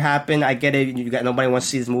 Never happened. I get it. You got nobody wants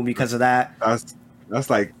to see this movie because of that. That's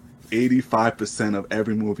like 85% of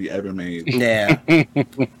every movie ever made. Yeah,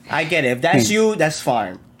 I get it. If that's you, that's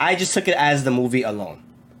fine. I just took it as the movie alone,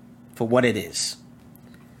 for what it is.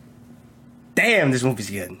 Damn, this movie's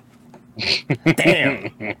good.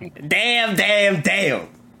 Damn.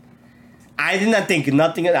 I did not think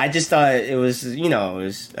nothing. I just thought it was, it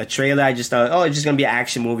was a trailer. I just thought, oh, it's just gonna be an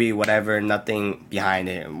action movie, whatever. Nothing behind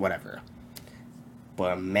it, whatever.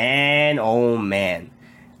 But man, oh man,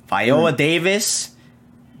 Viola Davis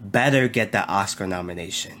better get that Oscar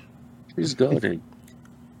nomination. She's goaded.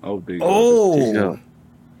 Oh, big. Oh,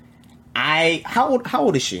 how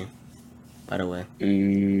old is she? By the way,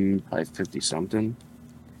 probably 50 something.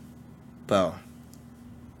 Bro,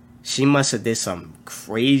 she must have did some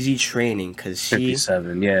crazy training because she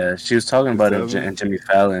 57. Yeah, she was talking about it in Jimmy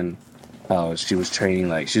Fallon. How she was training,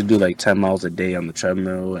 like she'd do like 10 miles a day on the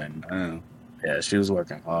treadmill, and yeah, she was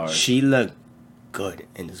working hard. She looked good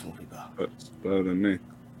in this movie, bro. Better than me.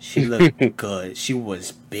 She looked good. She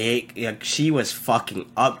was big. Like, she was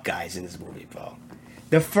fucking up guys in this movie, bro.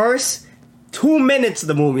 The first 2 minutes of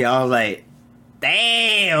the movie, I was like,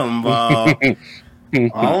 damn, bro.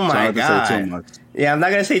 Oh my god. Say too much. Yeah, I'm not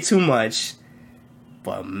gonna say too much.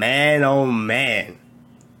 But man, oh man.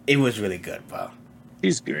 It was really good, bro.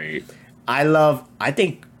 She's great. I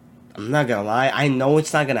think, I'm not gonna lie, I know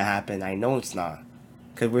it's not gonna happen. I know it's not.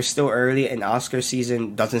 Because we're still early and Oscar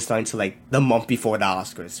season doesn't start until like the month before the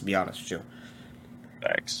Oscars, to be honest with you.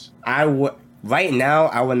 Thanks. Right now,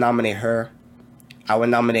 I would nominate her. I would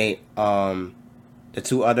nominate the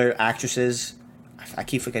 2 other actresses. I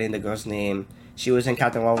keep forgetting the girl's name. She was in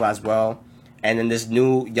Captain Marvel as well. And then this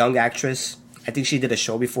new young actress, I think she did a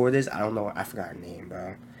show before this. I don't know. I forgot her name,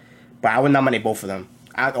 bro. But I would nominate both of them.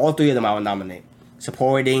 All 3 of them I would nominate.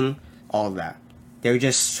 Supporting, all of that. They're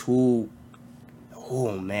just too...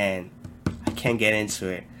 Oh, man. I can't get into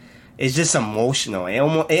it. It's just emotional. It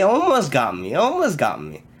almost got me.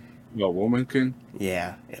 What, Woman King?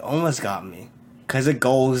 Yeah, it almost got me. Because it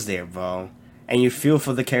goes there, bro. And you feel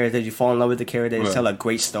for the characters. You fall in love with the characters. You tell a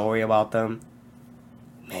great story about them.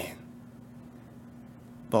 Man.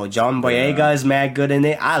 Bro, John Boyega is mad good in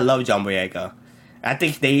it. I love John Boyega. I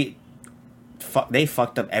think they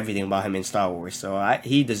fucked up everything about him in Star Wars. So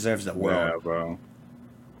he deserves the world. Yeah, bro.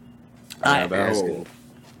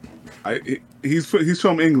 He's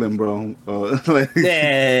from England, bro. Like,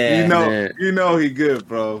 you know he good,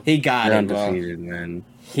 bro. He got it, bro. Undefeated, man.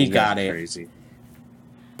 He got it. Crazy.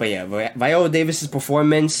 But yeah, Viola Davis's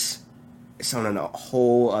performance is on a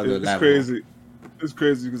whole other level. It's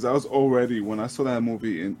crazy because I was already, when I saw that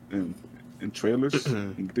movie in trailers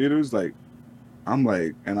in theaters, like I'm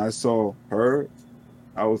like, and I saw her,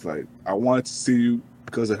 I was like, I wanted to see you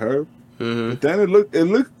because of her. But then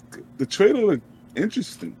the trailer looked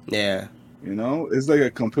interesting. Yeah. It's like a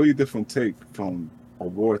completely different take from a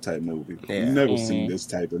war type movie. Yeah. You've never seen this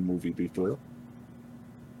type of movie before.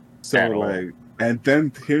 So like, and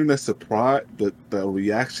then hearing the surprise, the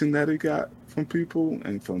reaction that it got from people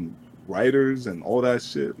and from writers and all that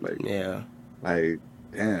shit, like, like,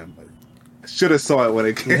 damn, like, I should have saw it when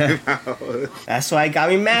it came out. That's why it got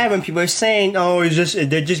me mad when people are saying, "Oh,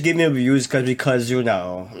 they're just giving me reviews because you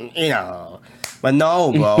know." But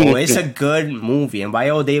no, bro, it's a good movie, and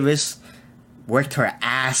Viola Davis worked her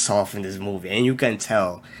ass off in this movie, and you can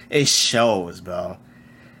tell it shows, bro.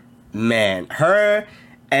 Man, her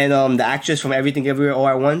and the actress from Everything Everywhere All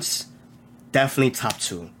at Once, definitely top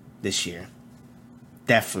 2 this year.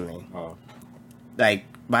 Definitely. Oh. Like,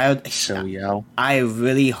 I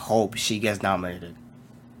really hope she gets nominated.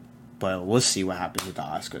 But we'll see what happens with the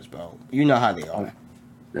Oscars, bro. You know how they are.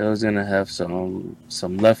 They was gonna have some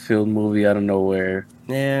left field movie out of nowhere.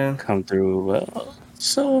 Yeah. Come through. Well,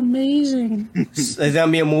 so amazing. It's gonna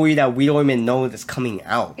be a movie that we don't even know that's coming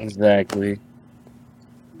out. Exactly.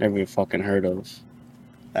 Never even fucking heard of.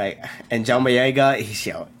 Like, and John Boyega, he's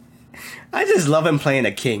yo. I just love him playing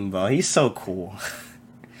a king, bro. He's so cool.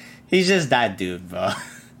 He's just that dude, bro.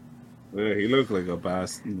 Yeah, he looked like a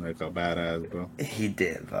badass, bro. He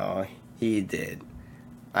did, bro. He did.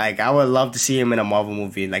 Like, I would love to see him in a Marvel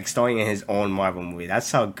movie, like starring in his own Marvel movie. That's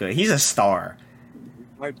how good. He's a star.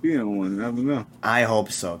 Might be in one. You never know. I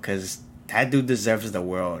hope so, because that dude deserves the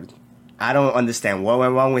world. I don't understand what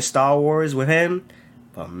went wrong with Star Wars with him,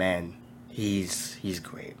 but man, he's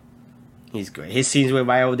great. He's great. His scenes with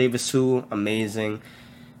Viola Davis too, amazing.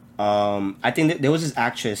 I think there was this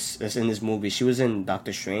actress that's in this movie. She was in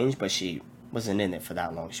Doctor Strange, but she wasn't in it for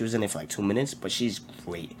that long. She was in it for like 2 minutes, but she's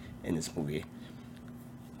great in this movie.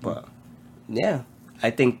 But yeah,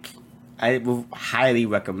 I think I will highly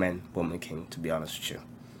recommend Woman King, to be honest with you.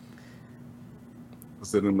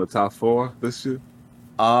 Was it in the top 4 this year?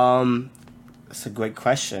 That's a great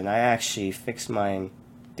question. I actually fixed my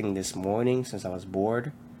thing this morning since I was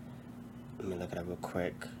bored. Let me look at it real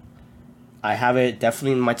quick. I have it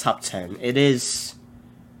definitely in my top 10. It's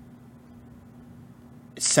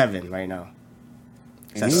 7 right now.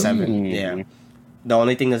 It's at 7. Yeah. The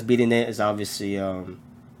only thing that's beating it is obviously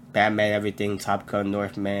Batman, everything, Top Gun,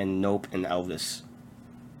 Northman, Nope, and Elvis.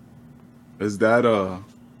 Is that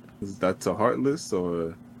to Heartless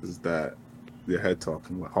or is that your head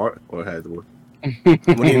talking? What, heart or head? What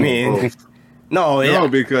do you mean? No,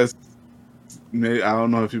 because maybe, I don't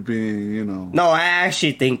know if you're being, No, I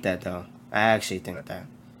actually think that though.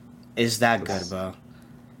 It's that good, bro.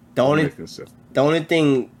 The only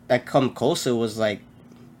thing that come closer was like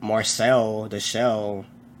Marcel, the Shell,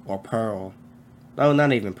 or Pearl. No,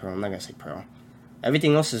 not even Pearl. I'm not gonna say Pearl.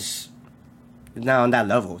 Everything else is not on that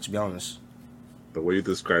level, to be honest. The way you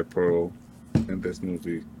describe Pearl in this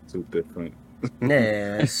movie, too different.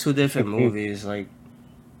 Yeah, it's 2 different movies. Like,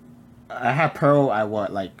 I had Pearl at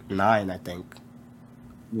what, like 9, I think.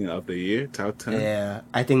 Yeah, of the year, top 10. Yeah,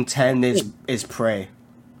 I think 10 is Prey.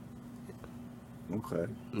 Okay.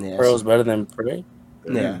 Yeah, Pearl's better than Prey?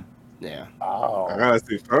 Yeah. Wow. I gotta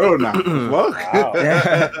see Pearl now. Fuck. Wow.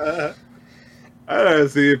 Yeah. I gotta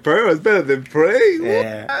see Pearl is better than Prey.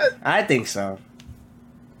 Yeah, What? I think so.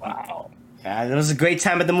 Wow. Yeah, it was a great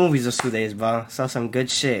time at the movies those 2 days, bro. Saw some good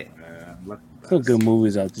shit. Some good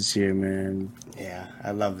movies out this year, man. Yeah,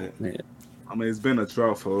 I love it. Yeah. I mean, it's been a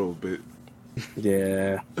drought for a little bit.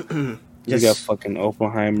 Yeah. You Just- got fucking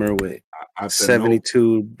Oppenheimer with I've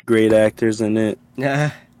 72 great actors in it.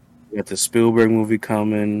 Yeah. You got the Spielberg movie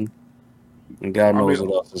coming. And God knows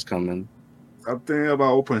what else is coming. I'm thinking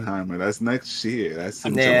about Oppenheimer. That's next year. That's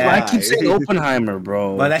in Yeah. Why July. I keep saying Oppenheimer,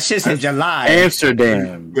 bro? But that shit's in July.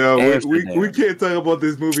 Amsterdam. Yo, Amsterdam. we can't talk about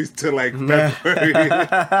these movies till like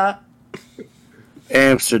February.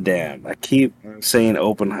 Amsterdam. I keep saying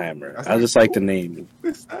Oppenheimer. I just like the name.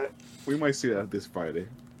 We might see that this Friday.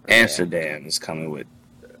 Amsterdam is coming with.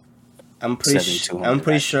 I'm pretty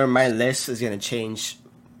 7,200 sure my list is gonna change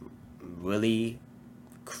really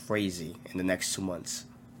crazy in the next 2 months.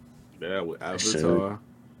 Yeah, with Avatar,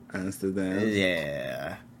 Amsterdam.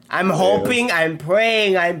 Yeah. I'm hoping, I'm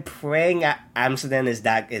praying Amsterdam is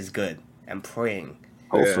good. I'm praying.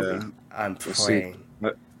 Hopefully. Yeah. I'm We'll see. praying.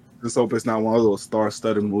 Just hope it's not one of those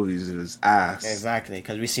star-studded movies. It's ass. Exactly,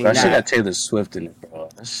 because we seen That shit got that. Taylor Swift in it, bro.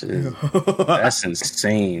 That shit is, that's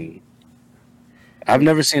insane. I've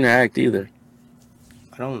never seen her act either.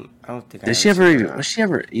 I don't think. Was she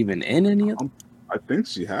ever even in any of them? I think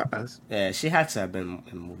she has. Yeah, she had to have been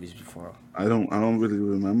in movies before. I don't really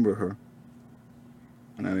remember her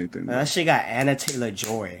in anything. That shit got Anna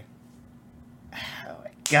Taylor-Joy. Oh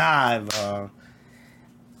my god, bro.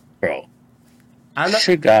 Bro. I'm not.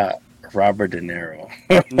 She got Robert De Niro.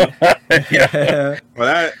 Yeah.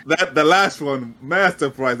 Well, that the last one,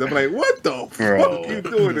 Masterprice. I'm like, what the Bro. fuck you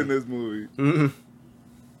doing in this movie? Mhm.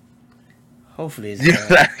 Hopefully it's good.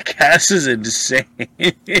 That cast is insane.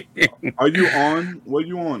 Are you on? What are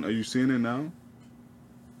you on? Are you seeing it now?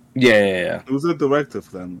 Yeah. Who's the director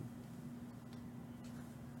for them?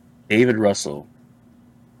 David Russell.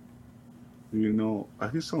 You know, I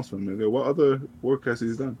think sounds familiar. What other work has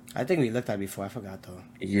he done? I think we looked at it before. I forgot though.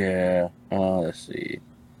 Yeah. Let's see.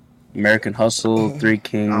 American Hustle, Three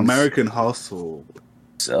Kings, American Hustle.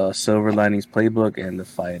 Silver Linings Playbook, and The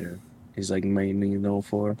Fighter. He's like mainly known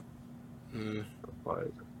for. Mm.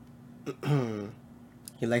 Like,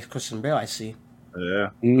 He likes Christian Bale, I see. yeah.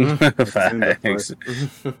 Facts.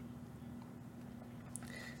 I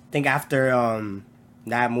think after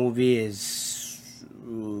that movie is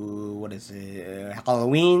what is it?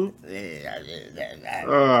 Halloween. We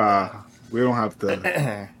don't have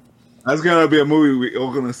to. That's gonna be a movie we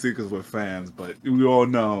all gonna see because we're fans, but we all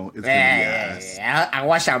know it's gonna be ass. I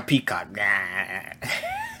watched on Peacock.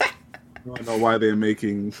 don't know why they're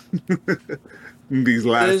making these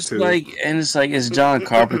last It's two. like, and it's like, it's John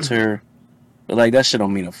Carpenter. But like, that shit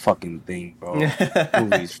don't mean a fucking thing, bro.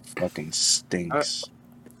 Movies fucking stinks.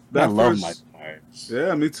 I love Michael Myers.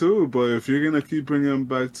 Yeah, me too. But if you're gonna keep bringing him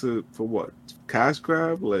back for what, cash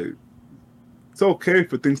grab, like, it's okay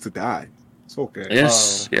for things to die. It's okay.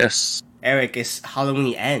 Yes, yes. Eric, it's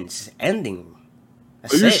Halloween ends. It's ending.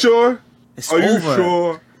 That's Are you it. sure? It's Are you over.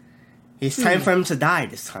 sure? It's time for him to die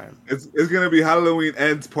this time. It's gonna be Halloween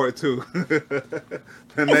Ends Part 2.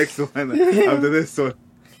 The next one after this one.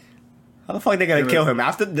 How the fuck they gonna kill him?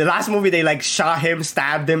 After the last movie, they like shot him,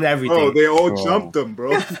 stabbed him, everything. Oh, they all Bro. jumped him,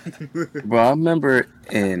 bro. Bro, I remember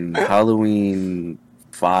in Halloween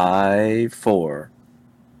 4, I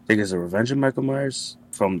think it's a Revenge of Michael Myers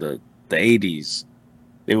from the 80s.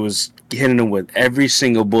 It was hitting him with every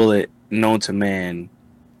single bullet known to man.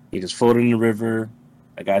 He just floated in the river.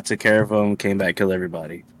 A guy took care of him, came back, killed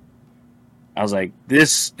everybody. I was like,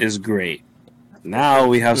 this is great. Now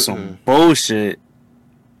we have some bullshit.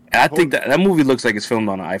 I think that movie looks like it's filmed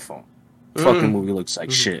on an iPhone. Fucking movie looks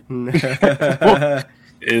like shit.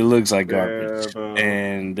 It looks like garbage. Yeah,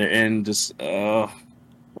 and they're in just them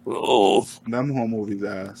whole movie's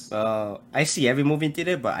ass. I see every movie in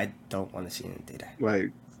theater, but I don't want to see it in theater.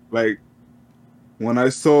 Like when I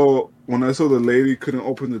saw the lady couldn't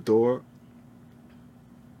open the door,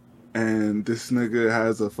 and this nigga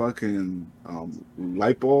has a fucking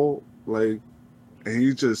light bulb, like, and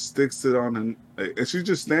he just sticks it on, and she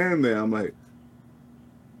just standing there. I'm like,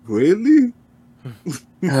 really?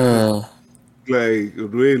 Like,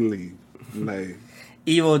 really? Like,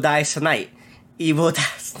 Evil dies tonight. Evil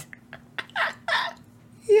dies.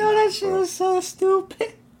 Yo, that shit was so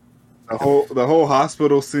stupid. the whole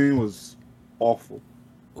hospital scene was awful.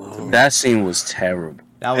 That scene was terrible.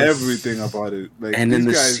 That was Everything about it. Like, and then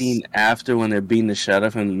the guys, scene after when they're beating the shit out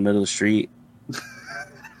of him in the middle of the street.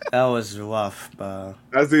 That was rough, bro.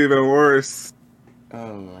 that's even worse.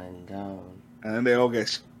 Oh my god. And then they all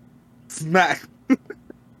get smacked.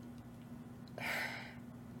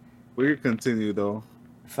 We can continue though.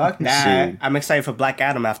 Fuck that. See. I'm excited for Black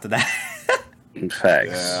Adam after that.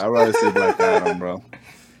 Facts. Yeah, I'd rather see Black Adam, bro.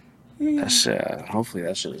 That's, hopefully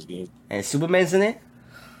that shit is good. And Superman's in it?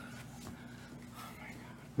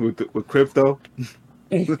 With crypto,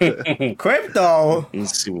 Crypto!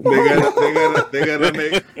 Let's see what they're gonna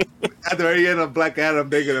make at the very end of Black Adam.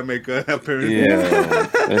 They're gonna make an appearance. Yeah,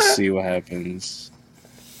 let's see what happens.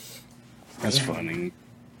 That's funny.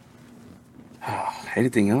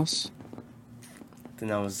 Anything else? Then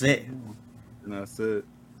that was it. And that's it.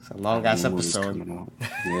 It's a long ass New movies episode. coming out.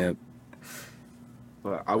 Yep.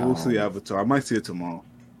 But I will see Avatar. I might see it tomorrow.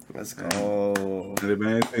 Let's go. And if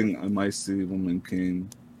anything, I might see Woman King.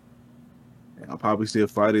 I'll probably see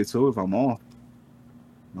it Friday too if I'm off.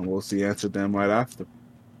 And we'll see Amsterdam right after.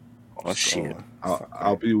 Oh shit. I'll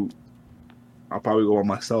probably go by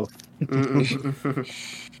myself.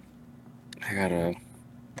 I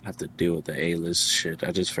have to deal with the A-list shit.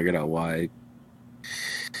 I just figured out why.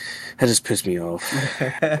 That just pissed me off.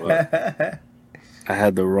 I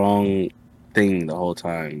had the wrong thing the whole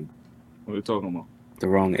time. What are you talking about? The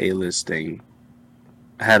wrong A-list thing.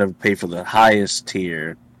 I had to pay for the highest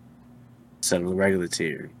tier instead of the regular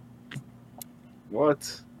tier.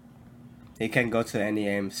 What? You can go to any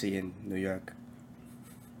AMC in New York.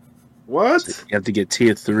 What? So you have to get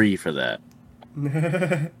tier 3 for that.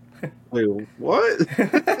 Wait, what?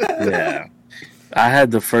 Yeah. I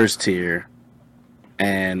had the first tier,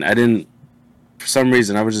 and I didn't, for some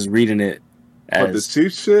reason, I was just reading it as... But the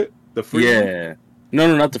cheap shit? The free one? Yeah.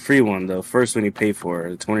 No, not the free one. The first one you pay for,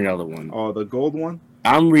 the $20 one. Oh, the gold one?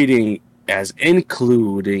 I'm reading as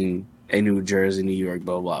including a New Jersey, New York,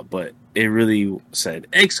 blah, blah, but it really said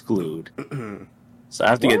exclude. So I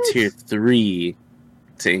have to get tier 3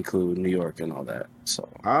 to include New York and all that. So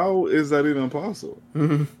How is that even possible?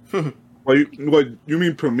 What you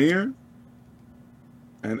mean premiere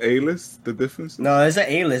and A-list? The difference? No, it's an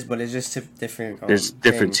A-list, but it's just different. there's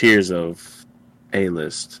different things. tiers of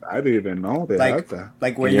A-list. I didn't even know they had that.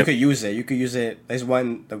 Like where you Yep. could use it. You could use it. There's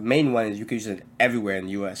one. The main one is you could use it everywhere in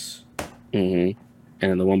the U.S. And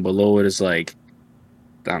then the one below it is like,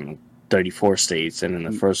 I don't know, 34 states, and then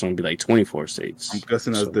the first one would be like 24 states. I'm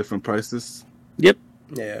guessing that's So- different prices. Yep.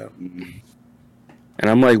 Yeah. And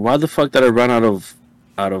I'm like, why the fuck did I run out of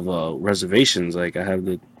reservations? Like, I have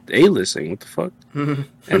the A-list thing. What the fuck? And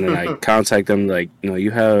then I contact them like,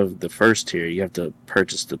 you have the first tier. You have to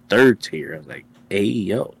purchase the third tier. I was like, hey,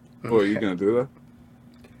 yo. Oh, are you gonna do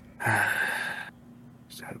that?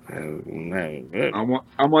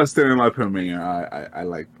 I'm gonna stay in my premiere. I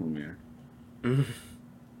like premiere.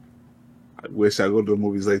 I wish I go to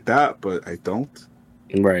movies like that, but I don't.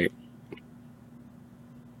 Right.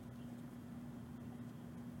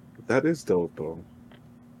 That is dope, though.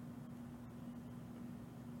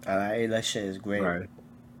 Alright, that shit is great. Right.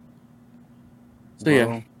 So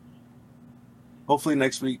yeah. Hopefully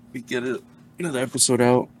next week we get another episode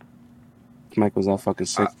out. Michael's all fucking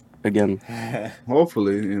sick again.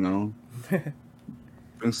 Hopefully, you know.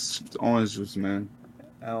 It's orange juice, man.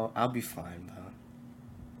 I'll be fine,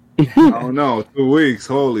 bro. Oh no, 2 weeks.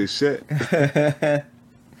 Holy shit.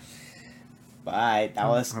 Bye. That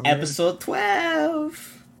was episode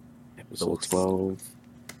 12. Episode 12.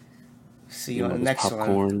 See you on the next one.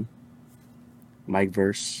 Popcorn. Mike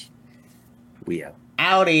verse. We out.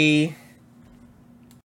 Outie.